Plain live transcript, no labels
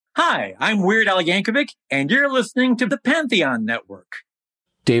Hi, I'm Weird Al Yankovic, and you're listening to the Pantheon Network.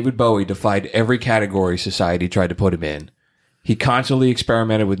 David Bowie defied every category society tried to put him in. He constantly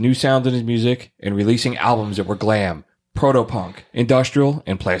experimented with new sounds in his music and releasing albums that were glam, proto-punk, industrial,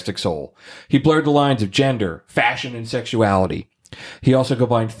 and plastic soul. He blurred the lines of gender, fashion, and sexuality. He also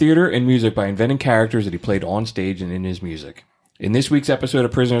combined theater and music by inventing characters that he played on stage and in his music. In this week's episode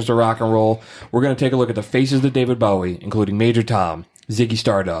of Prisoners of Rock and Roll, we're going to take a look at the faces of David Bowie, including Major Tom, Ziggy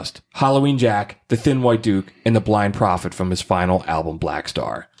Stardust, Halloween Jack, the Thin White Duke, and the Blind Prophet from his final album, Black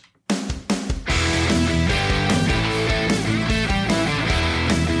Star.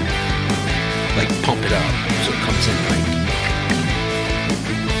 Like pump it up so it comes in like.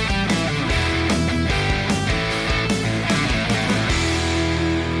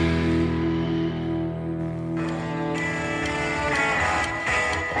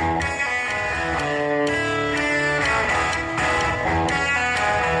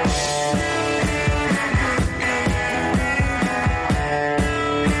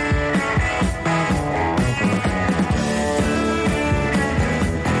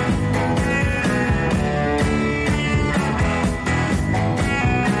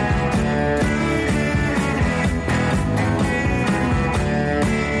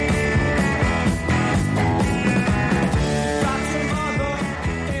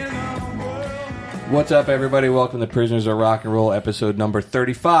 What's up, everybody? Welcome to Prisoners of Rock and Roll, episode number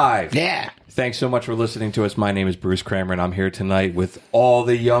 35. Yeah. Thanks so much for listening to us. My name is Bruce Kramer, and I'm here tonight with all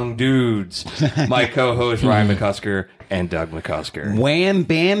the young dudes. My co-host, Ryan McCusker, and Doug McCusker. Wham,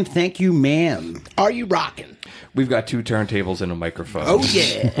 bam, thank you, ma'am. Are you rocking? We've got 2 turntables and a microphone. Oh,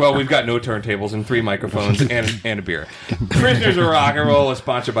 yeah. Well, we've got no turntables and 3 microphones and a beer. Prisoners of Rock and Roll is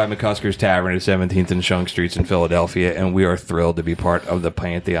sponsored by McCusker's Tavern at 17th and Shunk Streets in Philadelphia, and we are thrilled to be part of the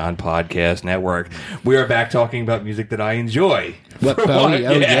Pantheon Podcast Network. We are back talking about music that I enjoy. What Bowie?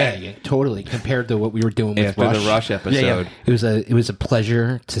 Oh yeah, totally. Compared to what we were doing with After Rush. the Rush episode. It was a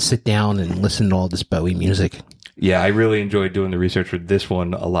pleasure to sit down and listen to all this Bowie music. Yeah, I really enjoyed doing the research for this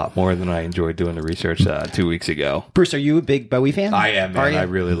one a lot more than I enjoyed doing the research 2 weeks ago. Bruce, are you a big Bowie fan? I am, man. I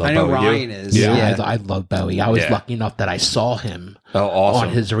really love Bowie. I know Bowie. Ryan is. Yeah, I love Bowie. I was lucky enough that I saw him awesome.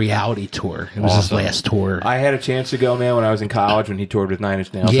 on his reality tour. It was his last tour. I had a chance to go, man, when I was in college when he toured with Nine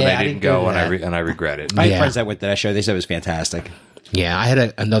Inch Nails, and I didn't go, and I regret it. I had friends that went to that show. They said it was fantastic. Yeah, I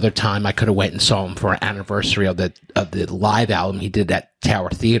had another time I could have went and saw him for an anniversary of the live album he did at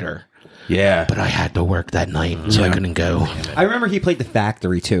Tower Theater. Yeah, but I had to work that night, so I couldn't go. I remember he played the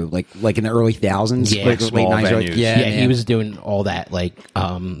Factory too, like in the early thousands, yeah, late small 90s. venues. Yeah, he was doing all that. Like,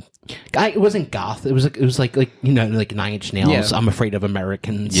 it wasn't goth. It was like you know, like Nine Inch Nails. Yeah. I'm Afraid of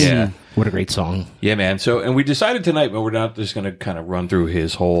Americans. Yeah, what a great song. Yeah, man. So, and we decided tonight, but we're not just going to kind of run through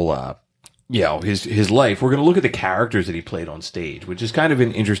his whole, his life. We're going to look at the characters that he played on stage, which is kind of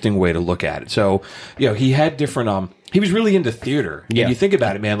an interesting way to look at it. So, he had different. He was really into theater. Yeah. And you think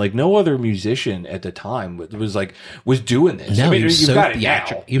about it, man, like no other musician at the time was doing this. No, I mean, he was you've so got it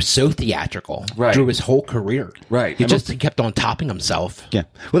theatrical. now. He was so theatrical Right. through his whole career. Right. He kept on topping himself. Yeah.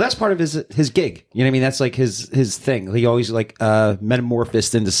 Well, that's part of his gig. You know what I mean? That's like his thing. He always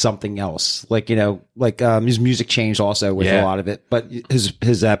metamorphosed into something else. His music changed also with a lot of it, but his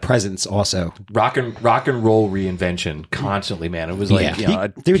presence also. Rock and roll reinvention constantly, man. It was like, he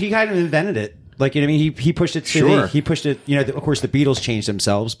kind of invented it. Like, you know what I mean? He pushed it to he pushed it, of course the Beatles changed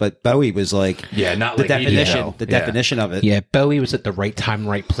themselves, but Bowie was like not the like definition, definition of it. Yeah, Bowie was at the right time,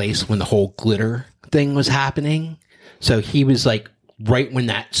 right place when the whole glitter thing was happening. So he was like, right when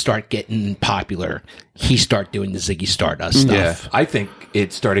that started getting popular, he started doing the Ziggy Stardust stuff. Yeah, I think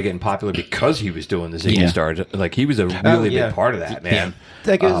it started getting popular because he was doing the Ziggy Stardust. Like, he was a really big part of that, man.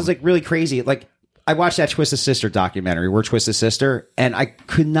 Yeah. Like, it was like really crazy. Like, I watched that Twisted Sister documentary, We're Twisted Sister, and I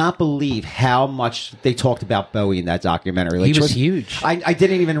could not believe how much they talked about Bowie in that documentary. Like, he was huge. I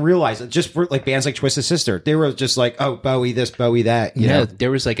didn't even realize it. Just for like bands like Twisted Sister, they were just like, oh, Bowie this, Bowie that. You know? There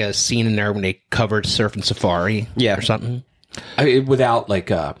was like a scene in there when they covered Surfing Safari or something. I mean, without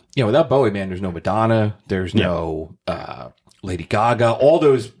Bowie, man, there's no Madonna, there's no Lady Gaga, all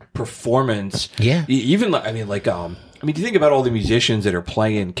those performance. Yeah. Even, you think about all the musicians that are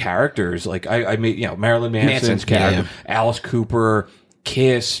playing characters. Like, I made, Marilyn Manson's character, Alice Cooper,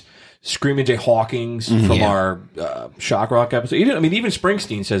 Kiss, Screaming Jay Hawkins from our shock rock episode. Even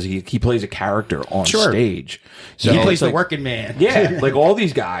Springsteen says he plays a character on stage. So he plays the working man. Yeah, like all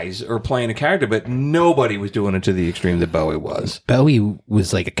these guys are playing a character, but nobody was doing it to the extreme that Bowie was. Bowie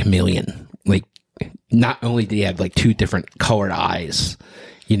was like a chameleon. Like, not only did he have like 2 different colored eyes,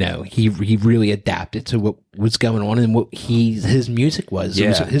 he really adapted to what was going on and what his music was.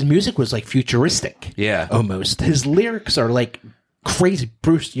 Yeah. His music was like futuristic. Yeah. Almost. His lyrics are like crazy.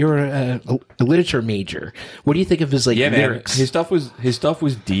 Bruce, you're a literature major. What do you think of his lyrics? Man, his stuff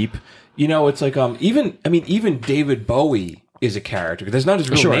was deep. You know, it's like even David Bowie is a character. That's not his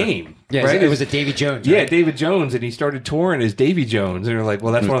real name. Yeah, right? It was a Davy Jones. Yeah, Right? David Jones, and he started touring as Davy Jones, and they're like,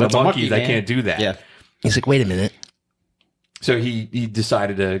 well, that's one of the monkeys. monkey, I can't do that. Yeah. He's like, wait a minute. So he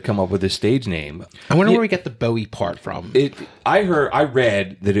decided to come up with his stage name. I wonder where we get the Bowie part from. I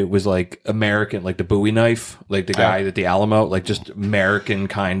read that it was like American, like the Bowie knife, like the guy at the Alamo, like just American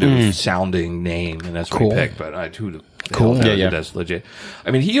kind of sounding name, and that's what he picked. But who the hell knows if that's legit? I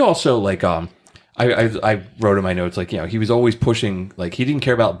mean, he also like I wrote in my notes like, you know, he was always pushing, like he didn't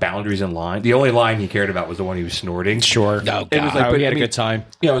care about boundaries and line. The only line he cared about was the one he was snorting. Sure. Oh, God. It was like, he had a good time.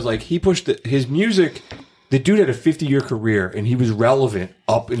 Yeah, it was like he pushed his music. The dude had a 50-year career, and he was relevant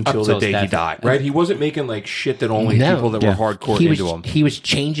up until the day he died. Right? He wasn't making like shit that only people that were hardcore into him. He was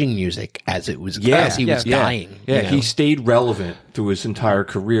changing music as it was as he was dying. Yeah, you know? he stayed relevant through his entire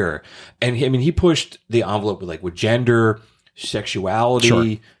career, and he pushed the envelope with gender,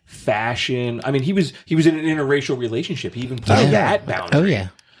 sexuality, fashion. I mean, he was in an interracial relationship. He even pushed that boundary. Oh yeah.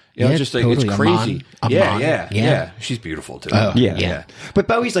 You know, just like totally. it's crazy. Amon. Yeah. She's beautiful too. Yeah. But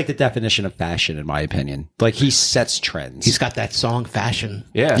Bowie's like the definition of fashion, in my opinion. Like he sets trends. He's got that song "Fashion."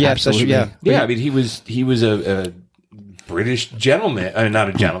 Yeah, absolutely. Yeah. I mean, he was a British gentleman. Not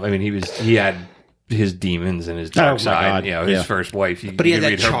a gentleman. I mean, he had his demons and his dark side. God. You know, his first wife. But he had that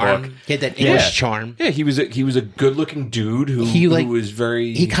read her charm. book. He had that English charm. Yeah, he was a good looking dude who was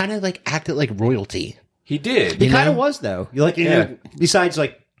very. He kind of like acted like royalty. He did. He kind of was though. Like you know, besides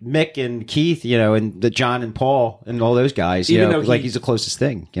like Mick and Keith, you know, and the John and Paul and all those guys, you know, like he's the closest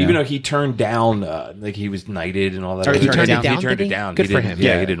thing. Even though he turned down, like he was knighted and all that. He turned it down. He turned it down. Good for him.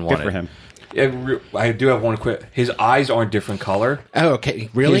 Yeah, he didn't want it. Good for him. I do have one quick. His eyes aren't different color. Oh, okay.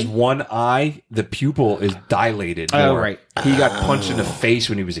 Really? His one eye, the pupil is dilated. Oh, more. right. He got punched in the face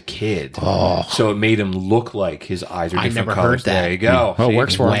when he was a kid. Oh. So it made him look like his eyes are different never colors. heard that. There you go. Oh, it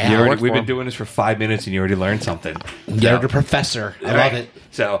works for him. We've been doing this for 5 minutes and you already learned something. You're the professor. I love it.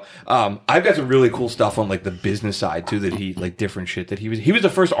 So, I've got some really cool stuff on like the business side too. That he like different shit that he was the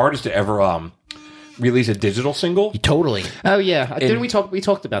first artist to ever release a digital single. Totally. Oh yeah, didn't we talk? We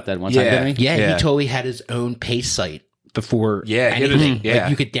talked about that one time, didn't we? Yeah, he totally had his own pay site before Yeah, he had anything. his- yeah. Like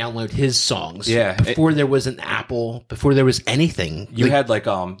you could download his songs. Yeah. Before there was an Apple, before there was anything. You had like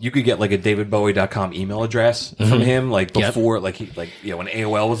you could get like a davidbowie.com email address from him like before when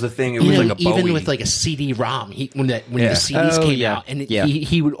AOL was the thing. It was like a Bowie. even with like a CD-ROM, when the CDs came out, and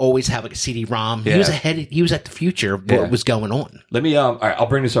he would always have like a CD-ROM. He was ahead. He was at the future of what was going on. Let me all right, I'll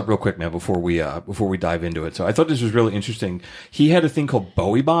bring this up real quick, man, before we dive into it. So I thought this was really interesting. He had a thing called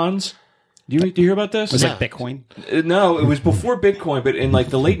Bowie bonds. Do you hear about this? Was it Bitcoin? No, it was before Bitcoin, but in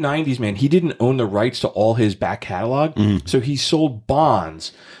like the late 90s, man, he didn't own the rights to all his back catalog. So he sold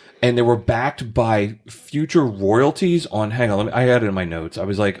bonds and they were backed by future royalties on, hang on, I had it in my notes. I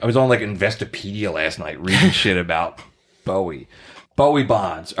was on like Investopedia last night reading shit about Bowie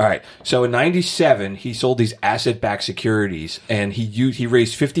bonds. All right. So in 97, he sold these asset-backed securities and he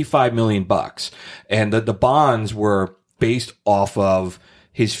raised $55 million. And the bonds were based off of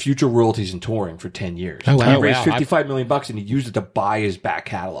his future royalties and touring for 10 years. Oh, wow. He raised $55 million and he used it to buy his back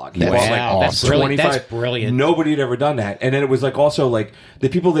catalog. He That's bought, like, that's brilliant. That's brilliant. Nobody had ever done that. And then it was like also like the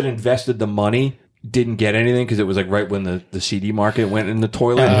people that invested the money didn't get anything because it was like right when the CD market went in the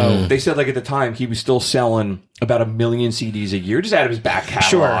toilet. They said like at the time he was still selling about 1 million CDs a year just out of his back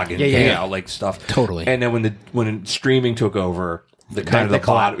catalog and you know, like stuff. Totally. And then when streaming took over, the collapse.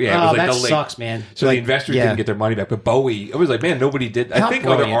 bottom. Yeah, it was like that the late, sucks, man. So the investors didn't get their money back. But Bowie, it was like, man, nobody did. I think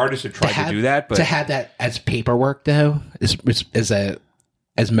other artists have tried to do that, but to have that as paperwork though,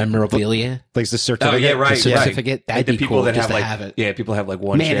 as memorabilia. Like the certificate. Oh yeah, right. The certificate. Like That'd the be people cool that just have to like have it. yeah, people have like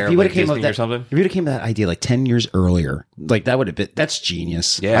one Man, share if of you would like have came up Disney with or something. if you would have came with that idea like 10 years earlier, like that would have been that's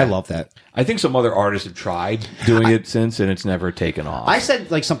genius. Yeah. I love that. I think some other artists have tried doing it since, and it's never taken off. I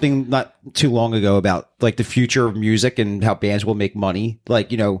said like something not too long ago about like the future of music and how bands will make money.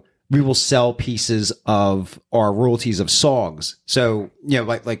 Like, you know, we will sell pieces of our royalties of songs. So, you know,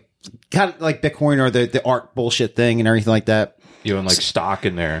 like kind of like Bitcoin or the art bullshit thing and everything like that. You own like stock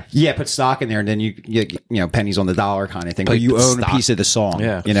in there. Yeah, put stock in there and then you know, pennies on the dollar kind of thing. Or you put own stock. a piece of the song.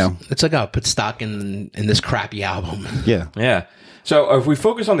 Yeah. You know? It's like, put stock in this crappy album. Yeah. Yeah. So if we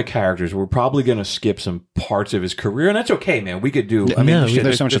focus on the characters, we're probably going to skip some parts of his career, and that's okay, man. We could do. I mean, No, shit,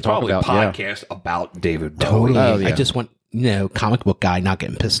 there's so much to talk probably a about, podcast about David Bowie. Totally. Oh, yeah. I just want, comic book guy not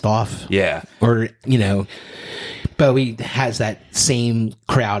getting pissed off. Yeah. Or, Bowie has that same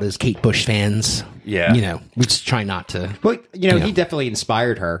crowd as Kate Bush fans. Yeah. We just try not to. Well, he definitely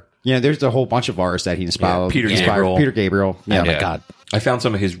inspired her. Yeah, there's a whole bunch of artists that he inspired. Peter Gabriel. Peter Gabriel. Yeah. Oh my God. I found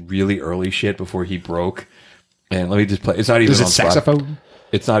some of his really early shit before he broke. And let me just play. It's not even Is on it saxophone? Spotify.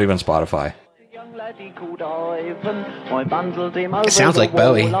 It's not even on Spotify. It sounds like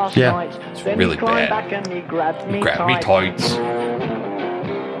Bowie. Yeah. It's really bad. He grabbed me tights.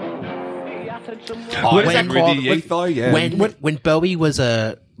 What is that Henry called? the Eighth, yeah. When Bowie was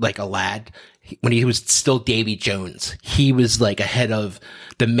a lad, when he was still Davy Jones, he was like a head of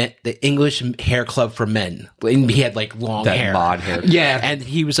the English Hair Club for Men. And he had like long That hair. mod hair. Yeah. And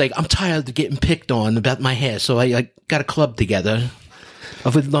he was like, I'm tired of getting picked on about my hair. So I got a club together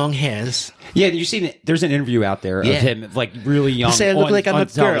with long hairs. Yeah, you seen it? There's an interview out there Yeah. of him, like really young. He said, I look like I'm a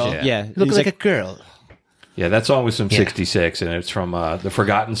girl. television. Yeah, Look He's like a girl. Yeah, that song was from 66, and it's from The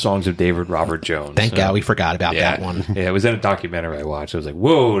Forgotten Songs of David Robert Jones. Thank God we forgot about Yeah, that one. Yeah, it was in a documentary I watched. I was like,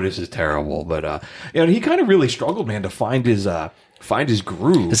 whoa, this is terrible. But, he kind of really struggled, man, to find his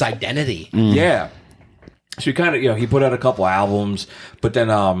groove. His identity. Yeah. So he kind of, he put out a couple albums, but then,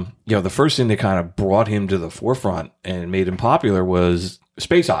 the first thing that kind of brought him to the forefront and made him popular was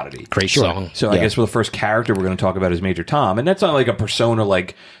Space Oddity. Great song. So I guess the first character we're going to talk about is Major Tom, and that's not like a persona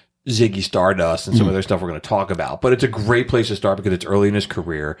like Ziggy Stardust and some other stuff we're going to talk about, but it's a great place to start because it's early in his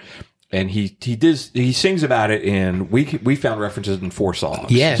career. And he sings about it in we found references in 4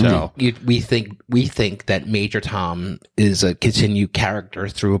 songs. Yeah, So we think that Major Tom is a continued character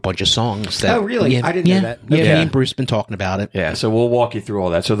through a bunch of songs. That, Oh, really? Yeah, I didn't know that. Yeah, Okay. me and Bruce been talking about it. yeah, so we'll walk you through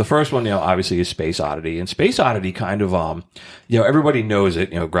all that. So the first one, obviously is Space Oddity, and Space Oddity kind of, everybody knows it,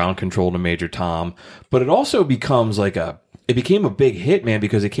 Ground Control to Major Tom, but it also becomes it became a big hit, man,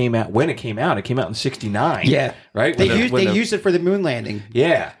 because it came out in 69. Yeah, Right? They used it for the moon landing.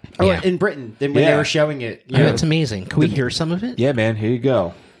 Yeah. Oh, Yeah. in Britain, then when Yeah. they were showing it. Oh, that's amazing. Can we hear some of it? Yeah, man, here you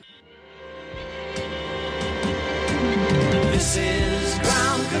go. This is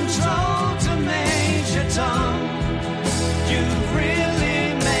ground control to Major Tom. You've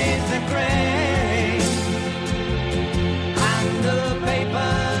really made the grade. And the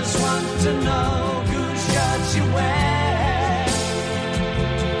papers want to know whose shirts you wear.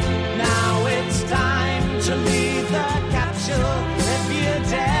 Now it's time to leave the capsule if you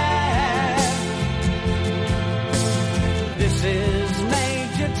dare. This is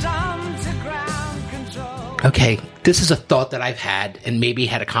Major Tom to ground control. Okay, this is a thought that I've had and maybe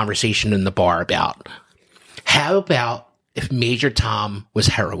had a conversation in the bar about. How about if Major Tom was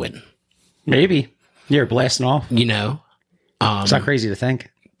heroin? Maybe you're blasting off. You know? It's not crazy to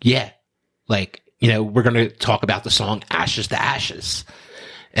think. Yeah. Like, we're going to talk about the song Ashes to Ashes.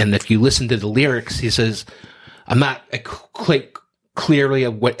 And if you listen to the lyrics, he says, I'm not quite clearly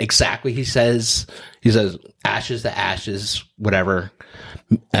of what exactly he says. He says, ashes to ashes, whatever.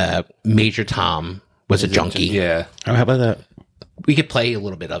 Major Tom was a junkie. Yeah. Oh, how about that? We could play a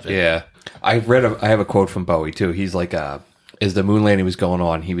little bit of it. Yeah. I have a quote from Bowie too. He's like, as the moon landing was going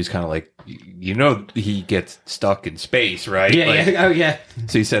on, he was kind of like, he gets stuck in space, right? Yeah, Like, yeah. Oh, yeah.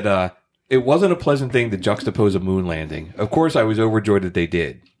 So he said, it wasn't a pleasant thing to juxtapose a moon landing. Of course, I was overjoyed that they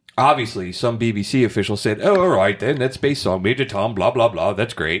did. Obviously, some BBC official said, oh, all right, then, that space song, Major Tom, blah, blah, blah,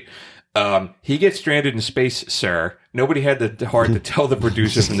 that's great. He gets stranded in space, sir. Nobody had the heart to tell the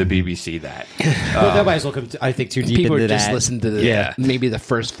producer from the BBC that. Well, nobody's looking, I think, too deep People into are just that. listening to maybe the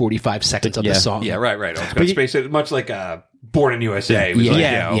first 45 seconds of the song. Yeah, right. Oh, it's got space, much like Born in USA. It was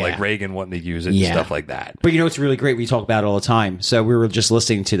Yeah, like Reagan wanting to use it Yeah. and stuff like that. But it's really great. We talk about it all the time. So we were just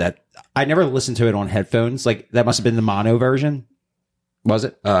listening to that. I never listened to it on headphones. Like, that must have been the mono version. Was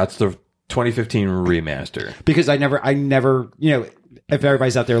it? It's the 2015 remaster. Because I never, if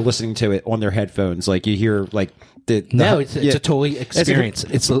everybody's out there listening to it on their headphones, like you hear like No, it's a totally experience.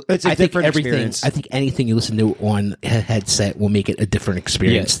 It's a I think different everything. experience. I think anything you listen to on a headset will make it a different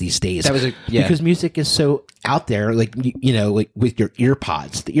experience these days. That was because music is so out there. Like like with your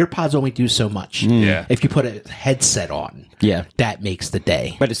earpods, the earpods only do so much. Yeah. If you put a headset on, that makes the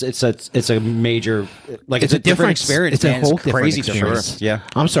day. But it's a major, like it's a different difference. experience. It's a man. whole crazy different experience. difference. Yeah.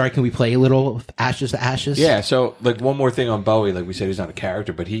 I'm sorry. Can we play a little Ashes to Ashes? Yeah, so like one more thing on Bowie, like we said, he's not a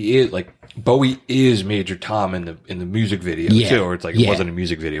character, but he is like Bowie is Major Tom in the music video too, or it's like it wasn't a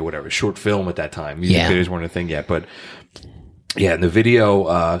music video, whatever, short film at that time. Music videos weren't a thing yet, but yeah, in the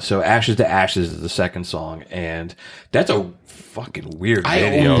video, so Ashes to Ashes is the second song, and that's a fucking weird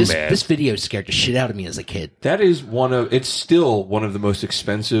video, man. This video scared the shit out of me as a kid. That is it's still one of the most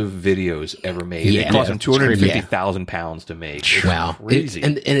expensive videos ever made. Yeah. It cost him It's crazy. £250,000 to make. It's Wow, crazy.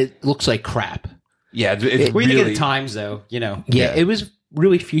 and it looks like crap. Yeah, it's We think really of the times though, Yeah, Yeah. it was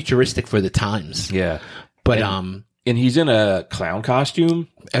really futuristic for the times. Yeah, But and he's in a clown costume.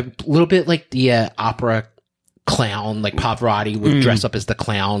 a little bit like the opera clown, like Pavarotti would dress up as the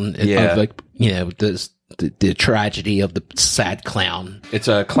clown, Yeah. of like, you know, the tragedy of the sad clown. It's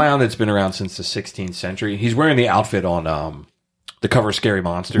a clown that's been around since the 16th century. He's wearing the outfit on the cover of Scary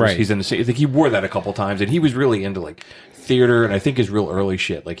Monsters. Right. He's in the. I think he wore that a couple times, and he was really into like theater, and I think his real early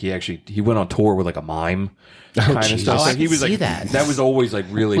shit. Like he went on tour with like a mime kind of Jesus. stuff. Oh, I So he can was see like that. was always like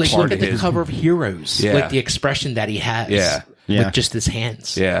really Like, part look of at the his. cover of Heroes. Yeah. Like the expression that he has. Yeah. Yeah. With just his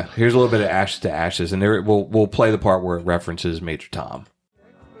hands. Yeah, here's a little bit of Ashes to Ashes, and there we'll play the part where it references Major Tom.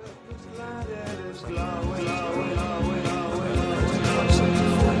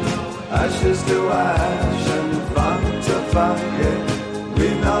 Ashes to ash and funk to funky. We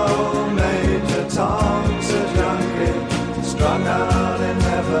know Major Tom's a junkie, strung out in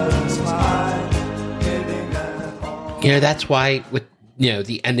heaven's high, hitting at all. You know, that's why with, you know,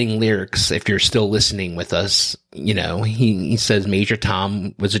 the ending lyrics, if you're still listening with us, you know, he says Major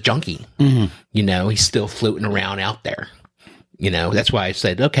Tom was a junkie. Mm-hmm. You know, he's still floating around out there. You know, that's why I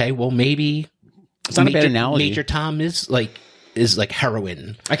said, okay, well, maybe It's not a bad analogy. Major Tom is like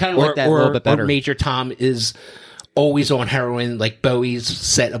heroin. I kinda like that a little bit better. Or Major Tom is always on heroin, like Bowie's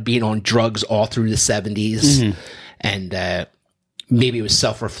set of being on drugs all through the 70s. Mm-hmm. And maybe it was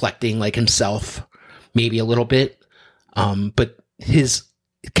self-reflecting like himself, maybe a little bit. But his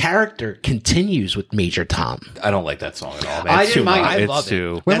character continues with Major Tom. I don't like that song at all, man. I It's didn't too mind- much. I It's love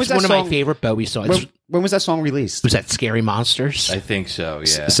too. it. When That's was that one of song- my favorite Bowie songs. When was that song released? Was that Scary Monsters? I think so.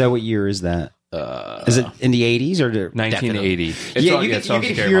 Yeah. So what year is that? Is it in the 80s or 1980. It's Yeah, on- you it's could on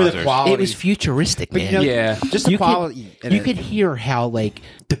hear Scary the Monsters. quality. It was futuristic, man. you know, Yeah. just the You quality. could, you could hear how like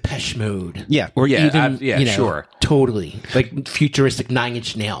Depeche Mode, Yeah. or Yeah, even yeah, you know, sure. totally like futuristic Nine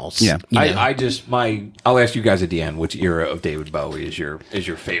Inch Nails. Yeah. you know? I'll ask you guys at the end which era of David Bowie is your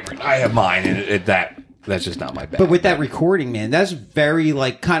favorite. I have mine, and that's just not my bag. But with that recording, man, that's very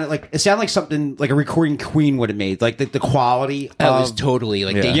like kind of like it sounded like something like a recording Queen would have made. Like the quality that was of totally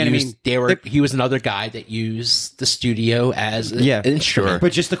like Yeah. they You know what I used. mean? He was another guy that used the studio as an yeah, instrument.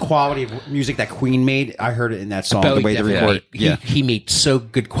 But just the quality of music that Queen made, I heard it in that song. Bowie the way they definitely record, made- he made so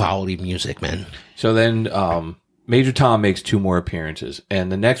good quality music, man. So then Major Tom makes two more appearances,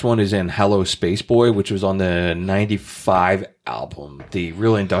 and the next one is in Hello Space Boy, which was on the 95 album, the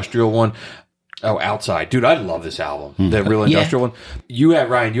real industrial one. Oh, Outside. Dude, I love this album. The real industrial one. You had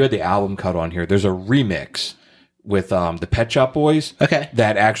the album cut on here. There's a remix with the Pet Shop Boys. Okay.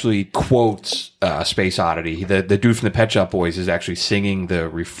 That actually quotes Space Oddity. The dude from the Pet Shop Boys is actually singing the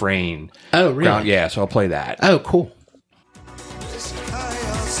refrain. Oh, really? Yeah, so I'll play that. Oh, cool. This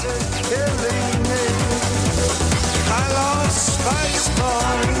chaos is killing me. I lost Spice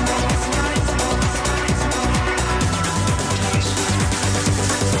Boy.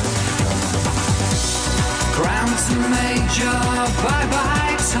 Ground to Major, bye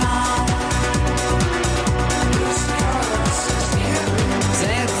bye Tom.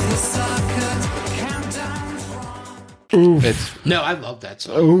 Death the circuit, countdown from. It's No, I love that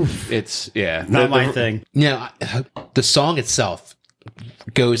song. yeah. not The- my the- thing. You know, the song itself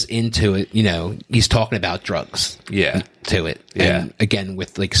goes into it. You know, he's talking about drugs Yeah. to it. Yeah. And again,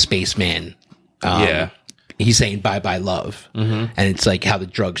 with like Spaceman. Yeah. He's saying bye bye love. Mm-hmm. And it's like how the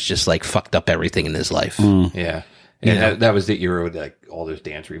drugs just like fucked up everything in his life. Yeah. And that was the era with like all those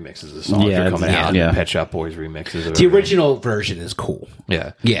dance remixes of the songs Yeah, are coming yeah, out. yeah. And Pet Shop Boys remixes. Of The everything. original version is cool.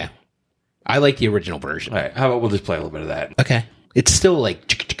 Yeah. Yeah. I like the original version. All right. How about we'll just play a little bit of that? Okay. It's still like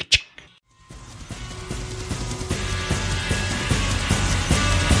chick, chick, chick.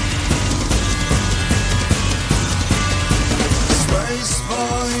 Space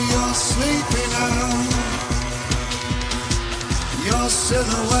boy, you're sleeping out. Your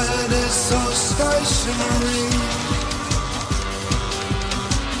silhouette is so stationary.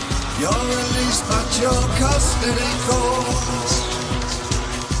 You're released, but your custody calls.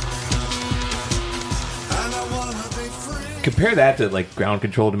 And I wanna be free. Compare that to like Ground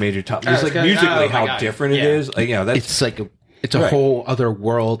Control to Major Tom. Just like okay. musically, Oh, my how God. different it Yeah. is. Like, you know, that's It's like it's a Right. whole other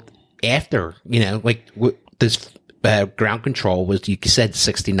world after, you know, like this Ground Control was, you said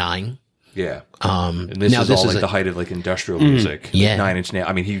 69. yeah. And this now is this all is like a- the height of like industrial music. Like Yeah. 9 Inch Nails.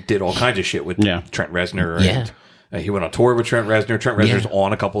 I mean, he did all kinds of shit with Yeah. Trent Reznor. Yeah. And, he went on tour with Trent Reznor. Trent Reznor's Yeah.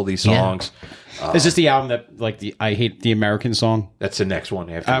 on a couple of these Yeah. songs. Is this the album that like the I Hate the American song? That's the next one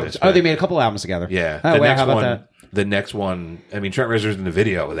after this. Oh, they made a couple albums together. Yeah. Oh, the wow, next how about one, that? The next one, I mean, Trent Reznor's in the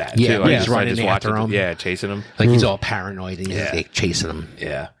video of that, Yeah, too. yeah. I He's running watched after it. him. Yeah, chasing him. Like he's all paranoid and he's Yeah. like chasing them.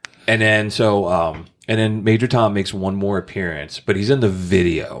 Yeah. And then, and then Major Tom makes one more appearance, but he's in the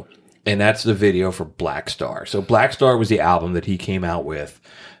video. And that's the video for Black Star. So Black Star was the album that he came out with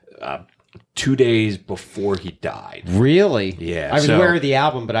 2 days before he died. Really? Yeah, I was so- aware of the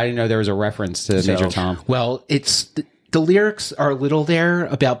album, but I didn't know there was a reference to Major Tom. Well, it's the lyrics are a little there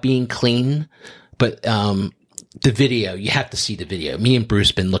about being clean, but the video, you have to see the video. Me and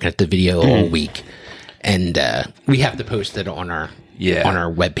Bruce been looking at the video all week, and we have to post it on our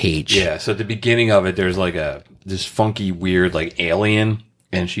webpage. Yeah, so at the beginning of it, there's like this funky, weird, like alien,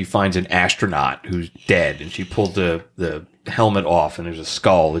 and she finds an astronaut who's dead, and she pulls the helmet off, and there's a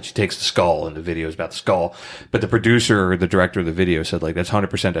skull, and she takes the skull, and the video is about the skull. But the producer, or the director of the video, said like that's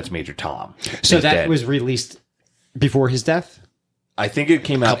 100% that's Major Tom. So He's that dead. was released before his death? I think it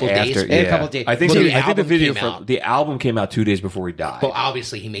came out Couple days? after. Yeah, Yeah, a couple days. I think Well, so. the I think the album video came for out. the album came out 2 days before he died. Well,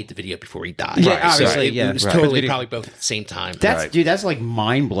 obviously, he made the video before he died. Yeah, Right, obviously, so yeah. it was Right. totally Video- probably both at the same time. That's Right. dude, that's like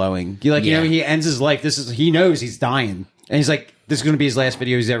mind blowing. You Yeah. know, he ends his life. He knows he's dying, and he's like, this is going to be his last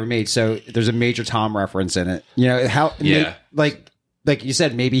video he's ever made. So there's a Major Tom reference in it. You know how? Yeah. Like you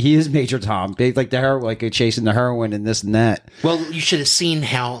said, maybe he is Major Tom. Like the heroin, like chasing the heroin and this and that. Well, you should have seen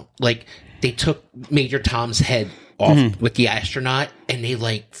how like they took Major Tom's head off with the astronaut, and they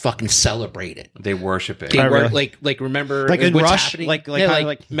like fucking celebrate it. They worship it. They Oh, were really? like remember Like in what's Rush? happening? Like yeah,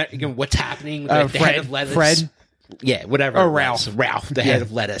 how, what's happening? Oh, the Fred- head of lettuce. Fred? Yeah, whatever. Oh, it was. Ralph, the head Yeah.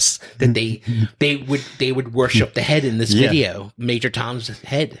 of lettuce. That they would worship the head in this Yeah. video, Major Tom's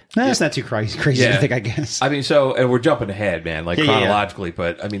head. That's not too crazy Yeah. I think, I guess. I mean, so, and we're jumping ahead, man, like Yeah, yeah, yeah. chronologically,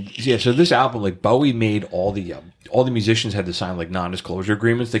 but I mean, yeah, so this album, like Bowie made all the musicians had to sign like non-disclosure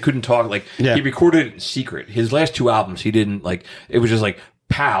agreements. They couldn't talk, like, Yeah. he recorded it in secret. His last 2 albums, he didn't, like, it was just like,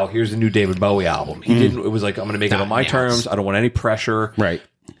 pow, here's the new David Bowie album. He didn't, it was like, I'm going to make it on my terms. I don't want any pressure. Right.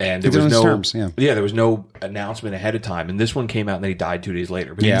 And there It's on was his no, terms, yeah. there was no announcement ahead of time. And this one came out and then he died 2 days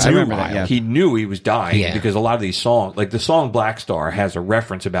later. But Yeah, he I knew, remember that, yeah. he knew he was dying Yeah. because a lot of these songs, like the song Black Star has a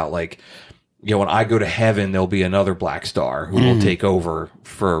reference about like, you know, when I go to heaven, there'll be another Black Star who will take over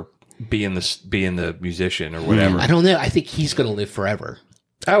for being the musician or whatever. I don't know. I think he's going to live forever.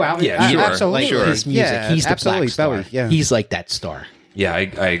 Oh, Yeah, sure. absolutely. Like Sure. his music, Yeah, he's the absolutely. Black Star. Bowie, yeah. He's like that star. Yeah, I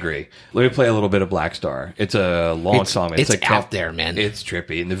agree. Let me play a little bit of Black Star. It's a long It's- song. it's like out there, man. It's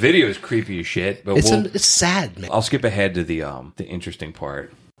trippy, and the video is creepy as shit. But It's sad, man. I'll skip ahead to the interesting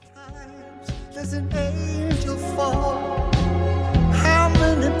part. There's an angel fall. How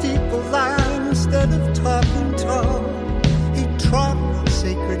many people lie instead of talking tall? He trod on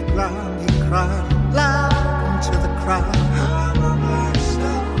sacred ground. He cried loud into the crowd. I'm a black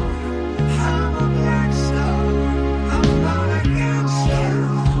star. I'm a black star. I'm not against you.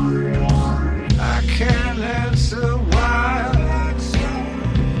 I can't answer why.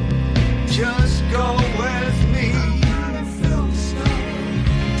 Just go with me.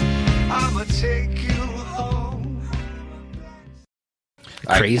 I'ma take you home.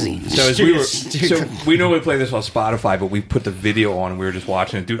 Crazy. So as we normally play this on Spotify, but we put the video on and we were just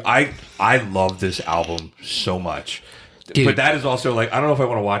watching it. Dude, I love this album so much. Dude. But that is also like, I don't know if I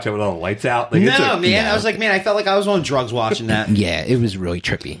want to watch it with all the lights out. Like, No, it's a, man. I was like, man, I felt like I was on drugs watching that. Yeah, it was really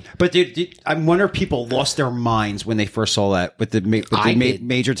trippy. But dude, I wonder if people lost their minds when they first saw that with the I did.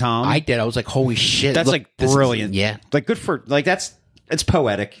 Major Tom. I did. I was like, holy shit. That's look, like this is- brilliant. yeah. like good for like it's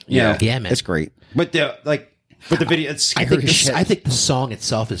poetic. you Yeah. know? Yeah, man. It's great. But the video, it's I scary think, as shit. I think the song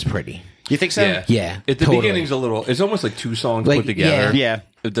itself is pretty. You think so? yeah. Yeah, At the totally. beginning's a little, it's almost like 2 songs Like, put together. yeah.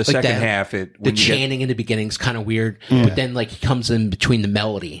 The second that- half, The when you get- chanting in the beginning is kind of weird, but then like he comes in between the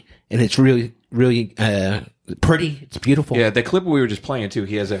melody, and it's really, really pretty. It's beautiful. Yeah, the clip we were just playing too.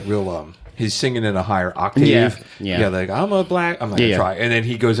 He has that real. He's singing in a higher octave. Yeah. Like I'm not gonna Yeah. try. And then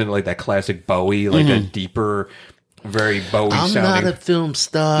he goes into like that classic Bowie, like a deeper, very Bowie I'm sounding. not a film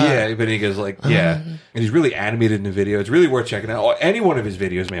star. Yeah, but he goes like, yeah, and he's really animated in the video. It's really worth checking out. Any one of his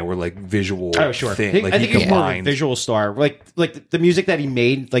videos, man, were like visual. Oh, sure. Thing. Like I think he he's more of a combined. visual star. Like the music that he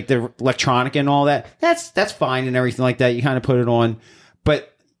made, like the electronic and all that. That's fine and everything like that. You kind of put it on,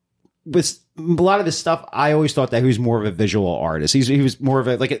 but with a lot of this stuff, I always thought that he was more of a visual artist. He was more of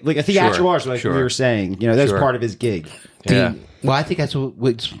a like a theatrical artist, like sure. we were saying. You know, that's Sure. part of his gig. Yeah. Well, I think that's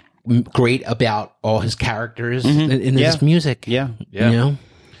what's great about all his characters in Yeah. his music. Yeah. Yeah. You know?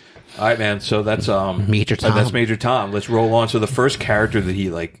 All right, man. So that's Major Tom. That's Major Tom. Let's roll on. So the first character that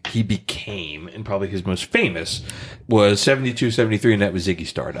he became, and probably his most famous, was 72, 73, and that was Ziggy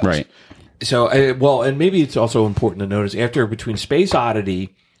Stardust. Right. So, and maybe it's also important to notice after between Space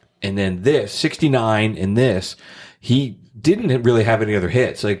Oddity and then this 69 and this, he didn't really have any other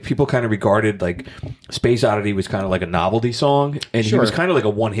hits. Like people kind of regarded like Space Oddity was kind of like a novelty song, and he Sure. was kind of like a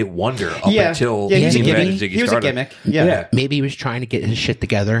one-hit wonder up Yeah. until Yeah, he's a he invented gimmick. Ziggy He was a Stardust. gimmick. Yeah. Yeah. Maybe he was trying to get his shit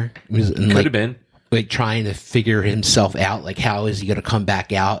together. It was Could have been. like trying to figure himself out. Like, how is he going to come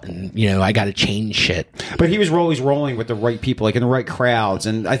back out? And, I got to change shit. But he was always rolling with the right people, like in the right crowds,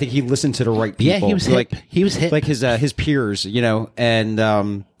 and I think he listened to the right people. Yeah, he was hip. He was hip. like his peers,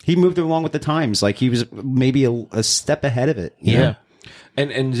 and he moved along with the times. Like he was maybe a step ahead of it. Yeah.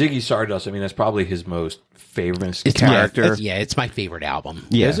 And Ziggy Stardust, I mean, that's probably his most favorite It's character. it's my favorite album.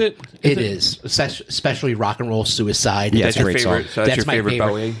 Yeah. Is it? It is, especially Rock and Roll Suicide. Yeah, That's your favorite. So that's your favorite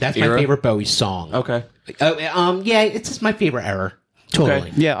Bowie. That's era? my favorite Bowie song. Okay. Yeah, it's just my favorite era. Totally.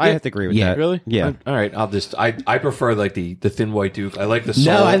 Okay. Yeah, I have to agree with that. Really? Yeah. All right. I prefer like the Thin White Duke. I like the soul.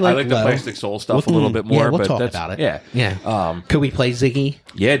 No, I I like like the Low. Plastic Soul stuff a little bit more. Yeah, we'll but talk that's, about it. Yeah. Yeah. Could we play Ziggy?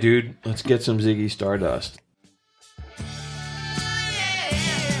 Yeah, dude. Let's get some Ziggy Stardust.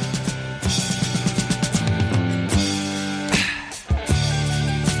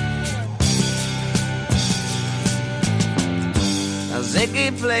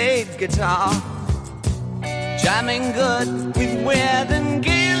 Ziggy played guitar, jamming good with Weird and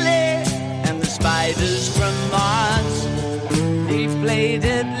Gilly and the Spiders from Mars. He played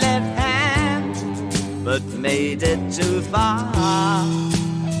it left hand, but made it too far.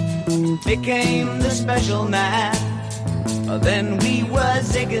 Became the special man, then we were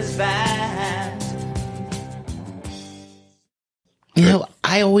Ziggy's band.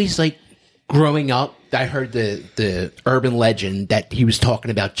 I always growing up, I heard the urban legend that he was talking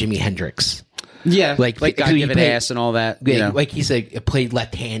about Jimi Hendrix. Yeah, Like God who give he it played- ass and all that. Like he said, played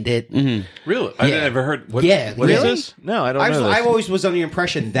left-handed. Really? I Yeah. never heard. What, Yeah, What is really? this? No, I don't know. I this. always was under the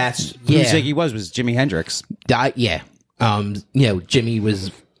impression that's who Yeah. Ziggy was Jimi Hendrix. Yeah. Jimmy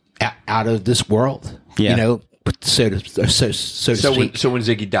was out of this world. Yeah. So to So speak. when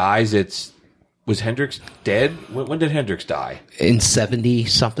Ziggy dies, was Hendrix dead? When did Hendrix die? In 70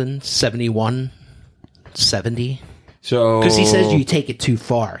 something, 71, 70. So Because he says you take it too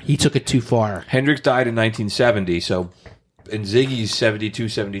far. He took it too far. Hendrix died in 1970. So and Ziggy's 72,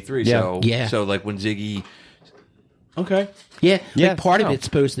 73. Yeah. So Yeah. So like when Ziggy. Okay. Yeah. Yeah. Part No. of it's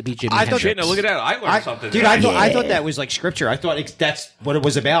supposed to be Jimi I thought- Hendrix. Shit, no, look at that. I learned something. Dude, there. I thought that was like scripture. I thought that's what it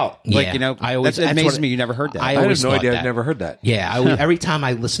was about. Like, Yeah. I always- that that's amazes what- me. You never heard that. I I have always no thought idea. that. I've never heard that. Yeah, every time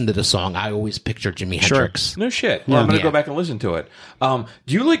I listen to the song, I always picture Jimi Hendrix. No shit. Well, I'm going to Yeah. go back and listen to it. Do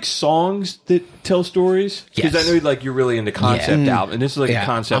you like songs that tell stories? Because Yes. I know you're really into concept Yeah. album, and this is like a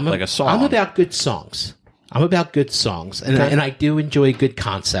concept, like a song. I'm about good songs. And I do enjoy good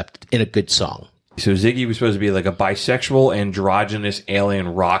concept in a good song. So Ziggy was supposed to be like a bisexual, androgynous alien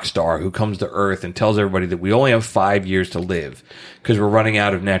rock star who comes to Earth and tells everybody that we only have 5 years to live because we're running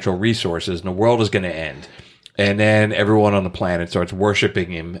out of natural resources and the world is going to end. And then everyone on the planet starts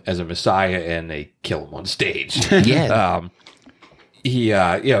worshiping him as a messiah, and they kill him on stage. Yeah.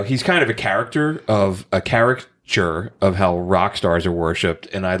 He's kind of a caricature of how rock stars are worshipped.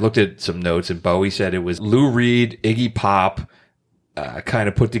 And I looked at some notes, and Bowie said it was Lou Reed, Iggy Pop, kind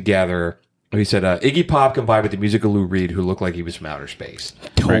of put together. He said Iggy Pop combined with the music of Lou Reed, who looked like he was from outer space.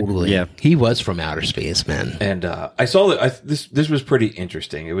 Totally. Yeah. He was from outer space, man. And I saw that this was pretty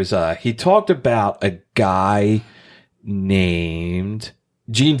interesting. It was he talked about a guy named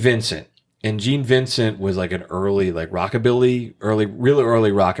Gene Vincent. And Gene Vincent was like an early, like rockabilly, really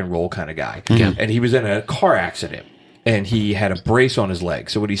early rock and roll kind of guy. Yeah. And he was in a car accident, and he had a brace on his leg.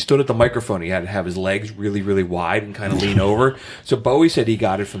 So when he stood at the microphone, he had to have his legs really, really wide and kind of lean over. So Bowie said he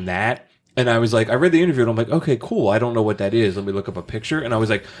got it from that. And I was like, I read the interview and I'm like, okay, cool. I don't know what that is. Let me look up a picture. And I was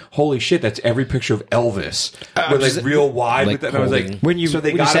like, holy shit, that's every picture of Elvis. With like real wide. like with that. And I was like, holding- When you so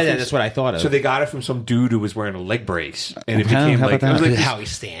they when you got it said that, from- that's what I thought of. So they got it from some dude who was wearing a leg brace. And it Okay, became how like, about I was that? like, How he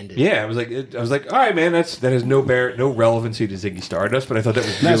standed. yeah, I was like, all right, man, that has no relevancy to Ziggy Stardust, but I thought that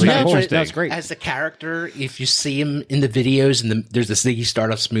was really That's cool. interesting. That's great. As the character, if you see him in the videos and there's the Ziggy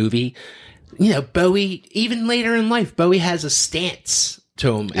Stardust movie, Bowie, even later in life, Bowie has a stance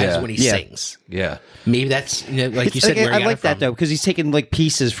to him as when he Yeah. sings. Yeah. Maybe that's, like you said, Like, where I he got like it that from. though because he's taking like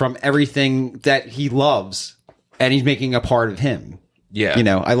pieces from everything that he loves and he's making a part of him. Yeah.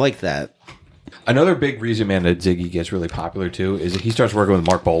 I like that. Another big reason, man, that Ziggy gets really popular too is that he starts working with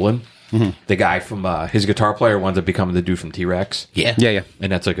Mark Bolan, the guy from his guitar player winds up becoming the dude from T-Rex. Yeah. Yeah.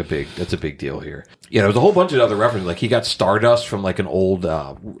 And that's a big deal here. Yeah, there was a whole bunch of other references. Like he got Stardust from like an old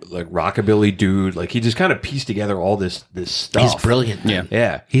like rockabilly dude. Like he just kind of pieced together all this stuff. He's brilliant. Yeah.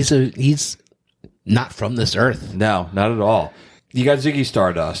 Yeah. He's not from this earth. No, not at all. You got Ziggy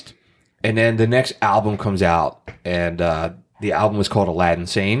Stardust, and then the next album comes out, and the album was called Aladdin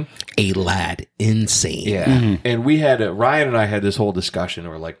Sane. A lad insane. Yeah, and we had Ryan and I had this whole discussion.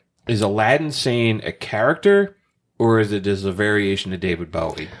 We're like, is Aladdin Sane a character or is it just a variation of David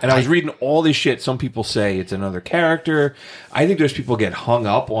Bowie? And I was reading all this shit. Some people say it's another character. I think there's people get hung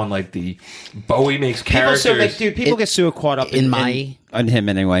up on like the Bowie makes characters. People get so caught up on him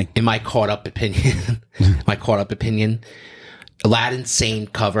anyway. In my caught up opinion, Aladdin Sane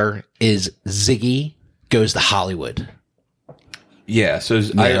cover is Ziggy Goes to Hollywood. Yeah, so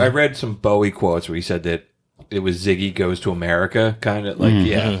I read some Bowie quotes where he said that it was Ziggy Goes to America, kind of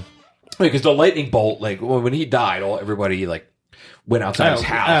like, because the lightning bolt, like when he died, everybody like went outside his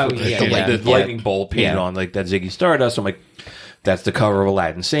house with the lightning bolt painted on like that Ziggy Stardust. I'm like, that's the cover of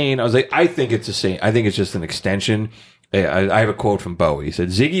Aladdin Sane. I was like, I think it's the same. I think it's just an extension. I have a quote from Bowie. He said,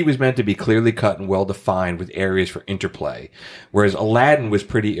 Ziggy was meant to be clearly cut and well defined with areas for interplay, whereas Aladdin was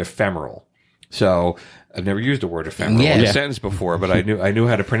pretty ephemeral. So I've never used the word ephemeral in a sentence before, but I knew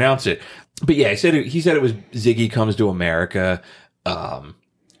how to pronounce it. But yeah, he said it was Ziggy Comes to America.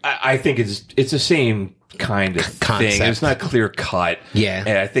 I think it's the same kind of thing. It's not clear cut. Yeah,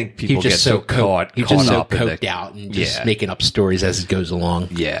 and I think people get so caught coked out and just making up stories as it goes along.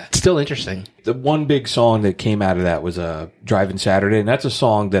 Yeah, it's still interesting. The one big song that came out of that was "Driving Saturday," and that's a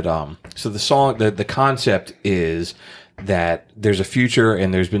song that so the song the concept is that there's a future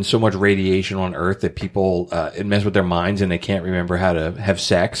and there's been so much radiation on Earth that people it messes with their minds and they can't remember how to have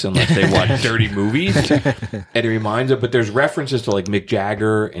sex unless they watch dirty movies. And it reminds them, but there's references to like Mick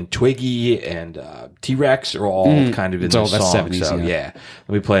Jagger and Twiggy and T-Rex are all kind of in the song. 70s, so yeah,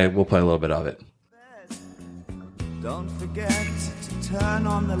 we'll play a little bit of it. Don't forget to turn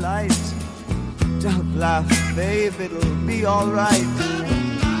on the light. Don't laugh, babe, it'll be alright.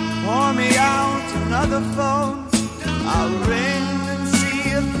 Pour me out another phone. I'll ring and see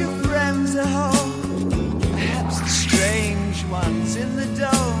if your friends are home. Perhaps the strange ones in the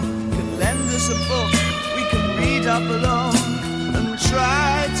dome could lend us a book we can read up alone and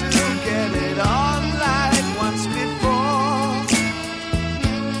try to get it on like once before.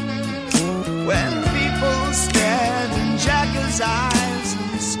 When people stared in Jagger's eyes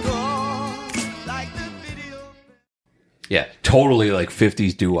and scored like the video. Yeah, totally like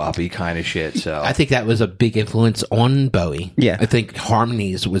 50s doo-wop-y kind of shit. So I think that was a big influence on Bowie. Yeah. I think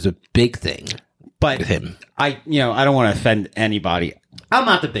harmonies was a big thing with him. I don't want to offend anybody. I'm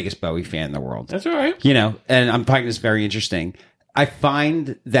not the biggest Bowie fan in the world. That's all right. And I'm finding this very interesting. I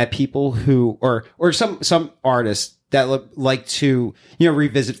find that people who, or some artists that like to,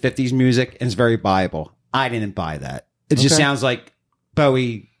 revisit 50s music and it's very buyable. I didn't buy that. It just sounds like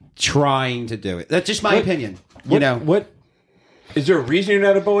Bowie trying to do it. That's just my opinion. What? Is there a reason you're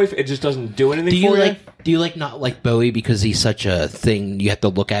not a Bowie fan? It just doesn't do anything for you? Do you not like Bowie because he's such a thing you have to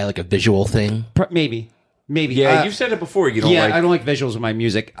look at like a visual thing? Maybe. Yeah, you've said it before. You don't like... I don't like visuals of my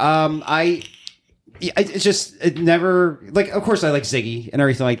music. It's just, it never, like, of course I like Ziggy and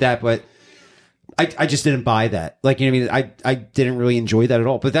everything like that, but I just didn't buy that. Like, I didn't really enjoy that at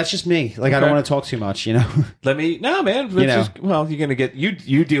all. But that's just me. Like, I don't want to talk too much, No, man. You're going to get,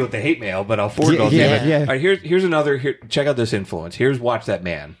 you deal with the hate mail, but I'll forward it all to you. Yeah. All right, here's another, check out this influence. Here's Watch That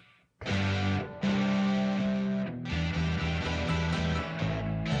Man.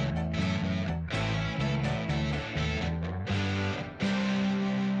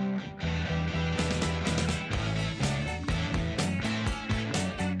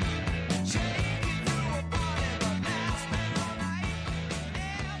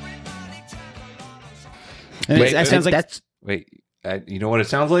 That sounds like that's. Wait, you know what it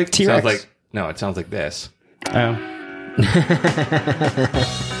sounds like? T-Rex. It sounds like this. Oh,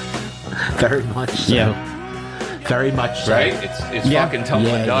 very much so. Yeah, very much so. Right? It's fucking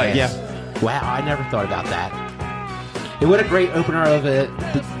tumbling dice. Yeah. Wow, I never thought about that. It what a great opener of it.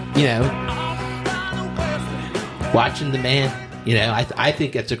 Watching the Man. I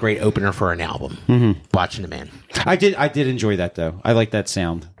think it's a great opener for an album. Mm-hmm. Watching the Man. I did enjoy that though. I like that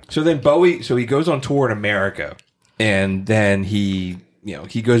sound. So then Bowie, he goes on tour in America, and then he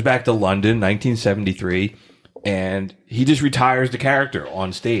goes back to London, 1973, and he just retires the character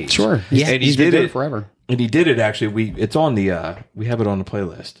on stage. Sure, yeah, and he did it forever. And he did it actually. It's on the we have it on the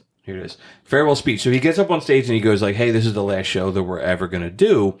playlist. Here it is, farewell speech. So he gets up on stage and he goes like, "Hey, this is the last show that we're ever gonna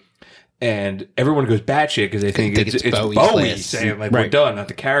do," and everyone goes batshit because they think it's Bowie saying like we're done, not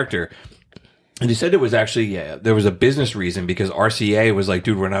the character. And he said it was actually, there was a business reason because RCA was like,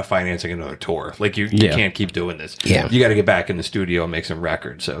 dude, we're not financing another tour. Like, you can't keep doing this. Yeah. You got to get back in the studio and make some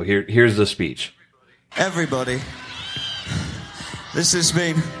records. So here's the speech. Everybody, this has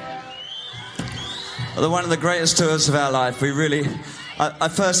been one of the greatest tours of our life. We really,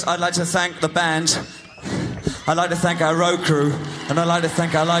 I'd like to thank the band. I'd like to thank our road crew. And I'd like to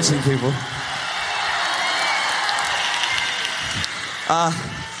thank our lighting people.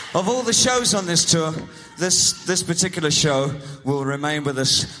 Of all the shows on this tour, this particular show will remain with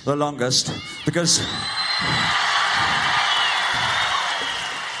us the longest because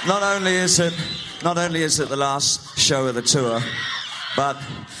not only is it the last show of the tour, but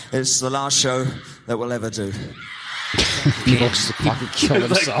it's the last show that we'll ever do. People just fucking kill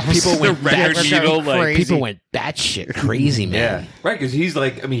themselves. People went record needle, like, people went batshit crazy, man. Right, because he's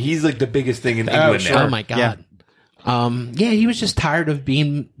like the biggest thing in England now. Oh my god. Yeah, he was just tired of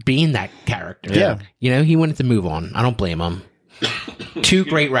being that character. Yeah. You know, he wanted to move on. I don't blame him. Two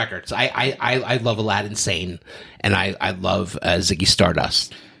great records. I love Aladdin Sane, and I love Ziggy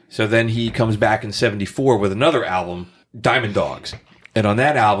Stardust. So then he comes back in 74 with another album, Diamond Dogs. And on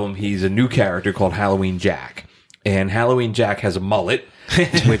that album, he's a new character called Halloween Jack. And Halloween Jack has a mullet,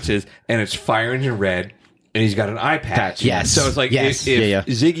 and it's firing in red, and he's got an eye patch. Yes. So it's like Yes. if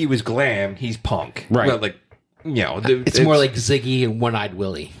Ziggy was glam, he's punk. Right. Well, like, you know, It's more like Ziggy and One-Eyed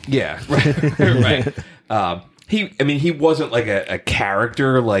Willie. yeah, right. right. He wasn't like a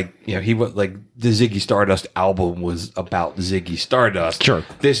character, like, you know, he was like the Ziggy Stardust album was about Ziggy Stardust. Sure.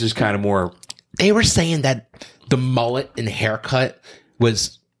 This is kind of more. They were saying that the mullet and haircut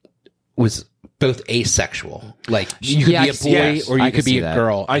was both asexual. Like, you could Yeah, be a boy yes, or I you can could be see a that.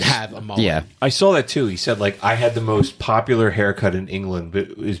 girl and have a mullet. Yeah. I saw that too. He said, like, I had the most popular haircut in England, but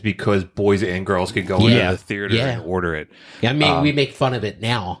it was because boys and girls could go into the theater and order it. Yeah, I mean, we make fun of it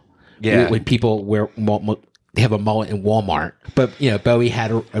now. Yeah. When people they have a mullet in Walmart. But, you know, Bowie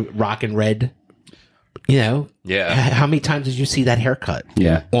had a rockin' red, you know. Yeah. How many times did you see that haircut?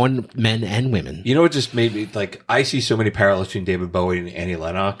 Yeah. On men and women. You know what just made me, like, I see so many parallels between David Bowie and Annie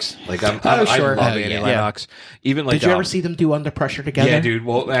Lennox. Like, I sure. love Oh, Annie yeah. Lennox. Even like, Did you ever see them do Under Pressure together? Yeah, dude.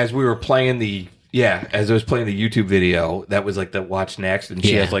 Well, as we were playing as I was playing the YouTube video, that was like the Watch Next, and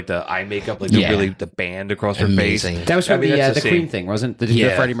she Yeah. has like the eye makeup, like Yeah. the band across her Amazing. face. That was from that's the same. Queen thing, wasn't it? The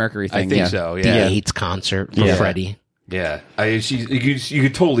Yeah. Freddie Mercury thing. I think so. The Yeah, AIDS concert for Yeah. Freddie. yeah. You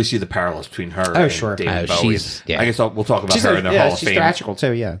could totally see the parallels between her. Oh, and sure. David Oh, Bowie. she's- yeah. I guess we'll talk about her in the Hall of she's Fame theatrical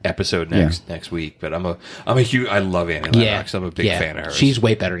too. Yeah. episode next week. But I'm a huge. I love Annie Lennox. I'm a big fan of hers. She's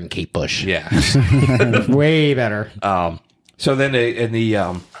way better than Kate Bush. yeah. Way better. So then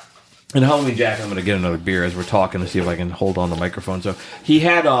in Halloween Jack, I'm going to get another beer as we're talking to see if I can hold on the microphone. So he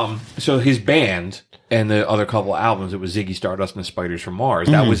had so his band and the other couple of albums, it was Ziggy Stardust and the Spiders from Mars.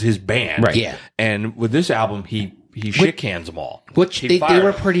 That was his band, Right. Yeah. And with this album, he shit cans them all. Which He they fired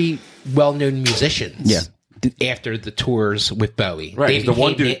were them. pretty well-known musicians. Yeah. After the tours with Bowie. Right, They the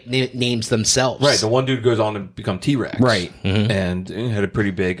one became names themselves. Right, the one dude goes on to become T-Rex. Right. And had a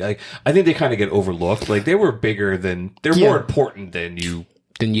pretty big. I think they kind of get overlooked. Like they were bigger than they're more important than you.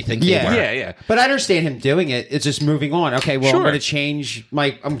 Than you think Yeah. they were. Yeah. But I understand him doing it. It's just moving on. Okay, well, Sure. I'm going to change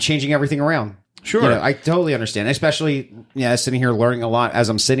I'm changing everything around. Sure. You know, I totally understand. Especially, sitting here learning a lot as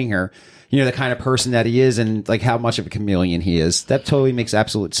I'm sitting here. You know, the kind of person that he is and like how much of a chameleon he is. That totally makes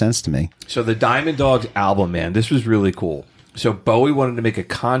absolute sense to me. So the Diamond Dogs album, man, this was really cool. So Bowie wanted to make a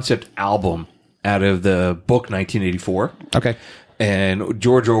concept album out of the book 1984. Okay. And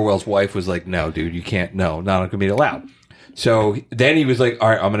George Orwell's wife was like, no, dude, you can't, not going to be allowed. So then he was like, all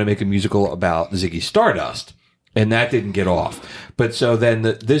right, I'm going to make a musical about Ziggy Stardust. And that didn't get off. But so then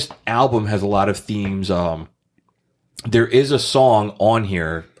this album has a lot of themes. There is a song on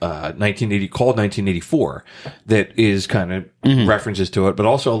here, 1980, called 1984, that is kind of references to it, but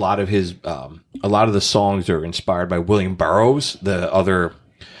also a lot of the songs are inspired by William Burroughs, the other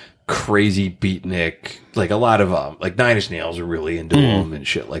crazy beatnik, like a lot of, like Nine Inch Nails are really into him and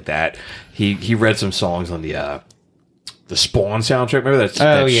shit like that. He read some songs on the Spawn soundtrack. Remember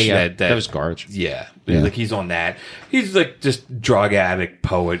that? That was garbage. Yeah. Like he's on that. He's like just drug addict,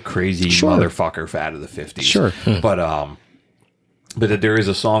 poet, crazy motherfucker, fat of the 50s. Sure. But there is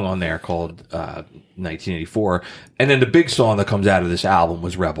a song on there called 1984, and then the big song that comes out of this album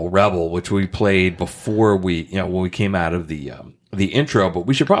was Rebel Rebel, which we played before when we came out of the intro. But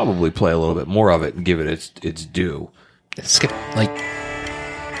we should probably play a little bit more of it and give it its due. Skip, like,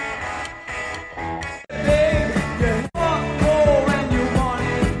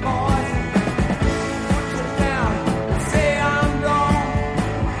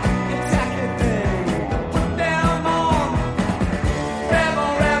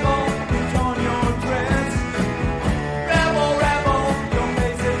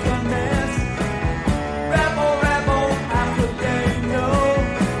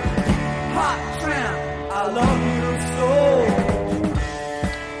 I love you so.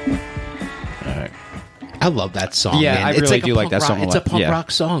 I love that song. Yeah, man. I It's really a do like punk that rock- song a It's a lot. punk Yeah.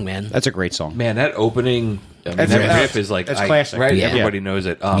 rock song, man. That's a great song. Man, that opening, That's- that riff is like that's classic. right? Yeah. Everybody knows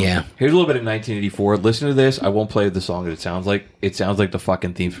it. Yeah. Here's a little bit of 1984. Listen to this. I won't play the song that it sounds like. It sounds like the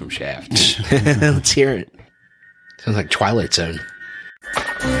fucking theme from Shaft. Let's hear it. Sounds like Twilight Zone.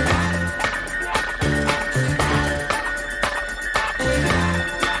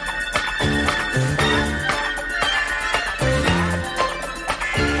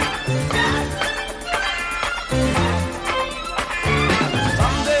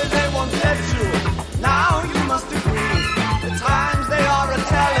 Someday they won't let you. Now you must agree. The times they are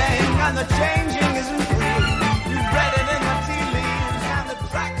a-telling and the changing isn't free. You've read it in the tea leaves and the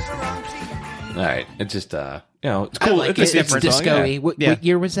tracks are on TV. All right. It's just, it's I cool. like It's it. a It's different song. disco-y. Yeah. What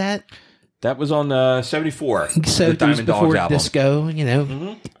year was that? That was on 74. So the it was Diamond Dogs before album. disco, you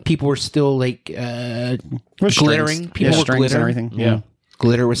know. People were still like With glittering. strings. People Yeah, were strings glittering. and everything. Yeah.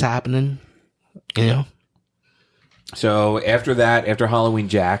 Glitter was happening. You know. So after that, after Halloween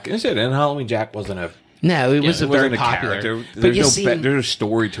Jack, and Halloween Jack wasn't a No, it was it a very wasn't a popular. character. But There's you no see, there's a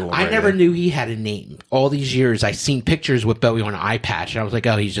story to him. I right never there. knew he had a name. All these years, I seen pictures with Bowie on an eye patch, and I was like,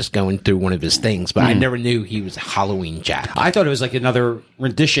 "Oh, he's just going through one of his things." But I never knew he was Halloween Jack. I thought it was like another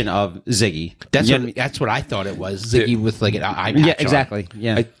rendition of Ziggy. That's what I thought it was. Ziggy with like an eye patch. Yeah, on. exactly.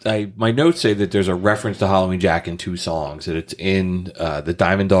 Yeah. My notes say that there's a reference to Halloween Jack in two songs. That it's in the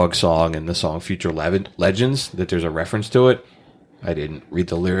Diamond Dog song and the song Future Legends. That there's a reference to it. I didn't read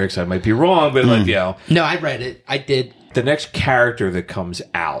the lyrics. I might be wrong, but No, I read it. I did. the next character that comes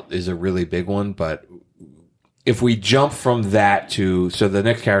out is a really big one. But if we jump from that so the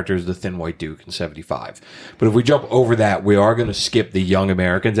next character is the Thin White Duke in 75. But if we jump over that, we are going to skip the Young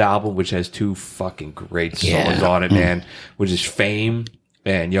Americans album, which has two fucking great songs on it, man, which is Fame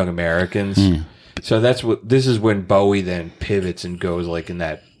and Young Americans. So this is when Bowie then pivots and goes like in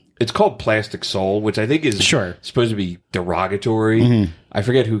that. It's called Plastic Soul, which I think is supposed to be derogatory. I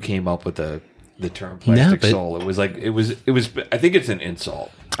forget who came up with the term Plastic Soul. It was I think it's an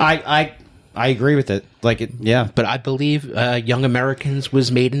insult. I agree with it. Like it, yeah. But I believe Young Americans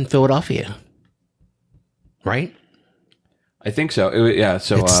was made in Philadelphia, right? I think so.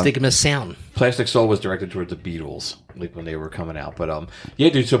 So It's Stigma Sound. Plastic Soul was directed towards the Beatles, like when they were coming out. But yeah,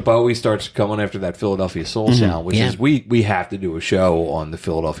 dude. So Bowie starts coming after that Philadelphia Soul sound, which is we have to do a show on the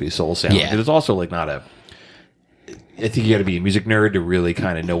Philadelphia Soul sound. Yeah. It's also like not a. I think you got to be a music nerd to really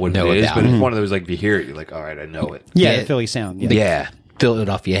kind of know what it is. about But it. it's one of those like if you hear it, you're like, all right, I know it. Yeah, Yeah. the Philly sound. Yeah. Yeah.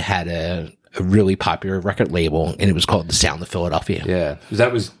 Philadelphia had a really popular record label, and it was called The Sound of Philadelphia. Yeah.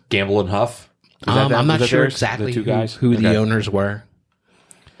 That was Gamble and Huff. Was that them? I'm not Was that sure theirs? exactly The two guys? who the Okay. owners were.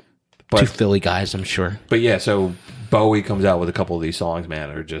 But- Two Philly guys, I'm sure. But yeah, so Bowie comes out with a couple of these songs, man,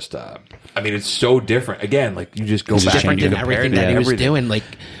 are just, it's so different. Again, like you just go back Different and you than compare everything it to that he was everything. doing. Like,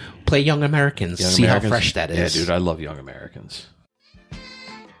 play Young Americans. Young see Americans. how fresh that is. Yeah, dude, I love Young Americans.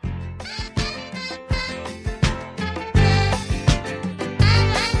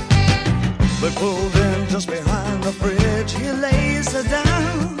 But pulled in just behind the bridge, he lays her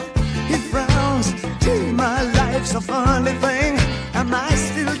down. He frowns, gee, my life's a funny thing. Am I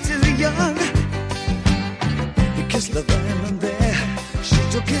still too young? He kissed her then and there. She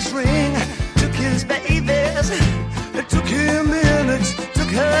took his ring, took his babies. It took him minutes, took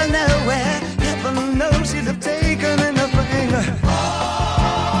her nowhere. Heaven knows he'd have taken anything. All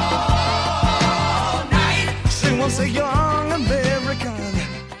night, she was a young American.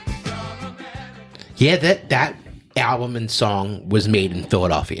 Yeah, that album and song was made in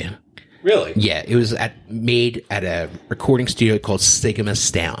Philadelphia. Really? Yeah, it was made at a recording studio called Sigma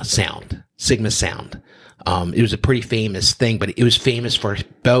Sound. Sigma Sound. It was a pretty famous thing, but it was famous for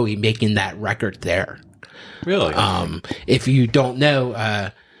Bowie making that record there. Really? If you don't know,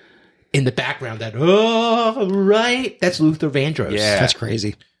 in the background, that's Luther Vandross. Yeah. That's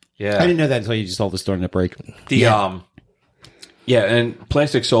crazy. yeah. I didn't know that until you just told the story in the break. Yeah, and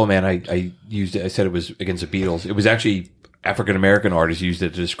Plastic Soul, man, I used it. I said it was against the Beatles. It was actually African American artists used it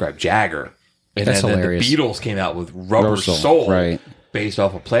to describe Jagger. And That's then hilarious. the Beatles came out with Rubber Rubber Soul, Soul, right. based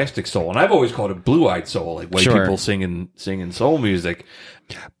off of Plastic Soul. And I've always called it Blue-Eyed Soul, like white Sure. people singing soul music.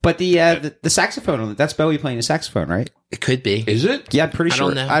 But the saxophone, that's Bowie playing the saxophone, right? It could be. Is it? Yeah, I'm pretty I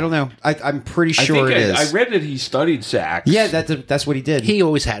sure. don't know. I don't know. I'm pretty I sure think it is. I read that he studied sax. Yeah, that's what he did. He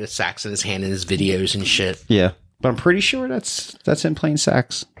always had a sax in his hand in his videos and shit. Yeah, but I'm pretty sure that's him playing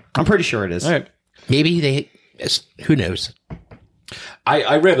sax. I'm pretty sure it is. All right. Maybe who knows?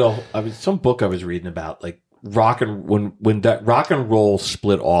 I read some book I was reading about like when that rock and roll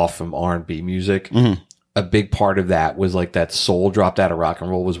split off from R&B music. a big part of that was like that soul dropped out of rock and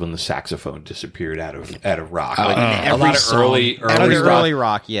roll was when the saxophone disappeared out of rock. Like, a every lot of song- early early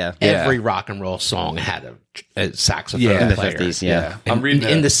rock, yeah. Every rock and roll song had a saxophone Yeah. In the player. 50s, yeah. And I'm reading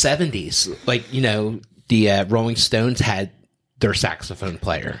in that. the 70s, like, you know, the Rolling Stones had their saxophone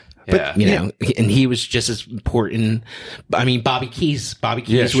player. Yeah. You know, and he was just as important. I mean, Bobby Keys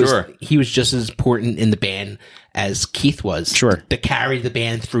Yeah, sure. he was just as important in the band as Keith was. Sure. To carry the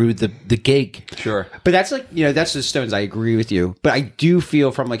band through the gig. Sure. But that's like, you know, that's the Stones. I agree with you. But I do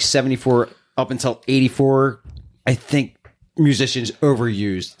feel from like 74 up until 84, I think musicians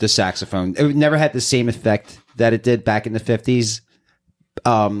overused the saxophone. It never had the same effect that it did back in the 50s.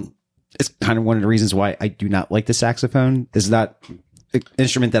 It's kind of one of the reasons why I do not like the saxophone. It's not an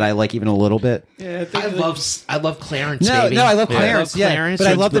instrument that I like even a little bit. Yeah, I love Clarence. No, baby. no, I love Clarence. Yeah, Clarence. but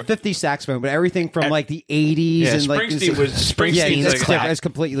I love the 50s saxophone. But everything from like the 80s Yeah, and like Springsteen was yeah, Springsteen's it's, like- different. It's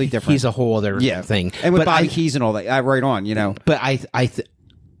completely different. He's a whole other thing. and with But Bobby I- Keys and all that, right on. You know, But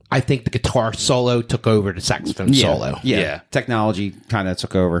I think the guitar solo took over the saxophone solo. Yeah. Technology kind of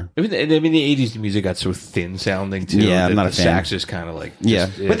took over. I mean, the 80s, the music got so thin sounding too. Yeah, I'm that not a the fan. sax is kind of like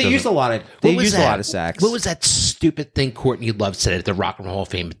But they used a lot of sax. What was that stupid thing Courtney Love said at the Rock and Roll Hall of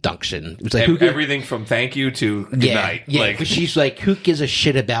Fame induction? It was like, who gives- everything from thank you to good yeah, night. yeah. Like, But she's like, who gives a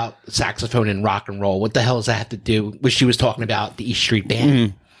shit about saxophone and rock and roll? What the hell does that have to do? What she was talking about the East Street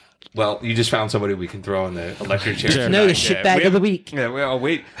Band. well, you just found somebody we can throw in the electric chair. No, the tonight. shitbag we of the have- week. Yeah, well,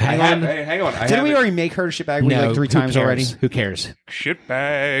 wait. Hang on. Hang on. Didn't we already make her the shitbag week like 3 who times cares? already? Who cares?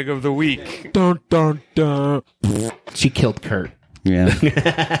 Shitbag of the week. Dun, dun, dun. She killed Kurt. Yeah.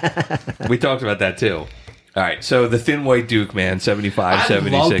 We talked about that too. All right, so the Thin White Duke, man, 75, I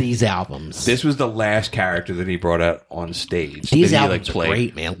 76. love these albums. This was the last character that he brought out on stage. These that he, albums played. are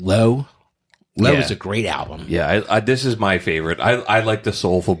great, man. Low Yeah. is a great album. Yeah, I this is my favorite. I like the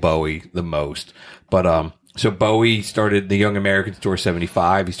soulful Bowie the most. But so Bowie started the Young Americans Tour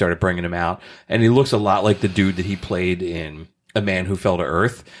 75. He started bringing him out, and he looks a lot like the dude that he played in A Man Who Fell to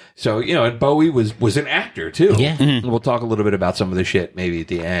Earth. So, you know, and Bowie was an actor too. Yeah. And we'll talk a little bit about some of the shit maybe at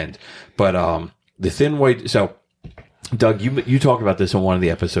the end. But the Thin White. So, Doug, you talked about this in one of the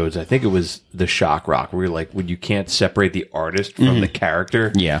episodes. I think it was the Shock Rock, where you're like, when you can't separate the artist from the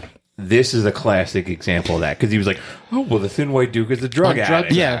character. Yeah. This is a classic example of that, because he was like, "Oh, well, the Thin White Duke is a drug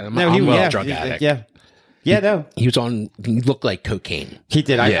addict." Yeah. I'm- No, I'm he a was drug addict. Yeah. Yeah, no. He looked like cocaine. He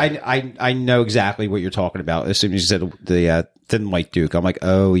did. Yeah. I know exactly what you're talking about. As soon as you said the Thin White Duke, I'm like,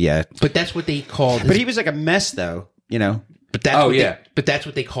 oh, yeah. But that's what they called. But he was like a mess, though, you know. But that's Oh, what yeah. but that's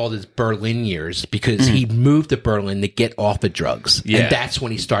what they called his Berlin years, because he moved to Berlin to get off of drugs, Yeah. and that's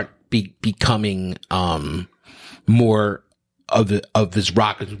when he started becoming more of his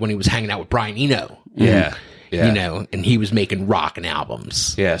rock. When he was hanging out with Brian Eno, Yeah. Yeah. you know, and he was making rockin'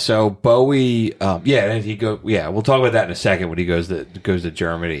 albums. Yeah. So Bowie, and we'll talk about that in a second when he goes to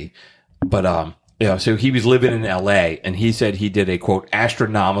Germany. But so he was living in LA, and he said he did a quote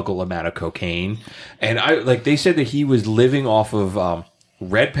astronomical amount of cocaine, and they said that he was living off of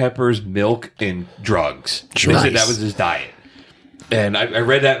red peppers, milk, and drugs. They said Nice. that was his diet. And I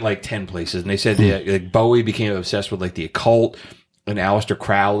read that in like 10 places, and they said that like Bowie became obsessed with like the occult and Aleister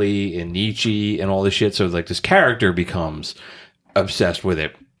Crowley and Nietzsche and all this shit. So like this character becomes obsessed with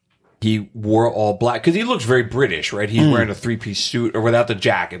it. He wore all black because he looks very British, right? He's wearing a 3-piece suit or without the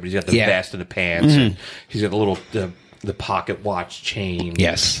jacket, but he's got the Yeah. vest and the pants, and he's got the little the pocket watch chain.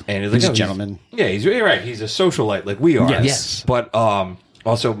 Yes. and He's a gentleman. Yeah, he's right. He's a socialite like we are. Yes. But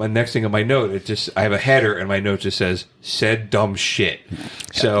also my next thing on my note, I have a header, and my note just says "said dumb shit."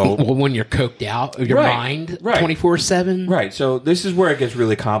 So Well, when you're coked out of your Right, mind, right. 24/7, right. So this is where it gets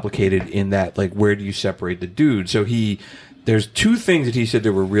really complicated in that, like, where do you separate the dude? So there's 2 things that he said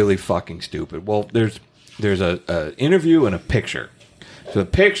that were really fucking stupid. Well, there's a interview and a picture. So the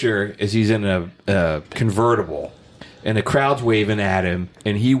picture is he's in a convertible, and the crowd's waving at him,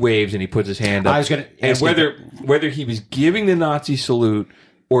 and he waves and he puts his hand up. I was gonna and ask you whether he was giving the Nazi salute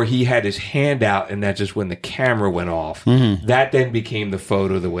or he had his hand out, and that's just when the camera went off. That then became the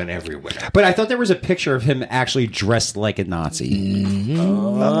photo that went everywhere. But I thought there was a picture of him actually dressed like a Nazi.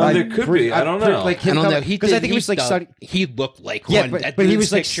 There could be. I don't know. Like I him don't know. because I think he was like studying. He looked like Yeah, one. but he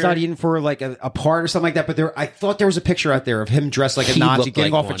was like studying for like a part or something like that. But I thought there was a picture out there of him dressed like a He Nazi looked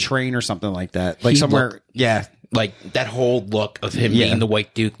getting like off one. a train or something like that. Like He somewhere. looked- Yeah. like that whole look of him Yeah. being the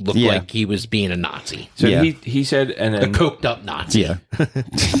White Duke looked Yeah. like he was being a Nazi, So Yeah. he said, and a then coked up Nazi. Yeah.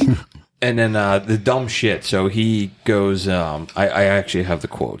 And then the dumb shit. So he goes, I actually have the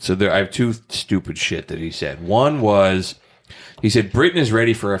quote. So I have 2 stupid shit that he said. One was, he said, Britain is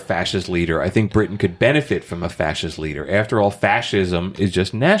ready for a fascist leader. I think Britain could benefit from a fascist leader. After all, fascism is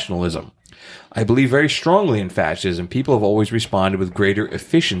just nationalism. I believe very strongly in fascism. People have always responded with greater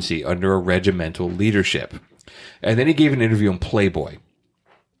efficiency under a regimental leadership. And then he gave an interview on Playboy.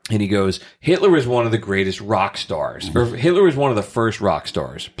 And he goes, Hitler is one of the greatest rock stars. Or Hitler is one of the first rock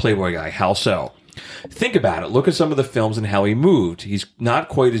stars. Playboy guy, how so? Think about it. Look at some of the films and how he moved. He's not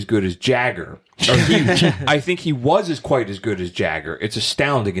quite as good as Jagger. I think he was quite as good as Jagger. It's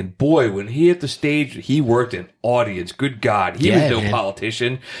astounding. And boy, when he hit the stage, he worked an audience. Good God. He was no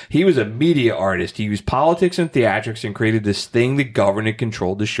politician. He was a media artist. He used politics and theatrics and created this thing that governed and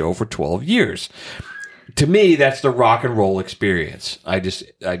controlled the show for 12 years. To me, that's the rock and roll experience. I just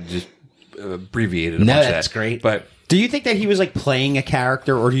abbreviated a bunch of that. That's great. But do you think that he was like playing a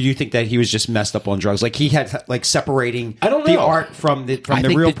character, or do you think that he was just messed up on drugs? Like he had like separating I don't the know. art from the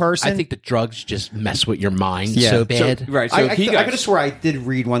think real person? I think the drugs just mess with your mind Yeah. so bad. So I I could have swore I did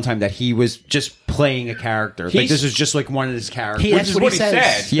read one time that he was just playing a character. Like this was just like one of his characters. That's what he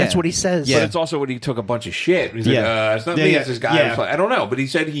says. said. Yeah. That's what he says. But it's also when he took a bunch of shit. He's like, it's not me, it's this guy. Yeah. I don't know. But he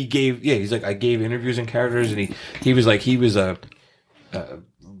said he gave, he's like, I gave interviews and characters, and he was like, he was a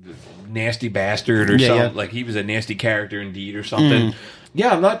nasty bastard or something. yeah. Like he was a nasty character indeed or something.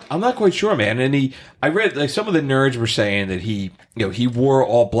 Yeah, I'm not quite sure, man. And I read like some of the nerds were saying that he wore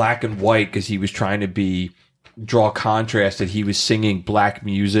all black and white because he was trying to draw contrast that he was singing black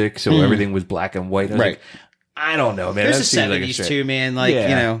music, so everything was black and white. I was Right. like, I don't know, man. There's That the seems like a 70s stretch. too, man. Like, Yeah.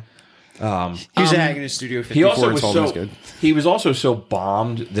 you know. He was hanging in his studio 54 He also and was told him it was so good. he was also so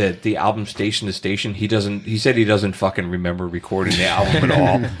bombed that the album Station to Station he said he doesn't fucking remember recording the album at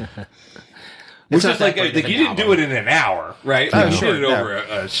all. Which not is like that great you of an didn't do album. it in an hour, right? Oh, You sure, did it no. over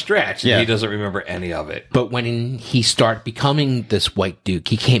a stretch, Yeah. and he doesn't remember any of it. But when he started becoming this White Duke,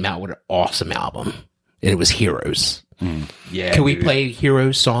 he came out with an awesome album, and it was Heroes. Yeah, Can we dude. play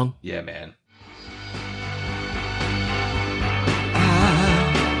Heroes song? Yeah, man.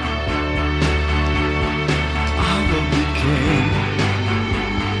 I will be king,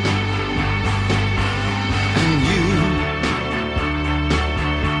 and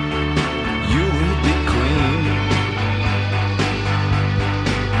you will be queen.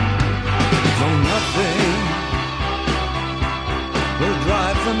 Though nothing will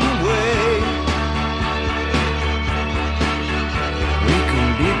drive them away, we can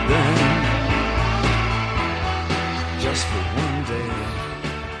beat them just for one day.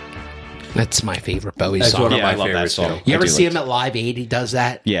 That's my favorite Bowie That's song. one of Yeah, my I love that favorites. song. Too. You ever do see like him at Live Aid? He does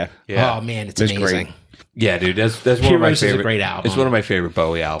that. Yeah. Yeah. Oh man, it's That's amazing. great. Yeah, dude, that's one of my Heroes is a favorite. great album. It's one of my favorite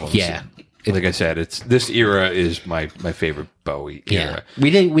Bowie albums. Yeah. Like I said, it's this era is my favorite Bowie Yeah, era.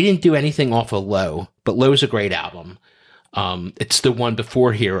 we didn't do anything off of Low, but Low's a great album. It's the one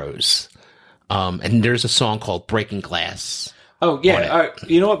before Heroes, and there's a song called Breaking Glass. Oh on yeah, it. all right.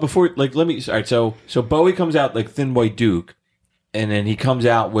 You know what? Before let me. All right, so Bowie comes out like Thin White Duke, and then he comes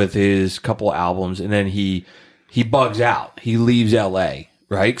out with his couple albums, and then he bugs out. He leaves L.A.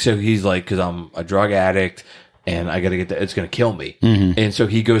 Right, so he's like, because I'm a drug addict, and I got to get that. It's going to kill me, and so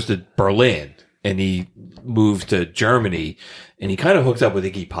he goes to Berlin, and he moves to Germany, and he kind of hooks up with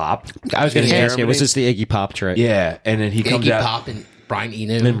Iggy Pop. I was going to in ask you, was Germany. this the Iggy Pop track? Yeah, and then he comes Iggy out. Pop and Brian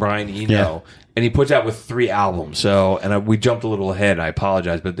Eno. And Brian Eno. And he puts out with 3 albums. So, and we jumped a little ahead. I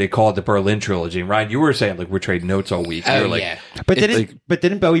apologize, but they call it the Berlin Trilogy. And Ryan, you were saying like we're trading notes all week. You Oh were like, yeah, But It's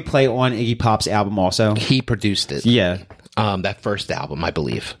didn't Bowie play on Iggy Pop's album also? he produced it. Yeah. That first album, I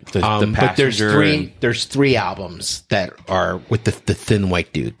believe. The But there's Passenger three. and- There's 3 albums that are with the Thin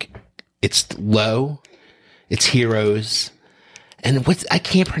White Duke. It's Low, it's Heroes, and I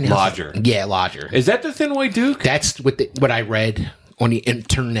can't pronounce. Lodger. Yeah, Lodger. Is that the Thin White Duke? That's what I read on the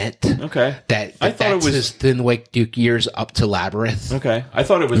internet. Okay. That I thought that's it was- his Thin White Duke years up to Labyrinth. Okay. I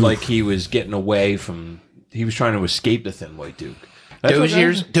thought it was like he was getting away from, he was trying to escape the Thin White Duke. That's what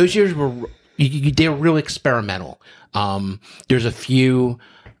Those years were they were real experimental. There's a few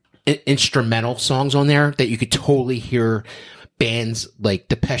instrumental songs on there that you could totally hear bands like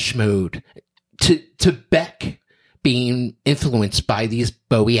Depeche Mode to Beck being influenced by these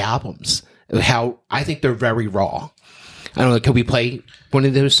Bowie albums. How I think they're very raw. I don't know. Can we play one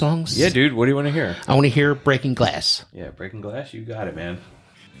of those songs? Yeah, dude. What do you want to hear? I want to hear Breaking Glass. Yeah, Breaking Glass. You got it, man.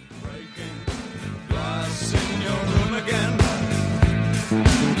 Glass in your room again.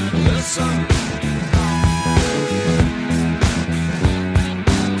 Listen.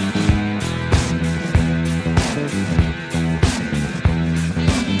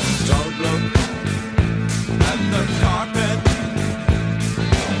 Don't look at the carpet.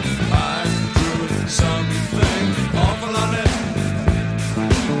 I drew something awful on it.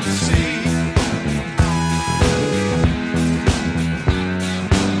 See.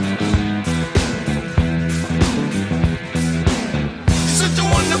 Such a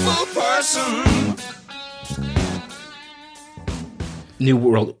wonderful person. lesson. New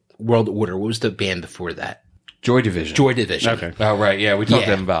World Order. What was the band before that? Joy Division. Joy Division. Okay. Oh, right. Yeah, we talked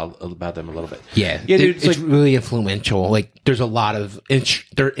Yeah. to them about them a little bit. Yeah, Yeah, dude, it's like- really influential. Like, there's a lot of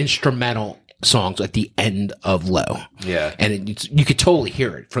they're instrumental songs at the end of Low. Yeah. and you could totally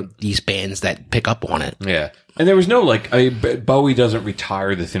hear it from these bands that pick up on it. Yeah, and there was no Bowie doesn't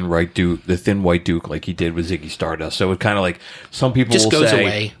retire the Thin White Duke like he did with Ziggy Stardust. So it kind of like some people Just will goes say,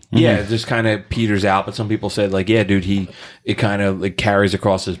 away. yeah, it just kind of peters out. But some people said like, yeah, dude, it kind of like carries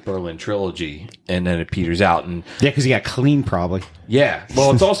across his Berlin trilogy, and then it peters out. And Yeah, because he got clean probably. yeah, well,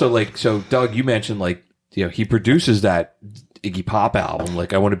 it's also like so. Doug, you mentioned like he produces that Iggy Pop album,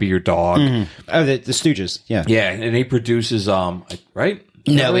 like I Want to Be Your Dog. Oh, the Stooges. Yeah. Yeah, and he produces right.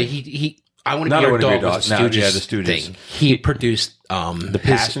 No, he. I want to Not be I your Wanna Be dog. Your Was the Dog. No, Stooges yeah, the Stooges. thing. He produced The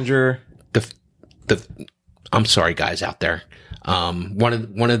Passenger. the. I'm sorry, guys out there. One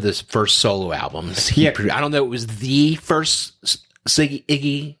of the first solo albums. He Yeah. I don't know. It was the first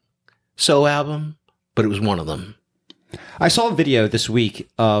Iggy solo album, but it was one of them. I saw a video this week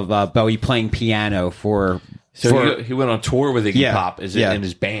of Bowie playing piano for. So he went on tour with Iggy Yeah, Pop yeah. in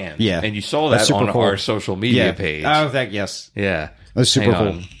his band. Yeah. And you saw That's that super on cool. our social media Yeah. page. Oh, yes. Yeah. That's super Hang cool.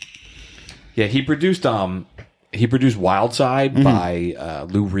 on. Yeah, he produced Wild Side by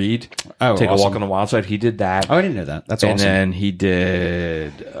Lou Reed. Oh, Take a awesome. Walk on the Wild Side. He did that. Oh, I didn't know that. That's and awesome. then he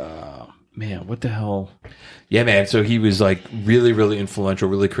did man, what the hell? Yeah, man. So he was like really, really influential,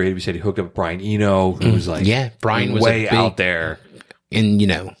 really creative. He said he hooked up with Brian Eno, who was like Yeah, Brian was way a big- out there. And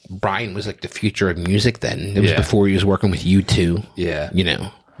Brian was like the future of music then. It was Yeah. before he was working with U2. Yeah.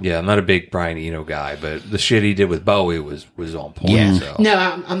 Yeah, I'm not a big Brian Eno guy, but the shit he did with Bowie was on point. yeah. So.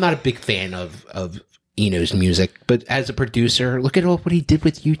 No, I'm not a big fan of Eno's music, but as a producer, look at what he did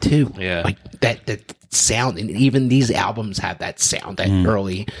with U2. Yeah. like that sound, and even these albums have that sound. That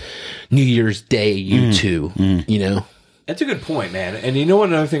early New Year's Day U2. That's a good point, man. And you know what?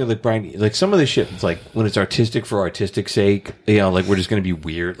 Another thing, like Brian, like some of this shit, it's like when it's artistic for artistic's sake, like we're just going to be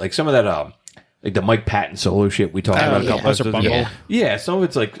weird. Like some of that, like the Mike Patton solo shit we talked about a couple Mr. episodes Bungle. ago. Yeah, some of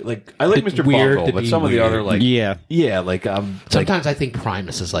it's like I like It's Mr. weird Bungle, to but be some of the weird. other like Yeah. like Sometimes I think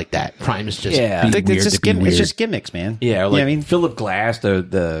Primus is like that. Primus just Yeah. be I think weird it's just to be weird. it's just gimmicks, man. yeah, or like You know what I mean, Philip Glass,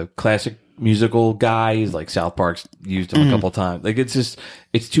 the classic musical guys, like South Park's used him a couple times. Like it's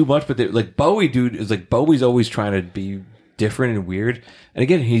too much. But like Bowie, dude, is like Bowie's always trying to be different and weird. And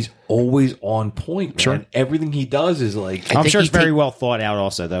again, he's always on point, man. Sure. Everything he does is like I'm think sure he it's very take- well thought out.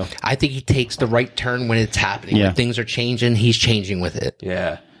 Also, though. I think he takes the right turn when it's happening. Yeah. When things are changing, he's changing with it.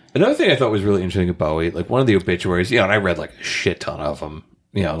 Yeah. Another thing I thought was really interesting about Bowie, like one of the obituaries, and I read like a shit ton of them,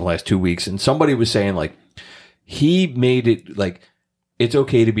 in the last 2 weeks, and somebody was saying like he made it like it's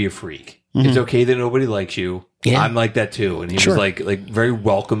okay to be a freak. It's okay that nobody likes you. Yeah. I'm like that too. And he was like very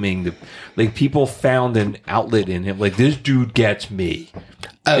welcoming to like people found an outlet in him. Like this dude gets me.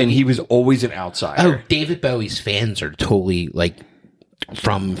 And he was always an outsider. Oh, David Bowie's fans are totally like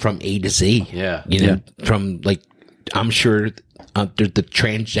from A to Z. Yeah. From like I'm sure the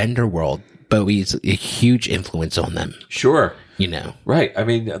transgender world, Bowie's a huge influence on them. Sure. Right. I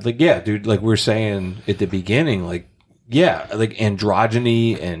mean, like, yeah, dude, like we were saying at the beginning, like, yeah, like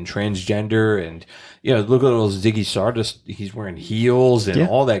androgyny and transgender and, look at those Ziggy Stardust. He's wearing heels and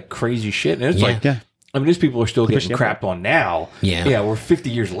all that crazy shit. And it's like, I mean, these people are still getting crapped on now. Yeah. Yeah. We're 50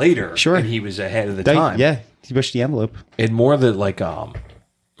 years later. Sure. And he was ahead of the time. Yeah, he pushed the envelope. And more that like,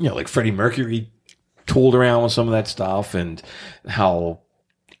 like Freddie Mercury tooled around with some of that stuff and how,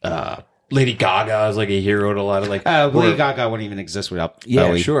 Lady Gaga is like a hero to a lot of like Lady Gaga wouldn't even exist without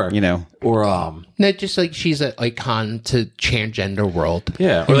Bowie. sure. Or No, just like she's an icon to transgender world.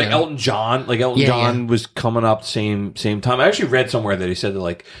 yeah, or like Elton John. Like Elton Yeah, John was coming up same time. I actually read somewhere that he said that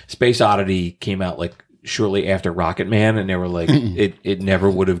like Space Oddity came out like shortly after Rocket Man, and they were like it never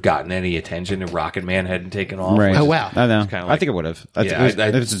would have gotten any attention if Rocket Man hadn't taken off. Right. Oh, wow. I know. kinda I like- think it would have. Yeah,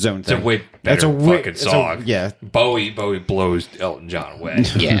 It's its own It's a thing. way better fucking song. Yeah. Bowie blows Elton John away.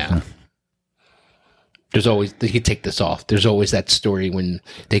 Yeah. There's always, they could take this off. There's always that story when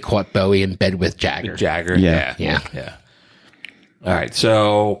they caught Bowie in bed with Jagger. Jagger. Yeah. Yeah. All right,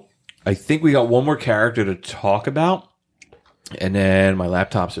 so I think we got one more character to talk about, and then my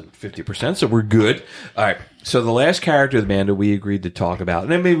laptop's at 50%, so we're good. All right, so the last character of the band that we agreed to talk about,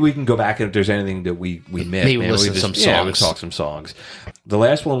 and then maybe we can go back and if there's anything that we missed, Maybe man, listen we to some Yeah, we'll songs. talk some songs. The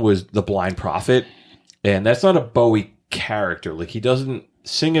last one was The Blind Prophet, and that's not a Bowie character. Like, he doesn't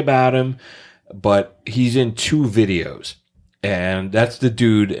sing about him, but he's in 2 videos. And that's the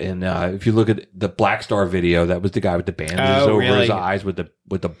dude. And if you look at the Black Star video, that was the guy with the bandages over his eyes with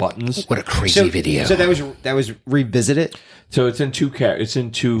the buttons. What a crazy video. So that was Revisited, So it's in two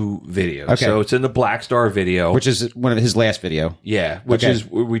videos. Okay. So it's in the Black Star video, which is one of his last video. yeah, which is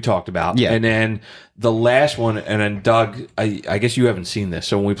what we talked about. Yeah. And then the last one, and then Doug, I guess you haven't seen this.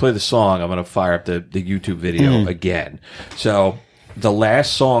 So when we play the song, I'm going to fire up the YouTube video again. So the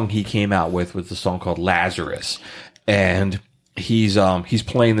last song he came out with was the song called Lazarus. And he's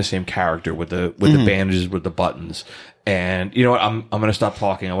playing the same character with the bandages, with the buttons. And you know what? I'm going to stop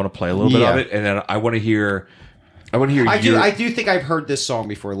talking. I want to play a little bit of it, and then I want to hear. I do think I've heard this song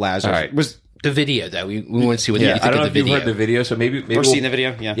before. Lazarus. All right. Was the video, though. We want to see what you think I don't know of if the you've video. heard the video, so maybe we're seeing the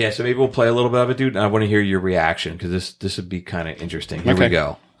video. Yeah. Yeah, so maybe we'll play a little bit of it, dude. And I want to hear your reaction because this would be kind of interesting. Here we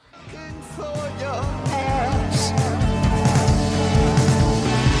go. For your ass.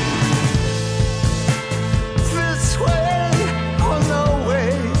 This way or no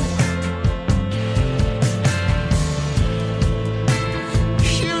way.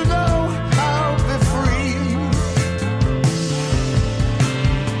 You know I'll be free.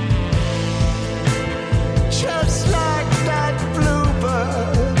 Just like that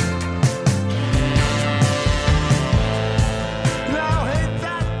bluebird. Now ain't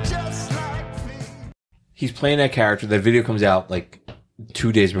that just like me? He's playing that character. That video comes out like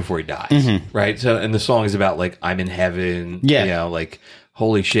 2 days before he dies, right? So, and the song is about like I'm in heaven. Yeah. You know, like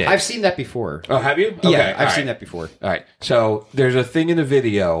holy shit. I've seen that before. Oh, have you? Yeah, Okay, I've all seen right. that before. All right. So there's a thing in the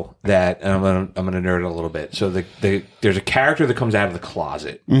video that, and I'm gonna nerd it a little bit. So there's a character that comes out of the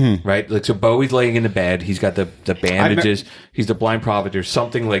closet, right? Like so, Bowie's laying in the bed. He's got the bandages. He's the blind prophet. There's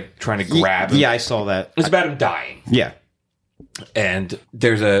something like trying to grab him. Yeah, I saw that. It's about him dying. Yeah. And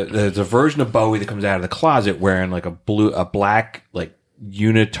there's a version of Bowie that comes out of the closet wearing like a black like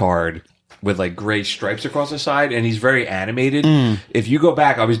unitard with like gray stripes across the side, and he's very animated. If you go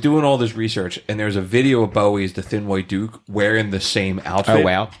back, I was doing all this research, and there's a video of Bowie as the Thin White Duke wearing the same outfit. Oh,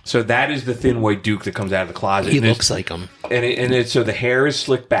 wow. So that is the Thin White Duke that comes out of the closet. He And looks like him. so the hair is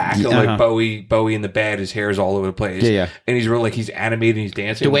slicked back, and like Bowie in the bed, his hair is all over the place. Yeah. And he's real like he's animated, and he's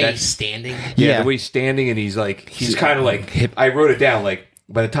dancing. The way That's- he's standing. yeah, the way he's standing, and he's kind of like I wrote it down like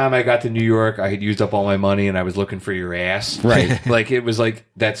by the time I got to New York, I had used up all my money and I was looking for your ass. Right. Like it was like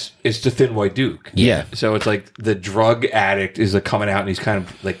it's the Thin White Duke. Yeah. So it's like the drug addict is like coming out and he's kind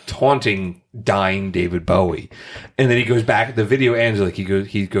of like taunting dying David Bowie, and then he goes back. The video ends like he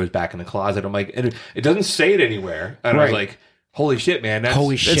goes back in the closet. I'm like, and it doesn't say it anywhere, and I was Right. like, holy shit, man!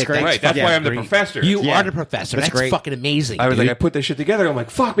 Holy shit, great. Right. That's Yeah, why I'm the great. professor. You Yeah. are the professor. That's That's great. fucking amazing. I was dude. like, I put this shit together. I'm like,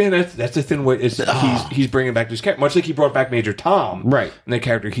 fuck, man, that's the Thin White. He's bringing back this character, much like he brought back Major Tom, Right. And the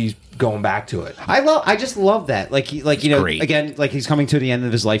character, he's going back to it. I just love that. Like you know, great. again, like he's coming to the end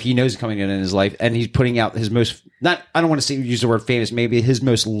of his life. He knows he's coming to the end of his life, and he's putting out his most I don't want to use the word famous, maybe his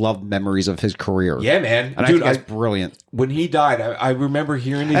most loved memories of his career. Yeah, man, And dude, I think that's brilliant. when he died, I remember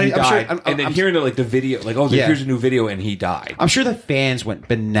hearing that he I'm sure- died, and then hearing the video, like, oh, Yeah. here's a new video, and he died. I'm sure the fans went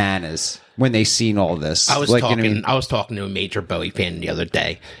bananas when they seen all this. I was like, talking. You know what I mean? I was talking to a major Bowie fan the other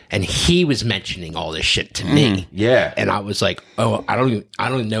day, and he was mentioning all this shit to me. Yeah. and I was like, "Oh, I don't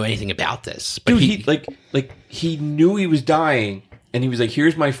even know anything about this." But Dude, he knew he was dying, and he was like,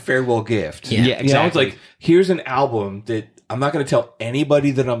 "Here's my farewell gift." Yeah. Yeah, You know, it's exactly. like, here's an album that I'm not going to tell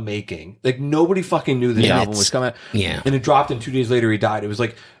anybody that I'm making. Like nobody fucking knew this Yeah, album was coming out. yeah. and it dropped, and 2 days later he died. It was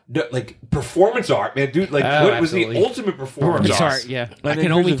like, no, like performance art, man, dude. Like, what was the absolutely. ultimate performance art? yeah. I And can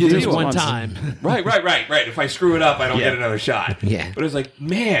then only here's do the this video. one time. Right. If I screw it up, I don't get another shot. Yeah. But it was like,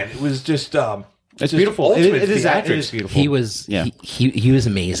 man, it was just It's beautiful. It ultimate is theatrics. beautiful. He was. Yeah. He was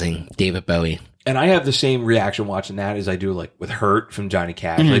amazing, David Bowie. And I have the same reaction watching that as I do like with Hurt from Johnny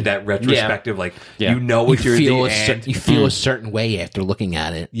Cash, like that retrospective, like Yeah. you know what You you're feel at the end. you feel a certain way after looking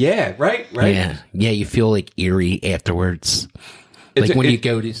at it. Yeah, right. Yeah. You feel like eerie afterwards. It's Like a- when it- you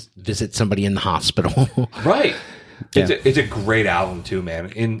go to visit somebody in the hospital. Right. Yeah. It's a great album too,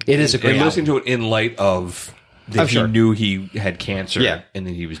 man. It is a great And listening to it in light of that Oh, sure. he knew he had cancer, Yeah. and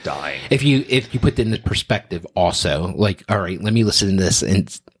then he was dying. if you put that into perspective, also, like, all right, let me listen to this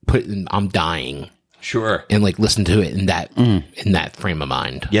and put in, I'm dying, Sure. and like listen to it in that frame of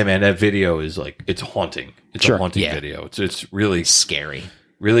mind. Yeah, man. That video is like it's haunting. It's Sure. a haunting Yeah. video. It's really Scary.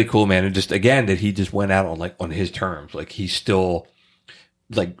 really cool, man. And just again that he just went out on his terms. Like he's still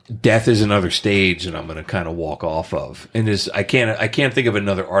like death is another stage that I'm going to kind of walk off of. And this I can't think of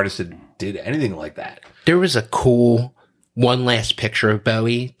another artist that did anything like that. There was a cool one last picture of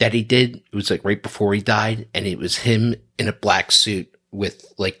Bowie that he did. It was like right before he died, and it was him in a black suit with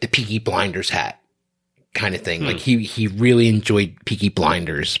like the Peaky Blinders hat kind of thing. Like he really enjoyed Peaky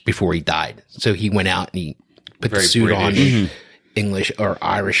Blinders before he died. So he went out and he put Very the suit on, British. English or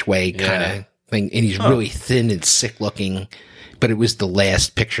Irish way kind of thing, and he's really thin and sick looking. But it was the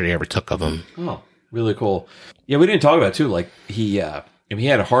last picture they ever took of him. Oh, really cool. Yeah, we didn't talk about it, too. Like he had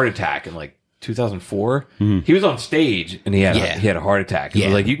a heart attack in like 2004. He was on stage and he had a heart attack. It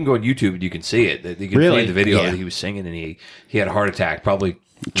was like, you can go on YouTube and you can see it. You can Really? see the video Yeah. that he was singing, and he had a heart attack. Probably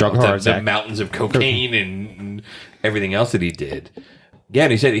Drug the, heart the attack. mountains of cocaine and everything else that he did. Yeah,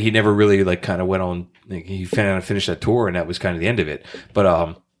 and he said he never really like kind of went on. Like, he finished that tour, and that was kind of the end of it. But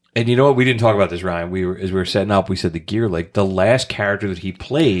and you know what? We didn't talk about this, Ryan. As we were setting up, we said the gear. Like the last character that he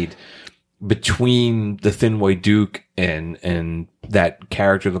played between the Thin White Duke and that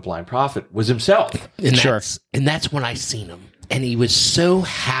character, the Blind Prophet, was himself. And Sure. that's when I seen him. And he was so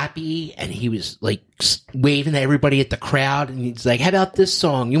happy, and he was like waving at everybody at the crowd, and he's like, "How about this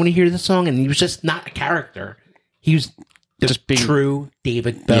song? You want to hear this song?" And he was just not a character; he was the Just being- true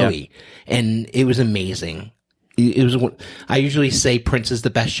David Bowie, and it was amazing. It was. I usually say Prince is the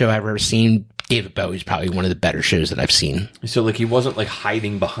best show I've ever seen. David Bowie's probably one of the better shows that I've seen. So like he wasn't like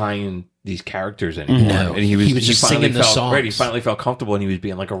hiding behind these characters anymore. No. And he was just finally singing the felt songs. Right, he finally felt comfortable, and he was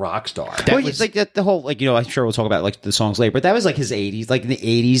being like a rock star. That Well, was- it's like the whole, like, you know, I'm sure we'll talk about like the songs later, but that was like his 80s. Like in the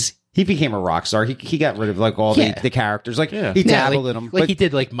 80s, he became a rock star. He got rid of like all Yeah. the characters. Like Yeah. he Yeah, dabbled like, in them. like but, he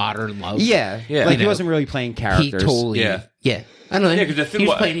did like Modern Love. yeah, Yeah. like You he know, wasn't really playing He characters. totally, Yeah. I don't know. Yeah, 'cause the thing he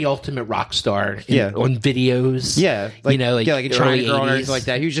was was- playing the ultimate rock star. Yeah. On videos. Yeah, like, you know, like, like a China early girl and 80s. everything like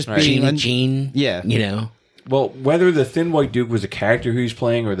that. He was just Gene being Gene. Yeah. you know. Well, whether the Thin White Duke was a character he was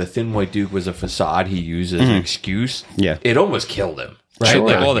playing or the Thin White Duke was a facade he used as an excuse, Yeah. it almost killed him. Right? Sure,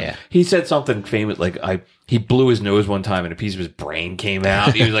 Like all the, yeah. he said something famous, like he blew his nose one time and a piece of his brain came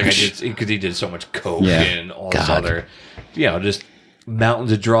out. He was like, because he did so much coke Yeah. and all this God. other, just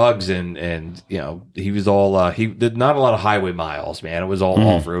mountains of drugs and he was all he did not a lot of highway miles, man. It was all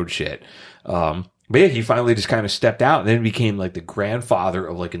off road shit. But yeah, he finally just kind of stepped out and then became like the grandfather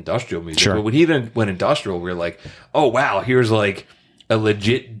of like industrial music. Sure. But when he then went industrial, we were like, oh wow, here's like a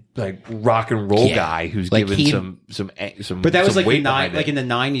legit like rock and roll Yeah. guy who's Like given he- some. But that was some like weight behind like it. in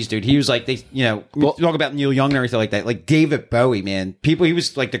the 90s, dude. He was like they, talk about Neil Young and everything like that. Like David Bowie, man. He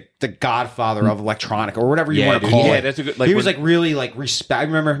was like the godfather of electronic or whatever you Yeah, want to dude. call Yeah, it. that's a good- like he was when- like really like respect. I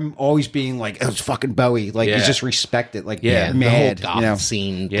remember him always being like, "Oh, it's fucking Bowie." Like Yeah. he's just respected. Like Yeah, mad. the whole goth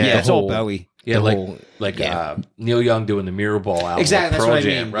scene. Yeah, Yeah, the it's all whole- Bowie. Yeah, the like whole- like yeah. Neil Young doing the Mirrorball album. Exactly. That's Pearl what I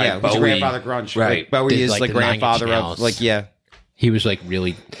Jam, mean. right? Yeah, he's Bowie, grandfather grunge. right? Like, Bowie Did, is like, like the Nine Inch grandfather of Nails. like He was like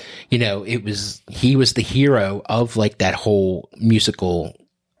really, he was the hero of like that whole musical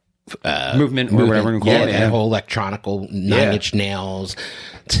movement or whatever you call yeah, it. that Yeah. whole electronical Nine Yeah. Inch Nails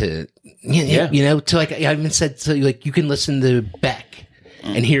to, Yeah. to like, I even said, so like you can listen to Beck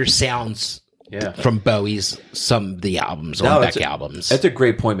and hear sounds Yeah. from Bowie's, some of the albums No, on it's Beck a- albums. That's a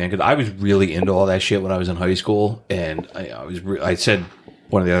great point, man. Because I was really into all that shit when I was in high school, and I said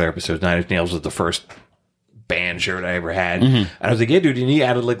one of the other episodes, Nine Inch Nails was the first band shirt I ever had, and I was like, yeah, dude, and he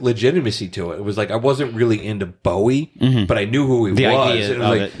added like legitimacy to it. It was like I wasn't really into Bowie, but I knew who he The was. idea And it was of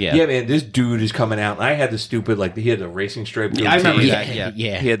like, it, yeah. yeah, man, this dude is coming out. And I had the stupid like he had the racing stripe. I remember goatee. that. Yeah.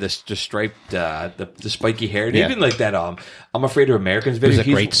 yeah. He had this just striped, the spiky hair, and Yeah. even like that. I'm Afraid of Americans It was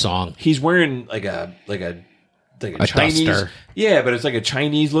video. a great song. He's wearing like a A Chinese, duster. yeah, but it's like a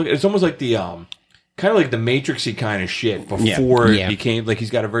Chinese look. It's almost like the kind of like the Matrixy kind of shit before Yeah. it became like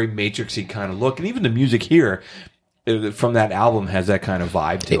he's got a very Matrixy kind of look, and even the music here from that album has that kind of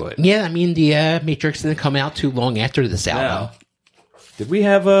vibe to it. Yeah, I mean, the Matrix didn't come out too long after this album. Now, did we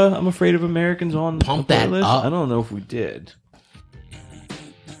have I'm Afraid of Americans on Pump the that playlist? up. I don't know if we did.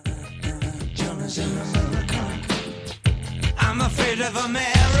 I'm afraid of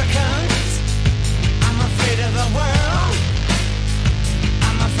Americans. I'm afraid of the world.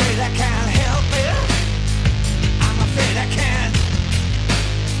 I'm afraid I can't help it. I'm afraid I can't.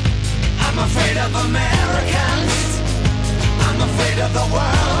 I'm afraid of Americans. I'm afraid of the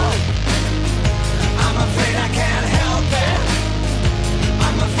world. I'm afraid I can't help it.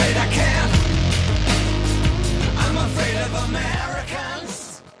 I'm afraid I can't. I'm afraid of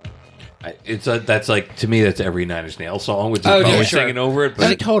Americans. That's like to me that's every Nine Inch Nails song with Oh, Bowie yeah, sure. singing over it.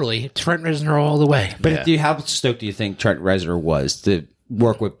 Like, But totally. Trent Reznor all the way. But Yeah. dude, how stoked do you think Trent Reznor was to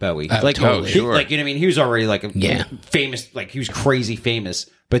work with Bowie? Oh, totally. Sure. Like, you know what I mean? He was already like a Yeah. famous, like he was crazy famous,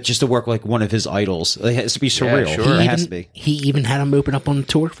 but just to work like one of his idols, it has to be surreal. sure. It has to be. He even had him open up on the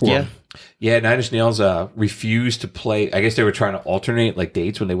tour for Yeah. him. yeah, Nine Inch Nails refused to play. I guess they were trying to alternate like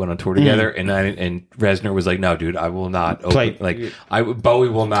dates when they went on tour together, and Reznor was like, "No, dude, I will not open, Play- Bowie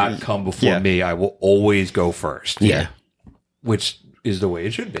will not come before Yeah. me. I will always go first." Yeah. which is the way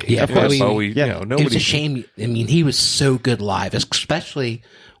it should be. Yeah, You know, Bowie- Bowie. yeah. You know, It was nobody. a shame. I mean, he was so good live, especially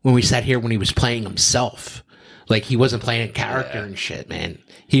when we sat here when he was playing himself. Like he wasn't playing a character and shit, man.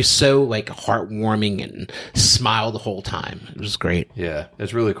 He's so like heartwarming and smiled the whole time. It was great. Yeah,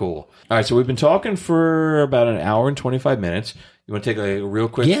 that's really cool. All right, so we've been talking for about an hour and 25 minutes. You want to take a real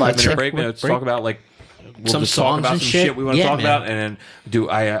quick 5-minute break? Let's talk about like some just talk songs about and some shit we want to talk man. about, and then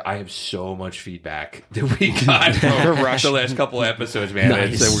I have so much feedback that we got from the last couple of episodes, man.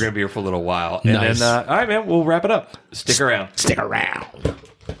 Nice. We're gonna be here for a little while, and Nice. then all right, man, we'll wrap it up. Stick around. Stick around.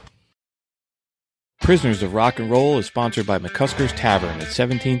 Prisoners of Rock and Roll is sponsored by McCusker's Tavern at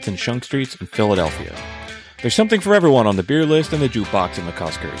 17th and Shunk Streets in Philadelphia. There's something for everyone on the beer list and the jukebox at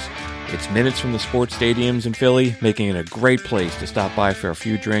McCusker's. It's minutes from the sports stadiums in Philly, making it a great place to stop by for a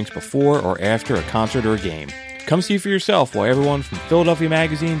few drinks before or after a concert or a game. Come see for yourself why everyone from Philadelphia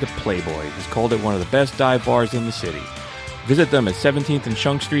Magazine to Playboy has called it one of the best dive bars in the city. Visit them at 17th and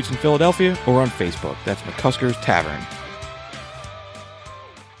Shunk Streets in Philadelphia or on Facebook. That's McCusker's Tavern.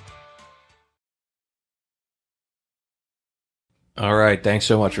 All right, thanks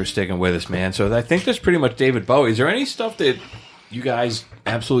so much for sticking with us, man. So I think that's pretty much David Bowie. Is there any stuff that you guys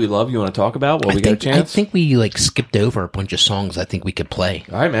absolutely love you want to talk about while we get a chance? I think we like skipped over a bunch of songs I think we could play.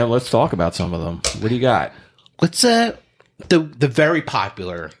 All right, man, let's talk about some of them. What do you got? Let's the very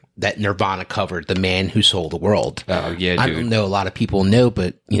popular that Nirvana covered, "The Man Who Sold the World." Oh, yeah, dude. I don't know a lot of people know,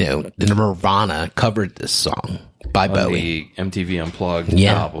 but you know, the Nirvana covered this song by Bowie. The MTV Unplugged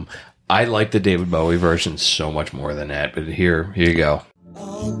Yeah. album. I like the David Bowie version so much more than that, but here you go.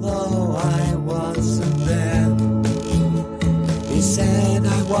 Although I wasn't there, he said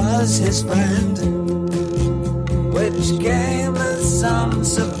I was his friend, which came as some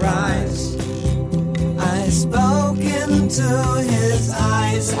surprise. I spoke into his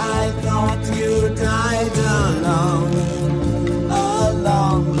eyes, I thought you died alone, a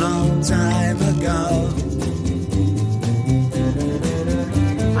long, long time ago.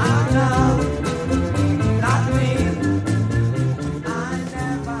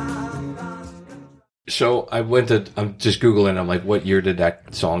 So I'm just Googling, I'm like, what year did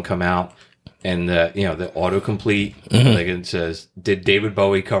that song come out? And, the autocomplete, like it says, did David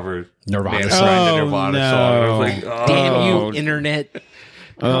Bowie cover Nirvana Man song? Behind the Nirvana no. song? And I was like, oh, Damn you, internet!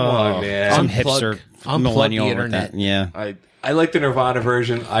 come on, man. Some Unplug- hipster unplug millennial the with internet. that. Yeah. I like the Nirvana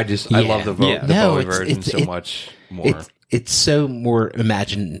version. I love the Yeah. the No, Bowie it's- version it's- so much more. It's so more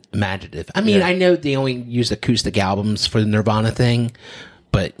imaginative. I mean, Yeah. I know they only use acoustic albums for the Nirvana thing,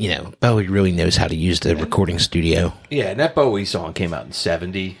 but you know, Bowie really knows how to use the recording studio. Yeah, and that Bowie song came out in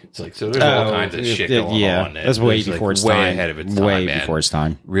 '70. It's like, so there's all kinds of shit going on. That's way It's, like, before its way time. ahead of its time, Way man. before its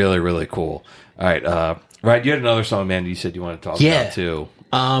time. Really, really cool. All right, right. You had another song, man. You said you want to talk Yeah. about too.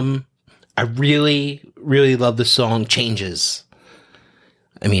 I really, really love the song "Changes."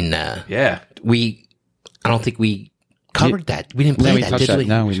 I mean, Yeah, I don't think we covered that. We didn't play we that, touched did that. we?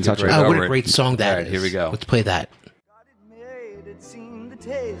 No, we didn't touch it. Right Oh, what over a it. great song that All right, is. here we go. Let's play that. Got it made, it seemed the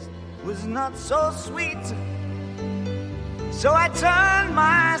taste was not so sweet. So I turned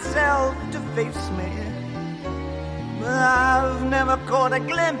myself to face me. But I've never caught a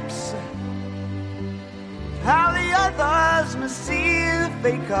glimpse how the others must see the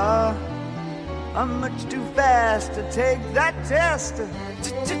faker. I'm much too fast to take that test.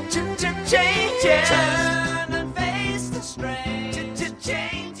 Changes. Turn and face the strain.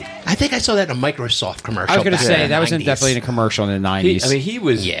 Changes. I think I saw that in a Microsoft commercial. I was going to back say, in that was the in 90s. definitely in a commercial in the 90s. he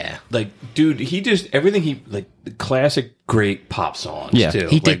was. Yeah. like, dude, he just everything he like the classic great pop songs. Yeah. too.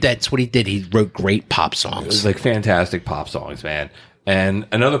 He Like, did. That's what he did. He wrote great pop It songs. was like fantastic pop songs, man. And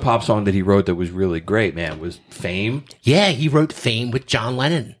another pop song that he wrote that was really great, man, was "Fame." Yeah, he wrote "Fame" with John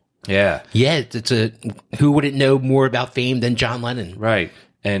Lennon. Yeah, Yeah, it's a who wouldn't know more about Fame than John Lennon? right.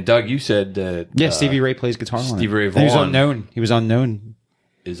 And Doug, you said that Stevie Ray plays guitar on it. Stevie Ray And He was Vaughan. unknown. He was unknown.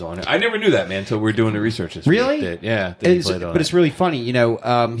 is on it. I never knew that, man, until we were doing the research this week. Really? That he It's, played on but it. it's really funny, you know.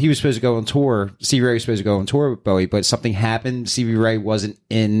 He was supposed to go on tour. Stevie Ray was supposed to go on tour with Bowie, but something happened. Stevie Ray wasn't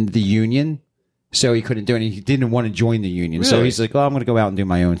in the union, so he couldn't do it. He didn't want to join the union, so Really? he's like, "Oh, I'm going to go out and do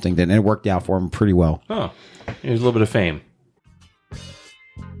my own thing." Then and it worked out for him pretty well. Oh, here's a little bit of Fame.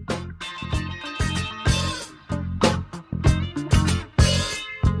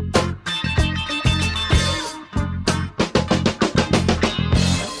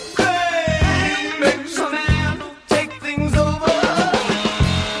 Fame makes a man take things over.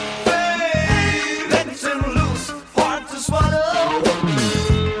 Fame lets him loose, hard to swallow.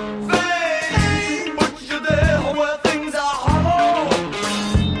 Fame puts you there where things are hollow.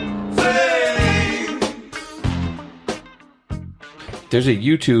 Fame. There's a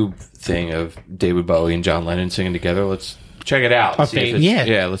YouTube thing of David Bowie and John Lennon singing together. Let's check it out. See if Fame? it's-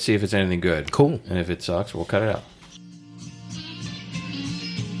 Yeah. Let's see if it's anything good. Cool. And if it sucks, we'll cut it out.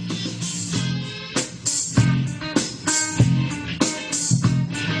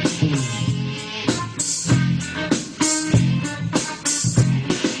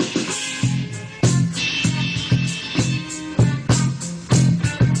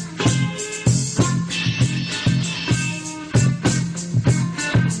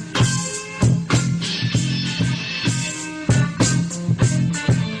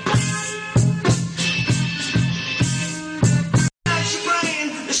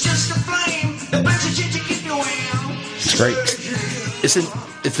 Great.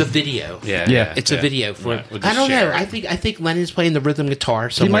 It's a video. Yeah. It's a video for. Right, with the I don't know. share. I think Lennon's playing the rhythm guitar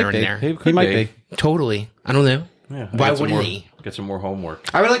somewhere in there. He might be. Totally. I don't know. Yeah, Why get some wouldn't more- he? Get some more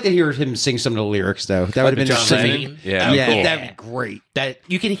homework. I would like to hear him sing some of the lyrics, though. That would have been John interesting. Lennon? Yeah, Yeah, cool. that'd be great. That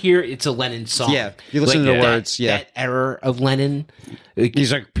you can hear it's a Lennon song. Yeah, you listen to the that- words, yeah. that era of Lennon.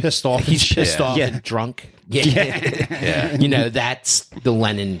 He's like pissed off. He's pissed off Yeah. and drunk. Yeah. You know, that's the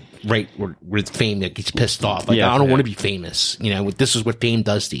Lennon right with fame that gets pissed off. Like, Yeah. I don't want to be famous. You know, this is what fame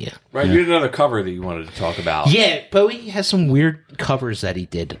does to you. Right, you had another cover that you wanted to talk about. Yeah, Bowie has some weird covers that he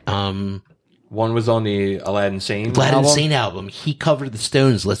did. One was on the Aladdin Sane Aladdin album, Sane album. He covered the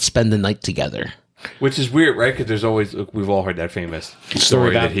Stones' "Let's Spend the Night Together." which is weird, right? Because there's always we've all heard that famous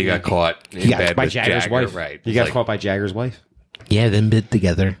story about- that he got caught in He got bed by with Jagger's Jagger, wife. right? He It's got like, caught by Jagger's wife. Yeah, them bit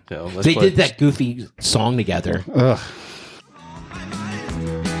together. So, let's They play- did that goofy song together. Ugh.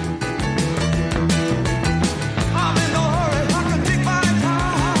 I'm in no hurry, I can take my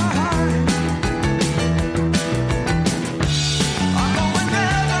time. I'm going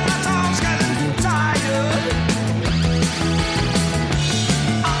there, my tongue's getting tired.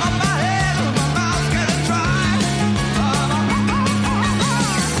 I'm on my head, and my mouth's getting dry.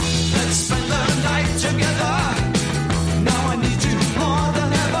 Let's spend the night together. Now I need you more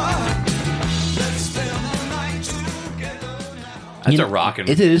than ever. Let's spend the night together now. That's a rocking.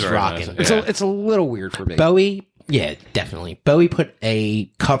 It is very rocking. nice. It's a little weird for me. Bowie, yeah, definitely. Bowie put a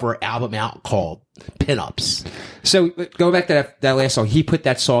cover album out called Pinups. So going back to that last song, he put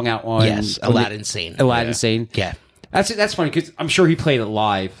that song out on Yes, on the- Aladdin Sane. Aladdin Yeah. Sane. Yeah. That's funny because I'm sure he played it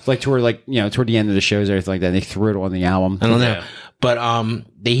live, like toward the end of the shows, everything like that. And they threw it on the album. I don't know. Yeah. But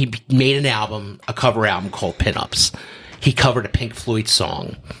he made an album, a cover album called Pinups. He covered a Pink Floyd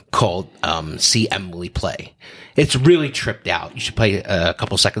song called See Emily Play. It's really tripped out. You should play a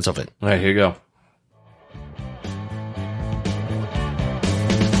couple seconds of it. All right, here you go.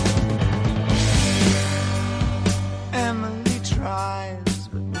 Emily tries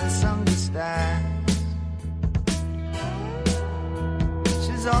but misunderstands.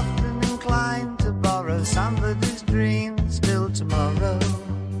 She's often inclined to borrow somebody's dreams till tomorrow.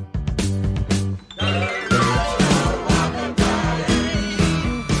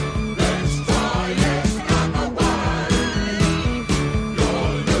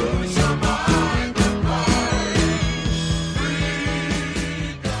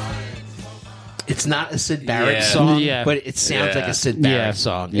 It's not a Sid Barrett Yeah. song, Yeah. but it sounds Yeah. like a Sid Barrett Yeah.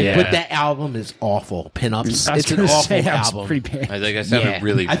 song. Yeah. But that album is awful. Pinups. I was It's an gonna awful say that was album. pretty bad. I think I sounded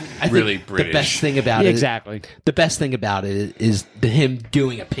really, I think really British. The best thing about Yeah, it, exactly. The best thing about it is him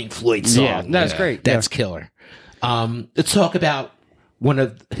doing a Pink Floyd song. Yeah, that's great. That's killer. Let's talk about one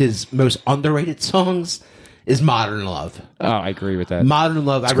of his most underrated songs. Is Modern Love. Oh, I agree with that. Modern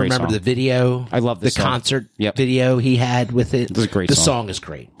Love. I a great remember song. the video. I love the this song. concert Yep. video he had with it. It's a great the song. song is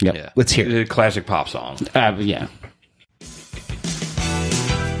great. Yep. Yeah. Let's hear it. It's a classic pop song. Yeah. I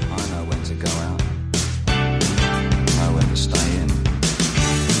know when to go out. Know when to stay in.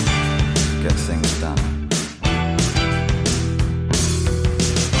 Get things done.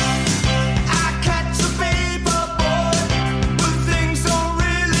 I catch a paper boy, but things don't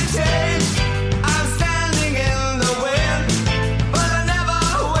really change. I'm standing in the wind, but I never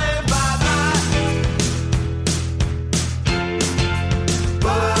wave bye-bye.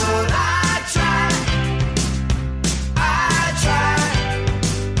 But I try.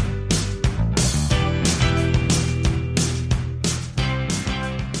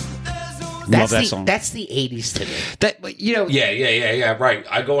 Love that song. That's the 80s to me. That Yeah. Right.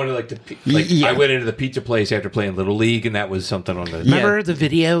 I go into Yeah. I went into the pizza place after playing Little League, and that was something on the. Remember the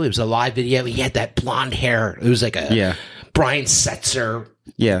video? It was a live video. He had that blonde hair. It was like a Yeah. Brian Setzer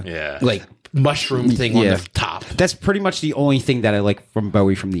Yeah. Yeah. like mushroom thing on Yeah. the top. That's pretty much the only thing that I like from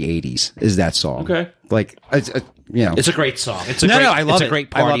Bowie from the 80s is that song. Okay. Like, It's a great song. It's a No, great, no, I love it's it. a great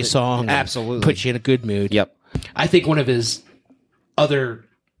I love party it. song. and Absolutely. puts you in a good mood. Yep. I think one of his other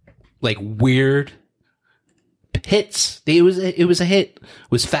like weird hits. It was a hit.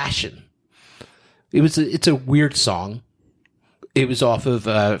 Was Fashion. It's a weird song. It was off of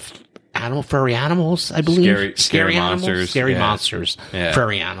Furry Animals, I believe. Scary Animals? Monsters. Scary Yeah. Monsters. Yeah.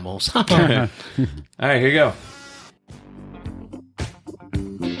 Furry Animals. All right, here you go.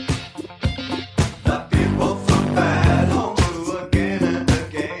 The people from bad home do again and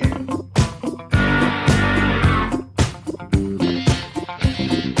again.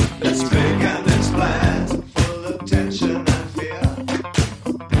 It's big and it's bland, full of tension and fear.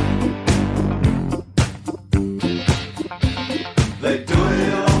 They do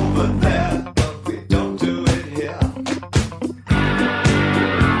it over there, but we don't do it here.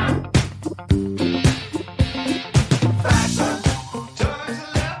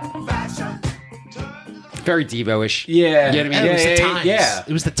 very Devo-ish. Yeah. You know what I And mean? it was the times. yeah.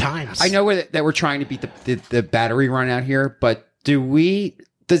 It was the times. I know that we're trying to beat the battery run out here, but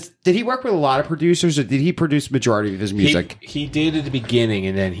did he work with a lot of producers, or did he produce majority of his music? He did at the beginning,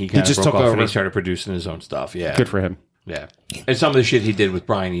 and then he kind of just broke took off and over. he started producing his own stuff. Yeah. Good for him. Yeah. And some of the shit he did with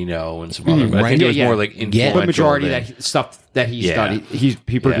Brian Eno and some other, but I think Right. it was Yeah, more yeah. like Yeah. influential. But majority of than- that stuff that he's Yeah. done, he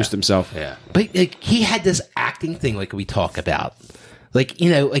produced Yeah. himself. Yeah. But like he had this acting thing, like we talk about, like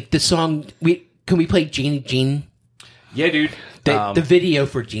like the song. Can we play Jeannie Jean? Yeah, dude. The video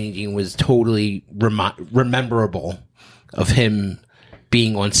for Jeannie Jean was totally rememberable of him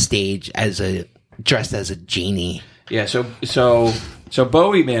being on stage dressed as a genie. Yeah, so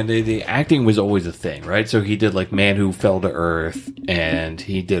Bowie, man, the acting was always a thing, right? So he did like Man Who Fell to Earth, and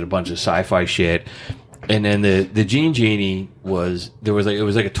he did a bunch of sci-fi shit. And then the Genie it was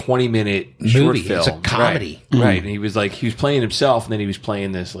like a 20-minute short Movie. film. It's a comedy. Right. And he was playing himself, and then he was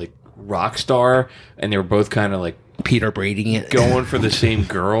playing this like rock star, and they were both kind of like Peter Braiding it. going for the same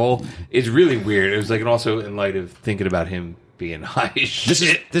girl. It's really weird. It was like, and also in light of thinking about him being high as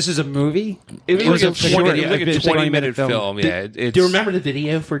shit. This is a movie. It was like a 20-minute 20-minute film. Yeah. Do you remember the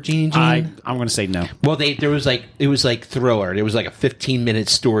video for Jeannie Jean? I'm going to say no. Well, it was like Thriller. It was like a 15-minute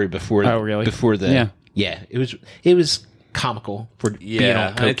story before. Oh, really? Before the Yeah. It was comical for being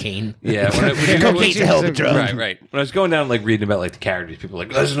on cocaine. Cocaine's a hell of a drug. Right. When I was going down like reading about like the characters, people were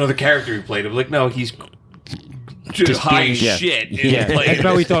like, "There's another character he played." I'm like, "No, he's just high as shit." And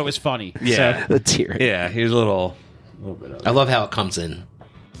Bowie thought it was funny. Yeah. Let's hear it. Yeah, he was a little bit of. I love how it comes in.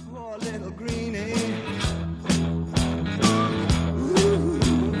 Poor little greenie.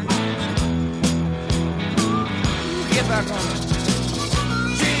 Get back on it.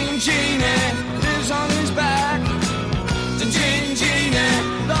 Genie lives on his back. The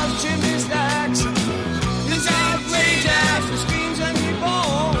Genie loves chimney stacks. It's outrageous. He screams and he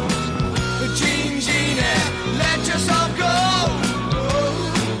bawls. But Genie, let yourself go.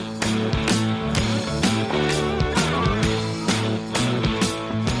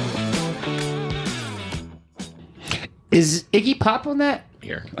 Is Iggy Pop on that?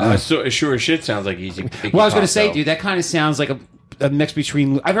 Here. So sure as shit sounds like easy. Well, I was going to say, dude, that kind of sounds like a mix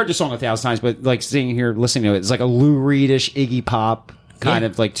between. I've heard the song 1,000 times, but like sitting here listening to it, it's like a Lou Reed-ish Iggy Pop kind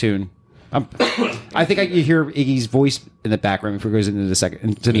of like tune. I think you hear Iggy's voice in the background before it goes into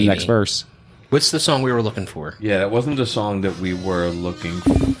the next verse. What's the song we were looking for? Yeah, that wasn't the song that we were looking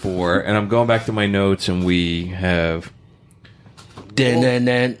for. And I'm going back to my notes, and we have.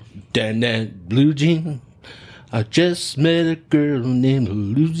 Dun, Blue Jean. I just met a girl named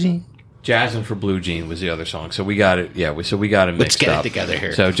Blue Jean. Jazzin' for Blue Jean was the other song. So we got it. Yeah, so we got it mixed Let's get up. it together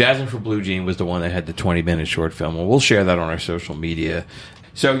here. So Jazzin' for Blue Jean was the one that had the 20-minute short film. Well, we'll share that on our social media.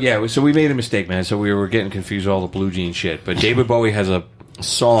 So yeah, so we made a mistake, man. So we were getting confused with all the Blue Jean shit. But David Bowie has a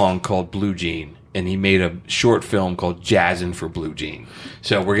song called Blue Jean, and he made a short film called Jazzin' for Blue Jean.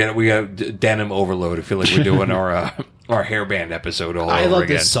 So we got denim overload. I feel like we're doing our hairband episode all I over love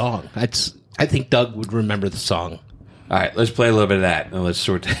again. this song. I think Doug would remember the song. All right, let's play a little bit of that, and let's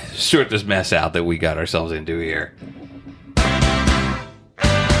sort this mess out that we got ourselves into here. Blue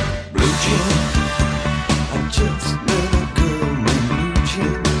Jean, I just met a girl named Blue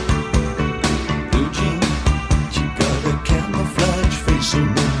Jean. Blue Jean, she got a camouflage face in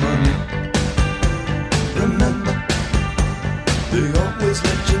the night. Remember, they always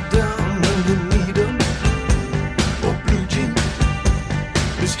let you down when you need them. Oh, Blue Jean,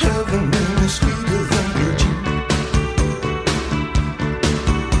 is heaven really sweeter than Blue Jean?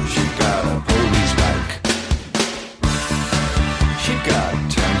 She got a police bike. She got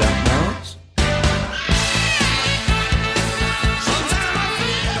turned up nose. Sometimes I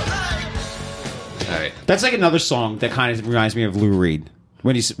feel like All right. That's like another song that kind of reminds me of Lou Reed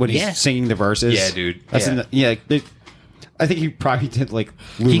when he's Yeah. singing the verses. Yeah, dude. That's Yeah. I think he probably did like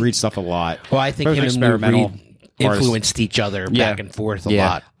Lou Reed stuff a lot. Well, I think Both him and Lou experimental Reed artists. influenced each other back and forth a Yeah.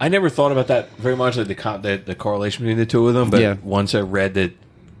 lot. I never thought about that very much, like the correlation between the two of them. But Yeah. once I read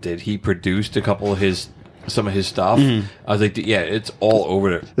that he produced a couple of some of his stuff, Mm-hmm. I was like, yeah, it's all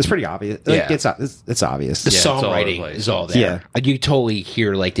over it. It's pretty obvious. Like, Yeah. it's obvious. The Yeah, it's all over the songwriting place. is all there. Yeah. You totally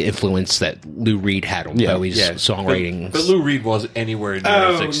hear like the influence that Lou Reed had on Bowie's songwriting. But Lou Reed wasn't anywhere near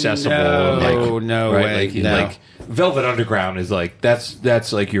as accessible. no, like, no right? way, Like, no. like Velvet Underground is like that's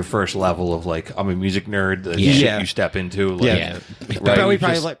like your first level of like I'm a music nerd. The Yeah. shit Yeah. you step into. Like, Yeah. right? Bowie You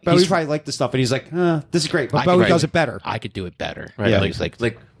probably just- Bowie liked the stuff, and he's like, "This is great," but Bowie does it better. I could do it better. Right, Yeah.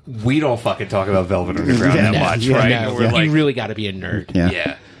 like we don't fucking talk about Velvet Underground that much, right? No, We're like, you really got to be a nerd.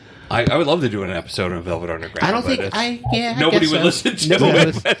 yeah. I would love to do an episode on Velvet Underground. I don't but think it's- I nobody guess would so. listen to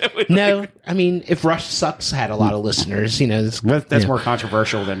Nobody it. would- No, I mean, if Rush Sucks had a lot of listeners, That's yeah. more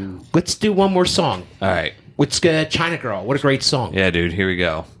controversial than Let's do one more song. All right, What's China Girl? What a great song. Yeah, dude. Here we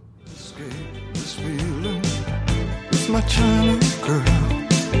go. Escape this feeling with my China girl.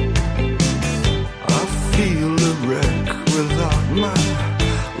 I feel a wreck without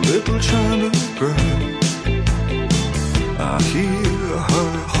my little China girl. I hear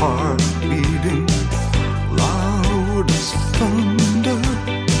her heart beating loud as thunder.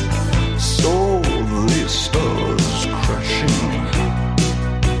 So the stars crashing.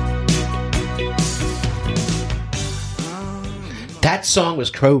 That song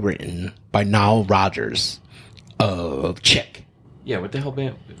was co-written by Nile Rodgers of Chick. Yeah, what the hell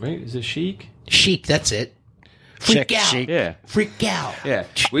band? Right? Is it Chic? Chic, that's it. Freak Chick, out. Chic. Yeah. Freak out. Yeah.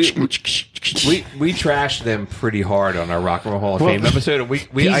 We trashed them pretty hard on our Rock and Roll Hall of Fame episode, and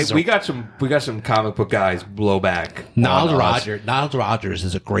we got some comic book guys blow back. Nile on us. Rodgers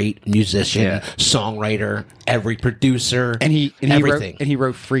is a great musician, Yeah. songwriter, every producer, And he everything.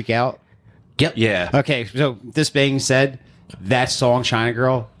 wrote Freak Out. Yep. Yeah. Okay, so this being said, that song China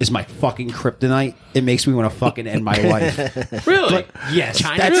Girl is my fucking kryptonite. It makes me want to fucking end my life. Really? Yes,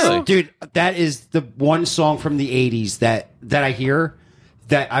 China that's, Girl? dude. That is the one song from the '80s that I hear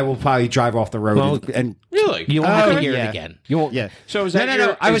that I will probably drive off the road Well, and Really? You won't have to hear yeah. it again. You won't. yeah. So is no, that no, your-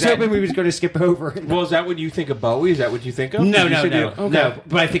 no. I is was that- hoping we was going to skip over it. Well, is that what you think of Bowie? Is that what you think of? No, You no, said no, you- okay. no.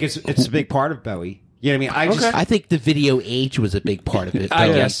 But I think it's a big part of Bowie. You know what I mean? I think the video age was a big part of it. I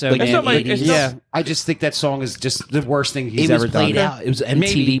though. guess so. Like, It's not like- it's not- yeah, I just think that song is just the worst thing he's it was ever done. played out. It was MTV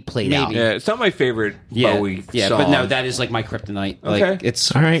Maybe, played out. maybe. Yeah, it's not my favorite Yeah, Bowie yeah, song. but no, that is like my kryptonite. Like Okay.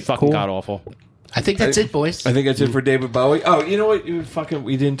 it's All right, fucking cool. god awful. I think that's it, boys. I think that's it for David Bowie. Oh, you know what?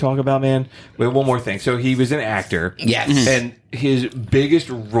 We didn't talk about, man. Wait, one more thing. So he was an actor. Yes. And his biggest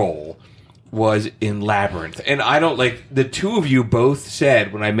role was in Labyrinth. And I don't like the two of you both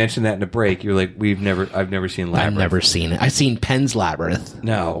said when I mentioned that in the break, you're like, I've never seen Labyrinth. I've never seen it. I've seen Penn's Labyrinth.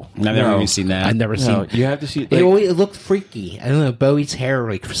 No. I've never even seen that. I've never No, seen. you have to see It always it looked freaky. I don't know. Bowie's hair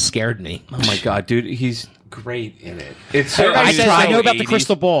like scared me. oh my god, dude, he's great in it. It's so, Everybody it's says so I know about the 80s.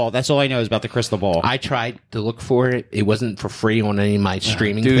 crystal ball. That's all I know is about the crystal ball. I tried to look for it. It wasn't for free on any of my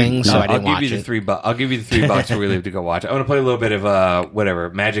streaming Dude, things, so I didn't I'll watch give you it. the $3. I'll give you the $3 and we leave to go watch it. I want to play a little bit of whatever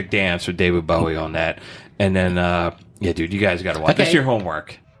Magic Dance with David Bowie on that, and then yeah, dude, you guys got to watch. Okay. That's your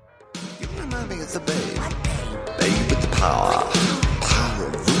homework. You remind me of the babe. Babe with the power. Power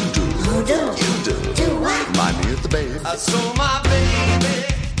of voodoo. You do. Remind me of the babe. I saw my baby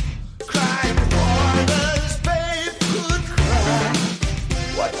crying waters, babe could cry.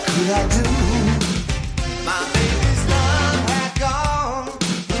 What could I do? My baby's love had gone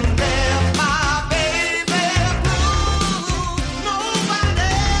and left my baby blue.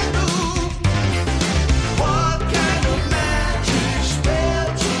 Nobody knew what kind of magic spell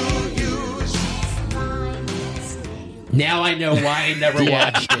to use. Now I know why I never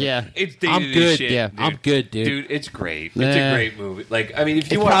watched it. yeah. It's dated I'm as good. shit, Yeah, dude. I'm good, dude. Dude, it's great. It's Yeah. a great movie. Like, I mean, if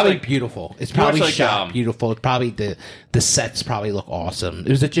you It's watch, probably like, beautiful. It's you watch, probably like, shot beautiful. It's probably the sets probably look awesome. It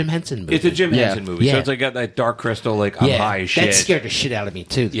was a Jim Henson movie. it's a Jim Yeah. Henson movie, Yeah. so it's like got that Dark Crystal, like I'm high as shit. That scared the shit out of me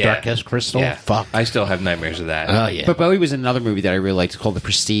too. The Yeah. Darkest Crystal. Yeah. Fuck. I still have nightmares of that. Oh yeah. But Bowie was in another movie that I really liked called The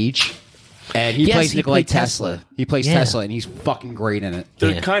Prestige. And he Yes, plays he Nikolai played Tesla. Tesla. He plays Yeah. Tesla, and he's fucking great in it.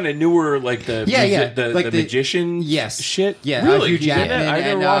 the Yeah. kind of newer, like the the magician yes shit. Yeah, really? Hugh He's in that? Jackman I never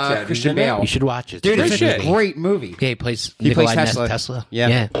and watched that. Christian He's in that? Bale. you should watch it. Dude, It's it's a a good movie. great movie. Yeah, he plays He plays Nikolai Tesla.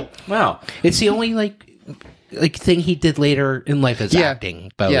 Yeah. Wow. It's the only like thing he did later in life is Yeah.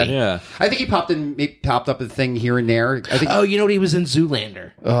 acting. Bowie. Yeah. Yeah. I think he popped up a thing here and there. I think. Oh, you know what? He was in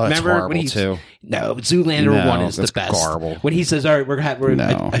Zoolander. Oh, that's Remember when horrible, he's too. No, Zoolander No, 1 is the that's best. garble. When he says, "All right, we're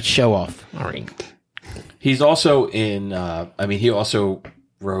No. a show off." All right. He's also in. I mean, he also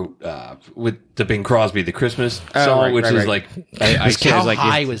wrote with the Bing Crosby the Christmas song, right, which right, is right. like I said, How like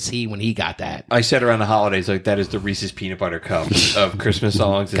high was he when he got that? I said around the holidays, like that is the Reese's peanut butter cup of Christmas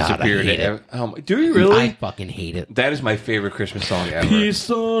songs. It's God, I superior hate to. it. Do you really? I fucking hate it. That is my favorite Christmas song ever.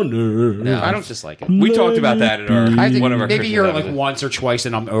 No, I don't dislike it. We talked about that at our I think one of our maybe Christmas you're like episodes. once or twice,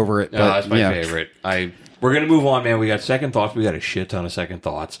 and I'm over it. No, But, that's my yeah. favorite. We're gonna move on, man. We got second thoughts. We got a shit ton of second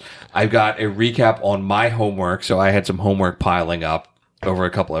thoughts. I've got a recap on my homework, so I had some homework piling up over a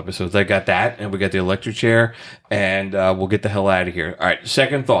couple episodes. I got that, and we got the electric chair, and we'll get the hell out of here. All right,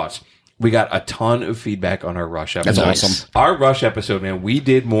 second thoughts. We got a ton of feedback on our Rush episode. That's awesome. Our Rush episode, man, we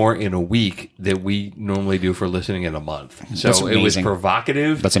did more in a week than we normally do for listening in a month. So That's it was amazing.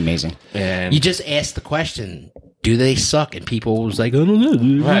 provocative. That's amazing. And You just asked the question, do they suck? And people was like, I don't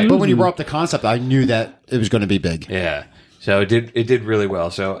know. right. But when you brought up the concept, I knew that it was going to be big. Yeah. So it did really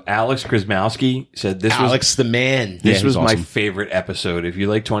well. So Alex Krasmowski said this was Alex the man. this he's was my awesome. favorite episode. If you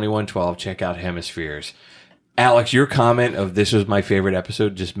like 2112, check out Hemispheres. Alex, your comment of this was my favorite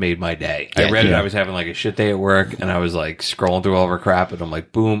episode just made my day. I read it. I was having like a shit day at work, and I was like scrolling through all of her crap, and I'm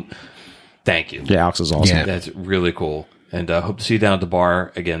like, boom, thank you. Yeah, Alex is awesome. Yeah. That's really cool. And hope to see you down at the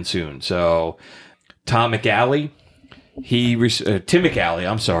bar again soon. So, Tom McAlley, Tim McAlley,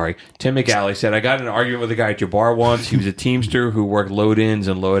 I'm sorry. Tim McAlley said, I got in an argument with a guy at your bar once. He was a Teamster who worked load-ins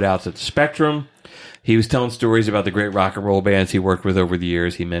and load-outs at the Spectrum. He was telling stories about the great rock and roll bands he worked with over the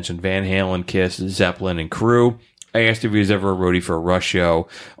years. He mentioned Van Halen, Kiss, Zeppelin, and Crew. I asked if he was ever a roadie for a Rush show.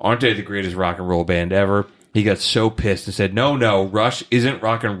 Aren't they the greatest rock and roll band ever? He got so pissed and said, no, Rush isn't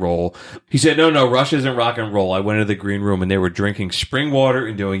rock and roll. He said, no, Rush isn't rock and roll. I went into the green room and they were drinking spring water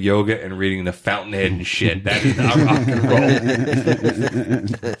and doing yoga and reading the Fountainhead and shit. That is not rock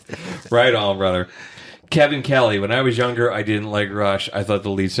and roll. Right on, brother. Kevin Kelly, when I was younger, I didn't like Rush. I thought the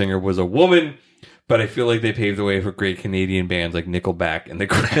lead singer was a woman. But I feel like they paved the way for great Canadian bands like Nickelback and the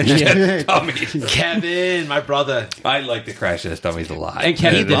Crash Test Dummies. Kevin, my brother. I like the Crash Test Dummies a lot. And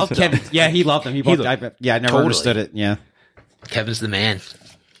Kevin loved Kevin. Yeah, he loved them. I never Totally. understood it. Yeah. Kevin's the man.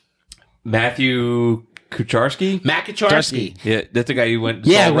 Matthew Kucharski? Matt Kucharski. Yeah, that's the guy you went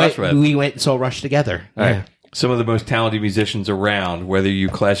Yeah, saw Rush with. we went and saw Rush together. All right. Yeah. Some of the most talented musicians around, whether you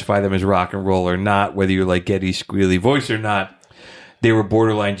classify them as rock and roll or not, whether you like Geddy's squealy voice or not, they were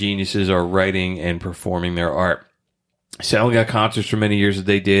borderline geniuses are writing and performing their art. Selling out concerts for many years as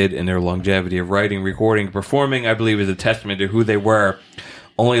they did, and their longevity of writing, recording, performing, I believe, is a testament to who they were.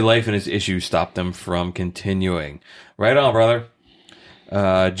 Only life and its issues stopped them from continuing. Right on, brother.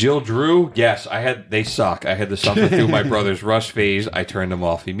 Jill Drew, yes, they suck. I had to suffer through my brother's Rush phase. I turned them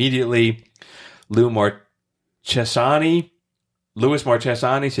off immediately. Louis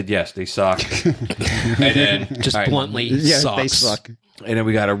Marchesani said, yes, they suck. And then, Just all right, bluntly sucks. They suck. and then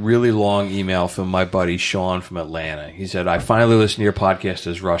we got a really long email from my buddy Sean from Atlanta. He said, I finally listened to your podcast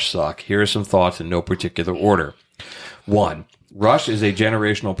as Rush suck. Here are some thoughts in no particular order. 1. Rush is a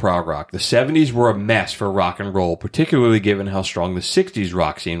generational prog rock. The 70s were a mess for rock and roll, particularly given how strong the 60s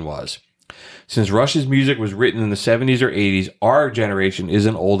rock scene was. Since Rush's music was written in the 70s or 80s, our generation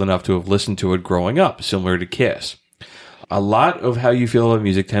isn't old enough to have listened to it growing up, similar to Kiss. A lot of how you feel about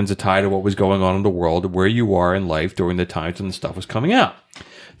music tends to tie to what was going on in the world, where you are in life during the times when the stuff was coming out.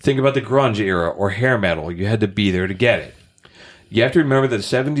 Think about the grunge era or hair metal. You had to be there to get it. You have to remember that the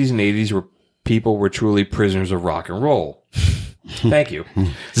 70s and 80s were people were truly prisoners of rock and roll. Thank you.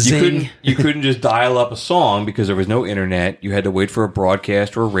 You couldn't just dial up a song because there was no internet. You had to wait for a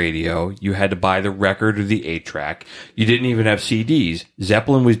broadcast or a radio. You had to buy the record or the 8-track. You didn't even have CDs.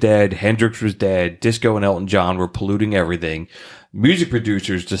 Zeppelin was dead. Hendrix was dead. Disco and Elton John were polluting everything. Music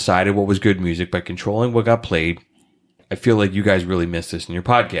producers decided what was good music by controlling what got played. I feel like you guys really missed this in your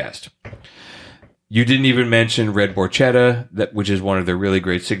podcast. You didn't even mention Red Borchetta, which is one of their really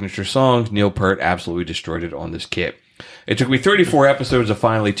great signature songs. Neil Peart absolutely destroyed it on this kit. It took me 34 episodes to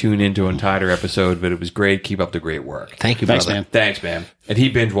finally tune into an entire episode, but it was great. Keep up the great work. Thank you, Thanks, brother. man. Thanks, man. And he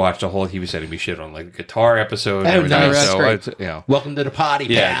binge watched the whole. He was sending me shit on like a guitar episode. And Oh, everything. nice. So That's it's, you know, Welcome to the party,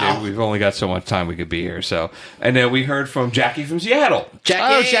 pal. yeah, dude, we've only got so much time we could be here. So, and then we heard from Jackie from Seattle.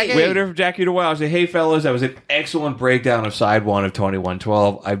 Jackie. Oh, Jackie. We haven't heard from Jackie in a while. I said, hey, fellas, that was an excellent breakdown of side 1 of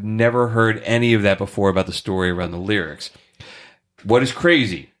 2112. I've never heard any of that before about the story around the lyrics. What is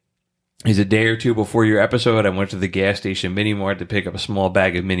crazy is a day or two before your episode, I went to the gas station Mini Mart to pick up a small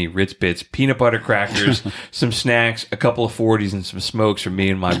bag of mini Ritz Bits, peanut butter crackers, some snacks, a couple of 40s, and some smokes for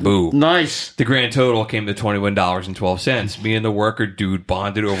me and my boo. Nice. The grand total came to $21.12. Me and the worker dude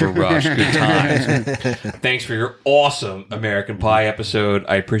bonded over Rush. Good times. Thanks for your awesome American Pie episode.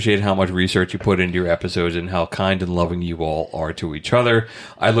 I appreciate how much research you put into your episodes and how kind and loving you all are to each other.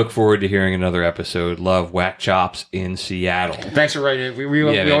 I look forward to hearing another episode. Love, Whack Chops in Seattle. Thanks for writing. We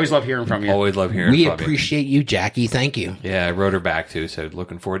man. always love hearing from you. Always love hearing We from you. appreciate you, Jackie. Thank you. Yeah, I wrote her back too, so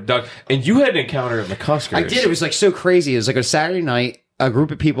looking forward. Doug, and you had an encounter at McCuskers. I did. It was like so crazy. It was like a Saturday night. A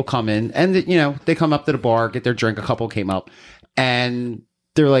group of people come in, and they come up to the bar, get their drink. A couple came up, and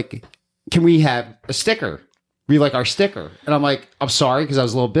they're like, "Can we have a sticker? We like our sticker." And I'm like, "I'm sorry, because I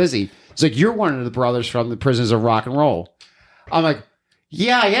was a little busy." It's like, "You're one of the brothers from the Prisoners of Rock and Roll." I'm like,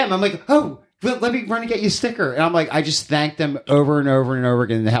 "Yeah, I am." I'm like, "Oh, let me run and get you a sticker." And I'm like, I just thanked them over and over and over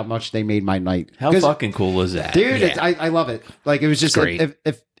again and how much they made my night. How 'Cause, fucking cool is that? dude, Yeah. I love it. Like, it was just Great. like,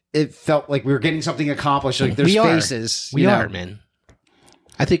 if it felt like we were getting something accomplished. Like, there's We are. faces. We you know? are, man.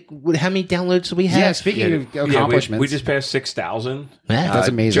 I think, how many downloads do we have? Yeah, speaking of accomplishments. we just passed 6,000. Yeah. That's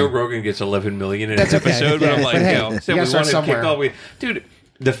amazing. Joe Rogan gets 11 million in That's an okay. episode, but I'm Yeah. like, But hey, you know, you so gotta we start wanted to kick somewhere. off. Dude,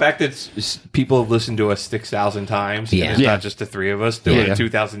 the fact that people have listened to us 6,000 times, Yeah. and it's Yeah. not just the three of us doing Yeah. it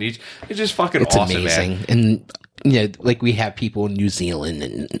 2,000 each, it's just fucking It's awesome, amazing. man. And like we have people in New Zealand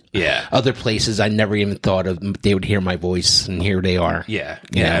and Yeah. other places I never even thought of. They would hear my voice, and here they are. Yeah.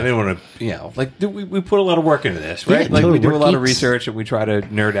 Yeah. I didn't want to, like we put a lot of work into this, right? Yeah, like totally. we do We're a lot of geeks. research and we try to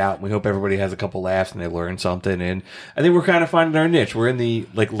nerd out and we hope everybody has a couple laughs and they learn something. And I think we're kind of finding our niche. We're in the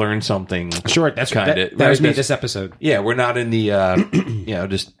like learn something. Sure, that's kind that, of. that was me this episode. Yeah, we're not in the,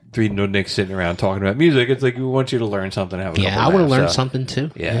 just three nudniks sitting around talking about music. It's like we want you to learn something. Have a Yeah, couple I want to laughs, learn so- something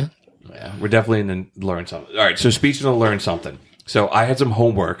too. Yeah. We're definitely in the learn something. All right. So speaking of learn something. So I had some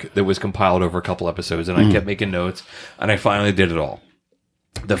homework that was compiled over a couple episodes and I kept making notes and I finally did it all.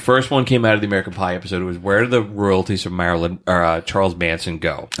 The first one came out of the American Pie episode. It was where did the royalties from Marilyn or Charles Manson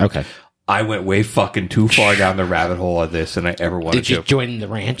go? Okay. I went way fucking too far down the rabbit hole of this than I ever wanted Did you to. join the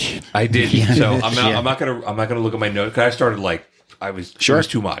ranch? I did. So I'm not gonna look at my notes because I started like it was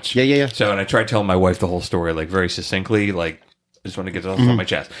too much. Yeah. So and I tried telling my wife the whole story like very succinctly, like I just want to get this off my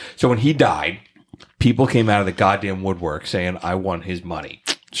chest. So when he died, people came out of the goddamn woodwork saying I want his money.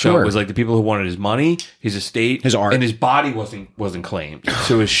 So Sure. it was like the people who wanted his money, his estate, His art. and his body wasn't claimed.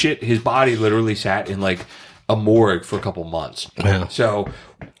 So his body literally sat in like a morgue for a couple months. Wow. So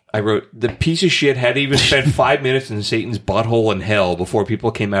I wrote, the piece of shit hadn't even spent 5 minutes in Satan's butthole in hell before people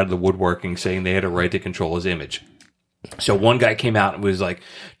came out of the woodworking saying they had a right to control his image. So one guy came out and was like,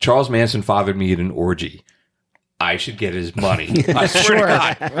 Charles Manson fathered me at an orgy. I should get his money. I swear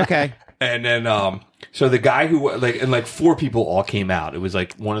to God. Okay. And then, so the guy who and four people all came out. It was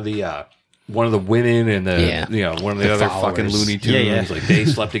like one of the women and one of the other followers. fucking Looney Tunes. Yeah. Like they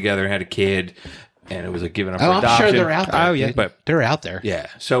slept together and had a kid, and it was like given up for Oh, I'm adoption. sure they're out there. Oh, yeah. But They're out there. yeah.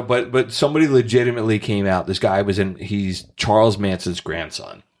 So, but somebody legitimately came out. This guy he's Charles Manson's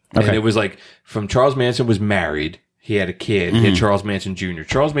grandson. Okay. And it was like from Charles Manson was married. He had a kid. He had Charles Manson Jr.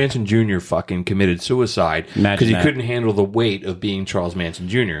 Charles Manson Jr. fucking committed suicide Imagine because he that. couldn't handle the weight of being Charles Manson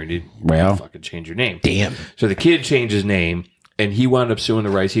Jr. And he Well. fucking change your name. Damn. So the kid changed his name and he wound up suing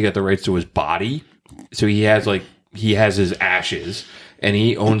the rights. He got the rights to his body. So he has his ashes and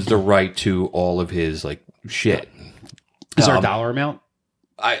he owns the right to all of his like shit. Is there a dollar amount?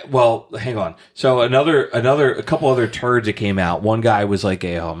 Hang on. So a couple other turds that came out. One guy was like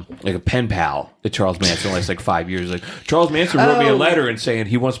a pen pal at Charles Manson last like 5 years. Like Charles Manson wrote me a letter and saying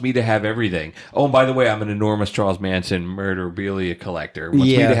he wants me to have everything. Oh, and by the way, I'm an enormous Charles Manson murderabilia collector. Wants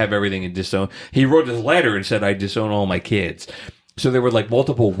me to have everything and disown. He wrote this letter and said I disown all my kids. So there were like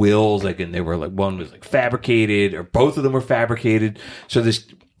multiple wills, and they were like one was like fabricated or both of them were fabricated. So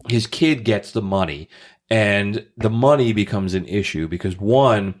his kid gets the money. And the money becomes an issue because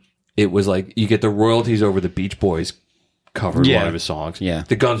one, it was like you get the royalties over the Beach Boys covered one of his songs. Yeah.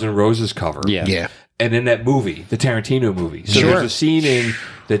 The Guns N' Roses cover. Yeah. And in that movie, the Tarantino movie. So there's a scene in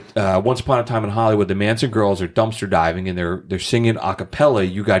that Once Upon a Time in Hollywood, the Manson girls are dumpster diving and they're singing a cappella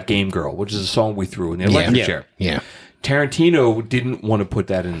You Got Game Girl, which is a song we threw in the electric chair. Yeah. Tarantino didn't want to put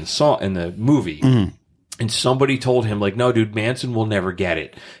that in the movie. And somebody told him, like, no, dude, Manson will never get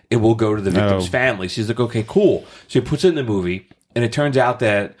it. It will go to the victims' families. He's like, okay, cool. So he puts it in the movie, and it turns out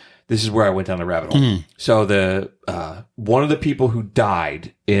that this is where I went down the rabbit hole. So the one of the people who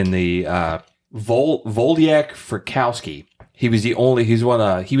died in the Volyak Frykowski, he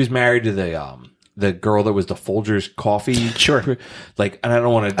was married to the girl that was the Folgers coffee. Sure. Like, and I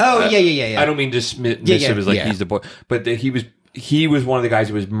don't want to. Oh, yeah. I don't mean to dismiss him as like yeah. he's the boy, but he was one of the guys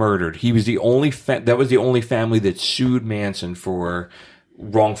who was murdered. He was the only that was the only family that sued Manson for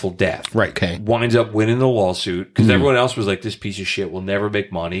wrongful death. Right. Okay. Winds up winning the lawsuit because everyone else was like, this piece of shit will never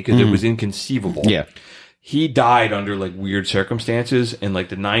make money because it was inconceivable. Yeah. He died under like weird circumstances in like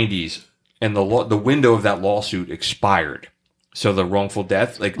the 90s and the window of that lawsuit expired. So the wrongful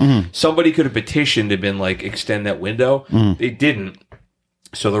death, like somebody could have petitioned and been like, extend that window. They didn't.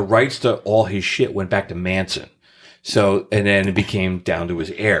 So the rights to all his shit went back to Manson. So, and then it became down to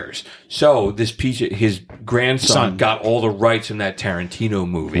his heirs. So this his grandson got all the rights in that Tarantino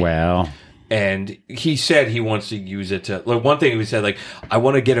movie. Wow. And he said he wants to use it to, like, one thing he said, like, I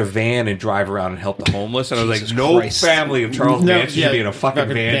want to get a van and drive around and help the homeless. And I was like, no Christ. family of Charles Manson should be in a fucking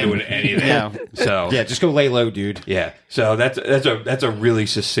van van. doing anything. Yeah. So, Yeah, just go lay low, dude. yeah. So that's a really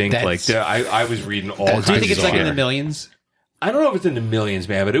succinct, That's- I was reading all Do you kinds Do you think of it's like in stuff. the millions? I don't know if it's in the millions,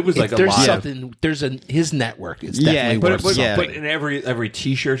 man, but it was like If a there's lot. something. There's his network. It's Yeah, definitely but- worth but- something. But in every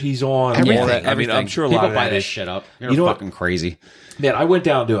T-shirt he's on, Everything, all that. I mean, I'm sure a People lot of buy that this is shit up. They're You know what? fucking crazy. Man, I went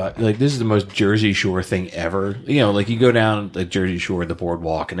down to like this is the most Jersey Shore thing ever. You know, like you go down the Jersey Shore, the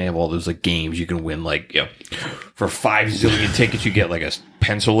boardwalk, and they have all those like games you can win. Like, you know, for 5 zillion tickets, you get like a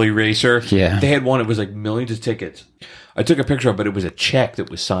pencil eraser. Yeah. They had one. It was like millions of tickets. I took a picture of it, but it was a check that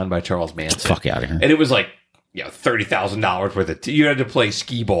was signed by Charles Manson. Fuck out of here. And it was like $30,000 worth of. You had to play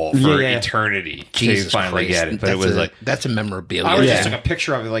skee ball for eternity Jesus to finally Christ. get it. But it was that's a memorabilia. I was just took a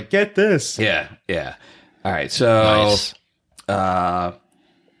picture of it, like, get this. Yeah. All right, so Nice.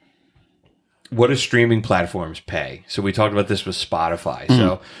 what do streaming platforms pay? So we talked about this with Spotify.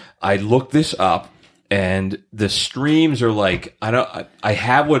 So I looked this up, and the streams are like I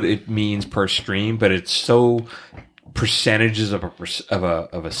have what it means per stream, but it's so percentages of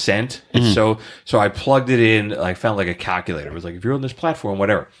a cent. It's so I plugged it in. I found like a calculator. It was like, if you're on this platform,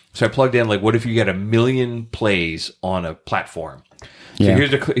 whatever. So I plugged in like, what if you get 1 million plays on a platform? So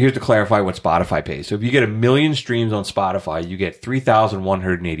here's to clarify what Spotify pays. So if you get 1 million streams on Spotify, you get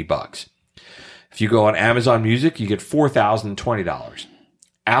 $3,180. If you go on Amazon Music, you get $4,020.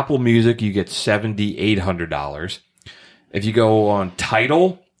 Apple Music, you get $7,800. If you go on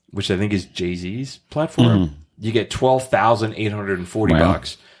Tidal, which I think is Jay-Z's platform, you get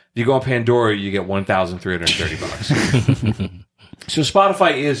 $12,840. If you go on Pandora, you get $1,330. So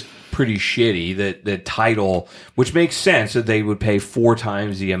Spotify is pretty shitty. That Tidal, which makes sense that they would pay 4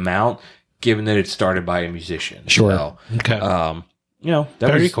 times the amount, given that it started by a musician. Sure. So, Okay. that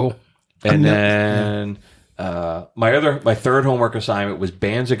Very was cool. And then my third homework assignment was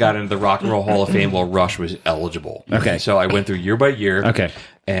bands that got into the Rock and Roll Hall of Fame while Rush was eligible. Okay. So I went through year by year. Okay.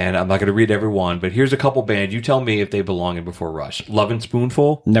 And I'm not going to read every one, but here's a couple bands. You tell me if they belong in Before Rush. Love and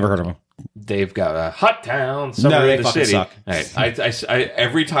Spoonful. Never heard of them. They've got a Hot Town, Summer No, they in the fucking City. suck. All right. I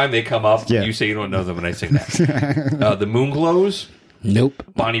every time they come up, Yeah. you say you don't know them when I sing that. The Moonglows, Nope.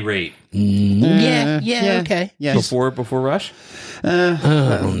 Bonnie Raitt. Yeah. Okay. Yes. Before Rush,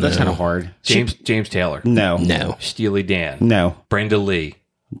 That's kind of hard. James Taylor, No. No. Steely Dan, No. Brenda Lee,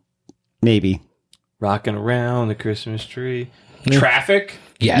 Maybe. Rocking Around the Christmas Tree, Traffic,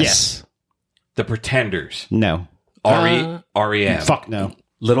 Yes. The Pretenders, No. REM, Fuck no.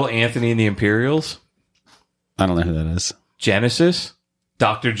 Little Anthony and the Imperials, I don't know who that is. Genesis,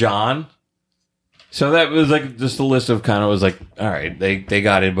 Dr. John. So that was like just a list of kind of was like, all right, they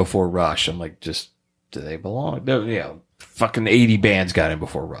got in before Rush. I'm like, just do they belong? No, fucking 80 bands got in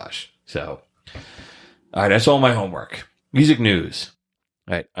before Rush. So, all right, that's all my homework. Music news.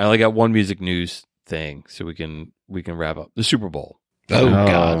 All right, I only got one music news thing, so we can wrap up the Super Bowl. Oh,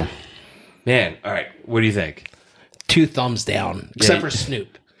 God. Man, all right, what do you think? 2 thumbs down, except Yeah. for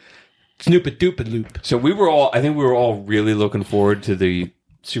Snoop. Snoop a doop a loop. So I think we were all really looking forward to the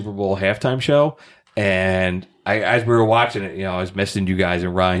Super Bowl halftime show. And as we were watching it, I was messaging you guys,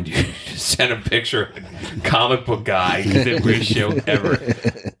 and Ryan, you sent a picture of a comic book guy who did the worst show ever.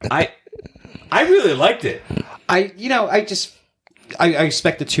 I really liked it. I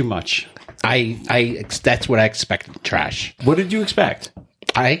expected too much. That's what I expected. Trash. What did you expect?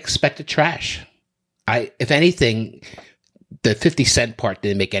 I expected trash. If anything, the 50 Cent part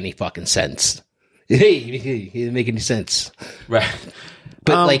didn't make any fucking sense. He didn't make any sense. Right.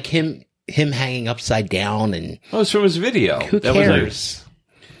 But like him hanging upside down, and Oh, it's from his video. who That was cares?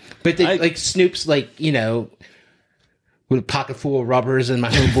 But like Snoop's like, with a pocket full of rubbers and my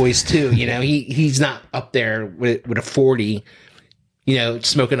homeboys too. He's not up there with a 40.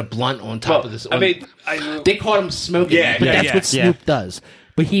 Smoking a blunt on top of this. They caught him smoking. Yeah, but yeah, that's yeah. what Snoop does.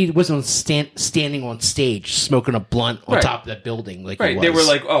 But he wasn't standing on stage smoking a blunt on Right. top of that building. Like right. he was. They were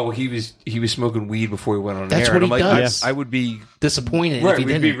like, oh, he was smoking weed before he went on That's air. what And I'm he like, does. I would be disappointed right. if he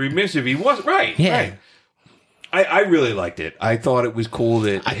We'd didn't. be remiss if he was right. Yeah. Right. I really liked it. I thought it was cool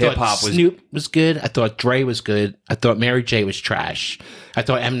that I hip thought hop was. Snoop was good. I thought Dre was good. I thought Mary J was trash. I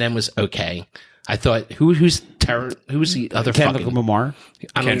thought Eminem was okay. I thought who's the other Kendrick fucking Lamar.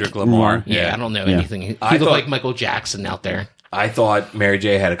 I don't- Kendrick Lamar. Yeah, I don't know Yeah. anything. He I looked thought- like Michael Jackson out there. I thought Mary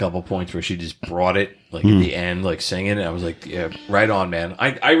J had a couple points where she just brought it, like at the end, like singing. And I was like, yeah, right on, man.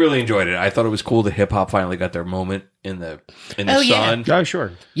 I really enjoyed it. I thought it was cool that hip hop finally got their moment in the Oh, yeah. sun. Oh,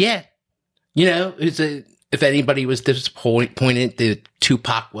 sure. Yeah, if anybody was disappointed that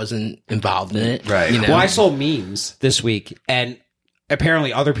Tupac wasn't involved in it, Right. Well, I saw memes this week, and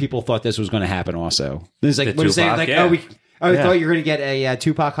apparently other people thought this was going to happen also. There's like, The what is it? Tupac, Like, yeah. I thought you were going to get a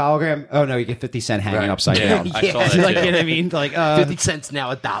Tupac hologram. Oh, no, you get 50 Cent hanging Right. upside Yeah, down. I saw that Like, too. you know what I mean? Like, 50 cents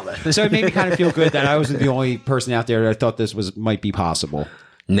now $1. so it made me kind of feel good that I wasn't the only person out there that thought this might be possible.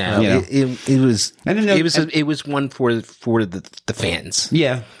 No, Yeah. it was. I didn't know- it was one for the fans.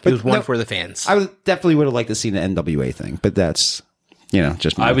 Yeah. It was one no, for the fans. I definitely would have liked to see the NWA thing, but that's,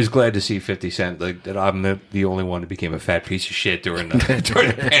 just me. I was glad to see 50 Cent, like that I'm the only one that became a fat piece of shit during the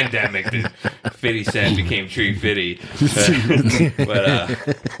pandemic. That 50 Cent became Tree Fitty. But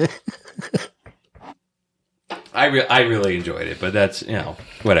I really enjoyed it, but that's,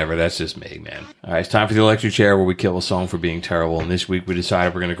 whatever. That's just me, man. All right, it's time for the electric chair where we kill a song for being terrible. And this week we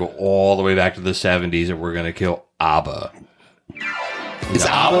decided we're going to go all the way back to the 70s and we're going to kill ABBA. Is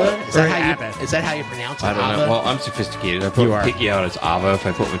ABBA? Is that how you pronounce it? I don't know. Well, I'm sophisticated. I put my pinky out, it's ABBA. If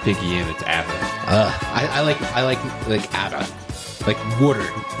I put my pinky in, it's ABBA. I like ABBA. Like water.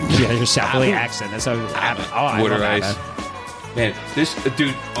 Yeah, your South Philly accent. That's how ABBA. Oh, I water love ice. ABBA. Man, this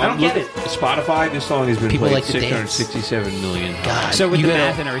dude. I don't get it. Spotify. This song has been People played like to 667 million times. God. So with You the know-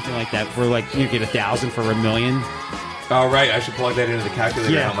 math and everything like that, we're like, you get 1,000 for $1 million. Oh, right. I should plug that into the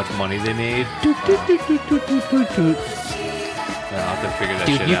calculator. Yeah. How much money they made. I'll have to figure that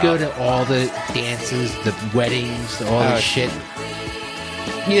Dude, shit you out. go to all the dances, the weddings, all this shit.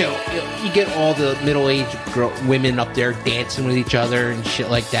 You know, you get all the middle-aged women up there dancing with each other and shit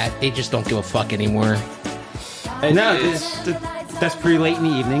like that. They just don't give a fuck anymore. No, that's pretty late in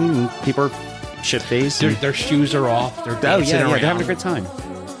the evening, and people are shit-faced. Their shoes are off. They're Oh, dancing yeah, around. they're having a good time.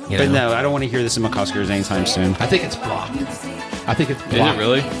 You But know? no, I don't want to hear this in McCuskers anytime soon. I think it's blocked. I think it's Is blocked. it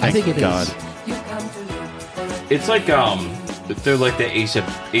really? I think it is. God. It's like they're like the Ace of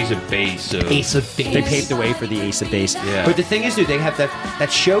Base. Ace of Base. They paved the way for the Ace of Base. Yeah. But the thing is, dude, they have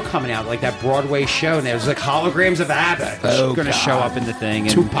that show coming out, like that Broadway show, and there's like holograms of ABBA Oh, going to God. show up in the thing.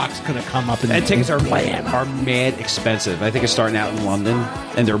 And Tupac's gonna come up and tickets are blam. mad expensive. I think it's starting out in London,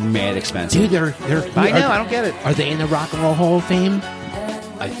 and they're mad expensive. Dude, they're I know, I don't get it. Are they in the Rock and Roll Hall of Fame?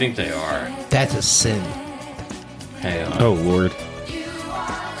 I think they are. That's a sin. Hang on. Oh, Lord.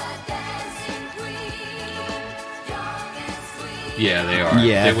 Yeah, they are.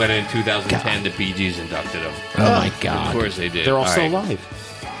 Yeah. They went in 2010. The Bee Gees inducted them. Oh my Of God. course they did. They're all still right. alive.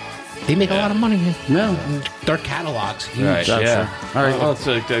 They make a lot of money, man. No. Their catalog's huge. Right, That's yeah. All right. Well, it's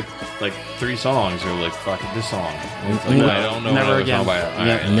like 3 songs. They're like, fuck it, this song. It's like, No, I don't know never another again. song by it. All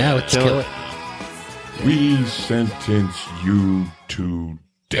Yeah. right. No, it's Kill kill it. it. We sentence you to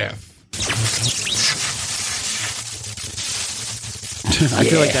death. I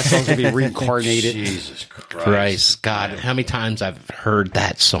feel like that song's going to be reincarnated. Jesus Christ, God, how many times I've heard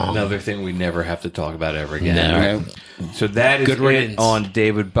that song? Another thing we never have to talk about ever again. No. All right. So that is Good it riddance. on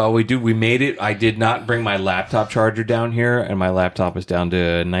David Bowie. Dude, we made it. I did not bring my laptop charger down here, and my laptop is down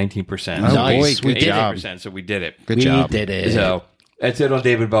to 19%. Oh, Nice. boy, We good did it. job. 80%, so we did it. Good we job. did it. So that's it on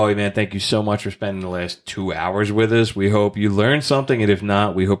David Bowie, man. Thank you so much for spending the last 2 hours with us. We hope you learned something, and if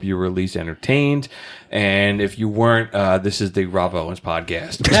not, we hope you were at least entertained. And if you weren't, this is the Rob Owens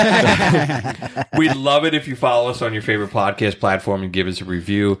podcast. We'd love it if you follow us on your favorite podcast platform and give us a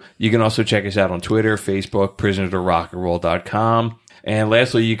review. You can also check us out on Twitter, Facebook, prisonersofrockandroll.com. And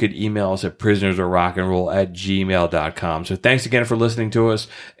lastly, you could email us at prisonersofrockandroll@gmail.com. So thanks again for listening to us,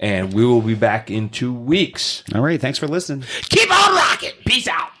 and we will be back in 2 weeks. All right. Thanks for listening. Keep on rocking. Peace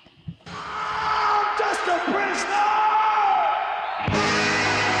out. I'm just a prisoner.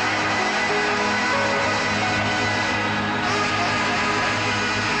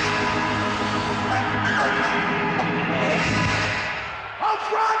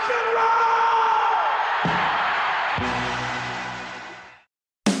 Of rock and roll.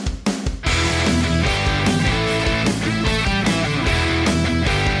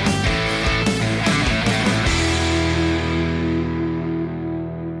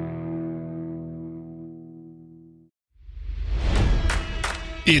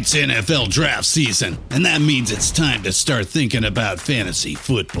 It's NFL draft season, and that means it's time to start thinking about fantasy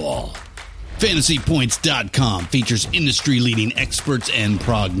football. FantasyPoints.com features industry-leading experts and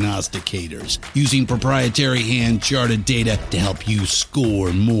prognosticators using proprietary hand-charted data to help you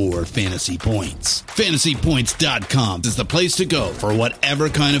score more fantasy points. FantasyPoints.com is the place to go for whatever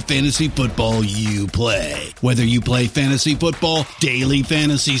kind of fantasy football you play. Whether you play fantasy football, daily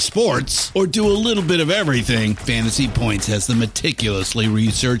fantasy sports, or do a little bit of everything, Fantasy Points has the meticulously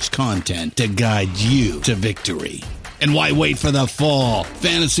researched content to guide you to victory. And why wait for the fall?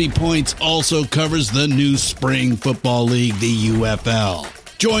 Fantasy Points also covers the new spring football league, the UFL.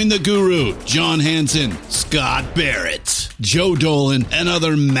 Join the guru, John Hansen, Scott Barrett, Joe Dolan, and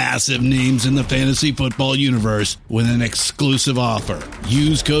other massive names in the fantasy football universe with an exclusive offer.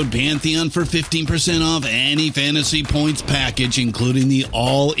 Use code Pantheon for 15% off any Fantasy Points package, including the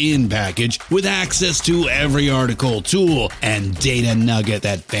all-in package, with access to every article, tool, and data nugget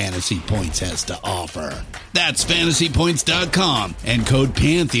that Fantasy Points has to offer. That's FantasyPoints.com and code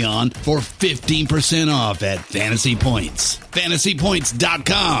Pantheon for 15% off at Fantasy Points.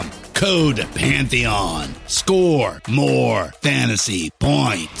 FantasyPoints.com, code Pantheon. Score more fantasy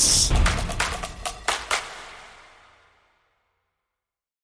points.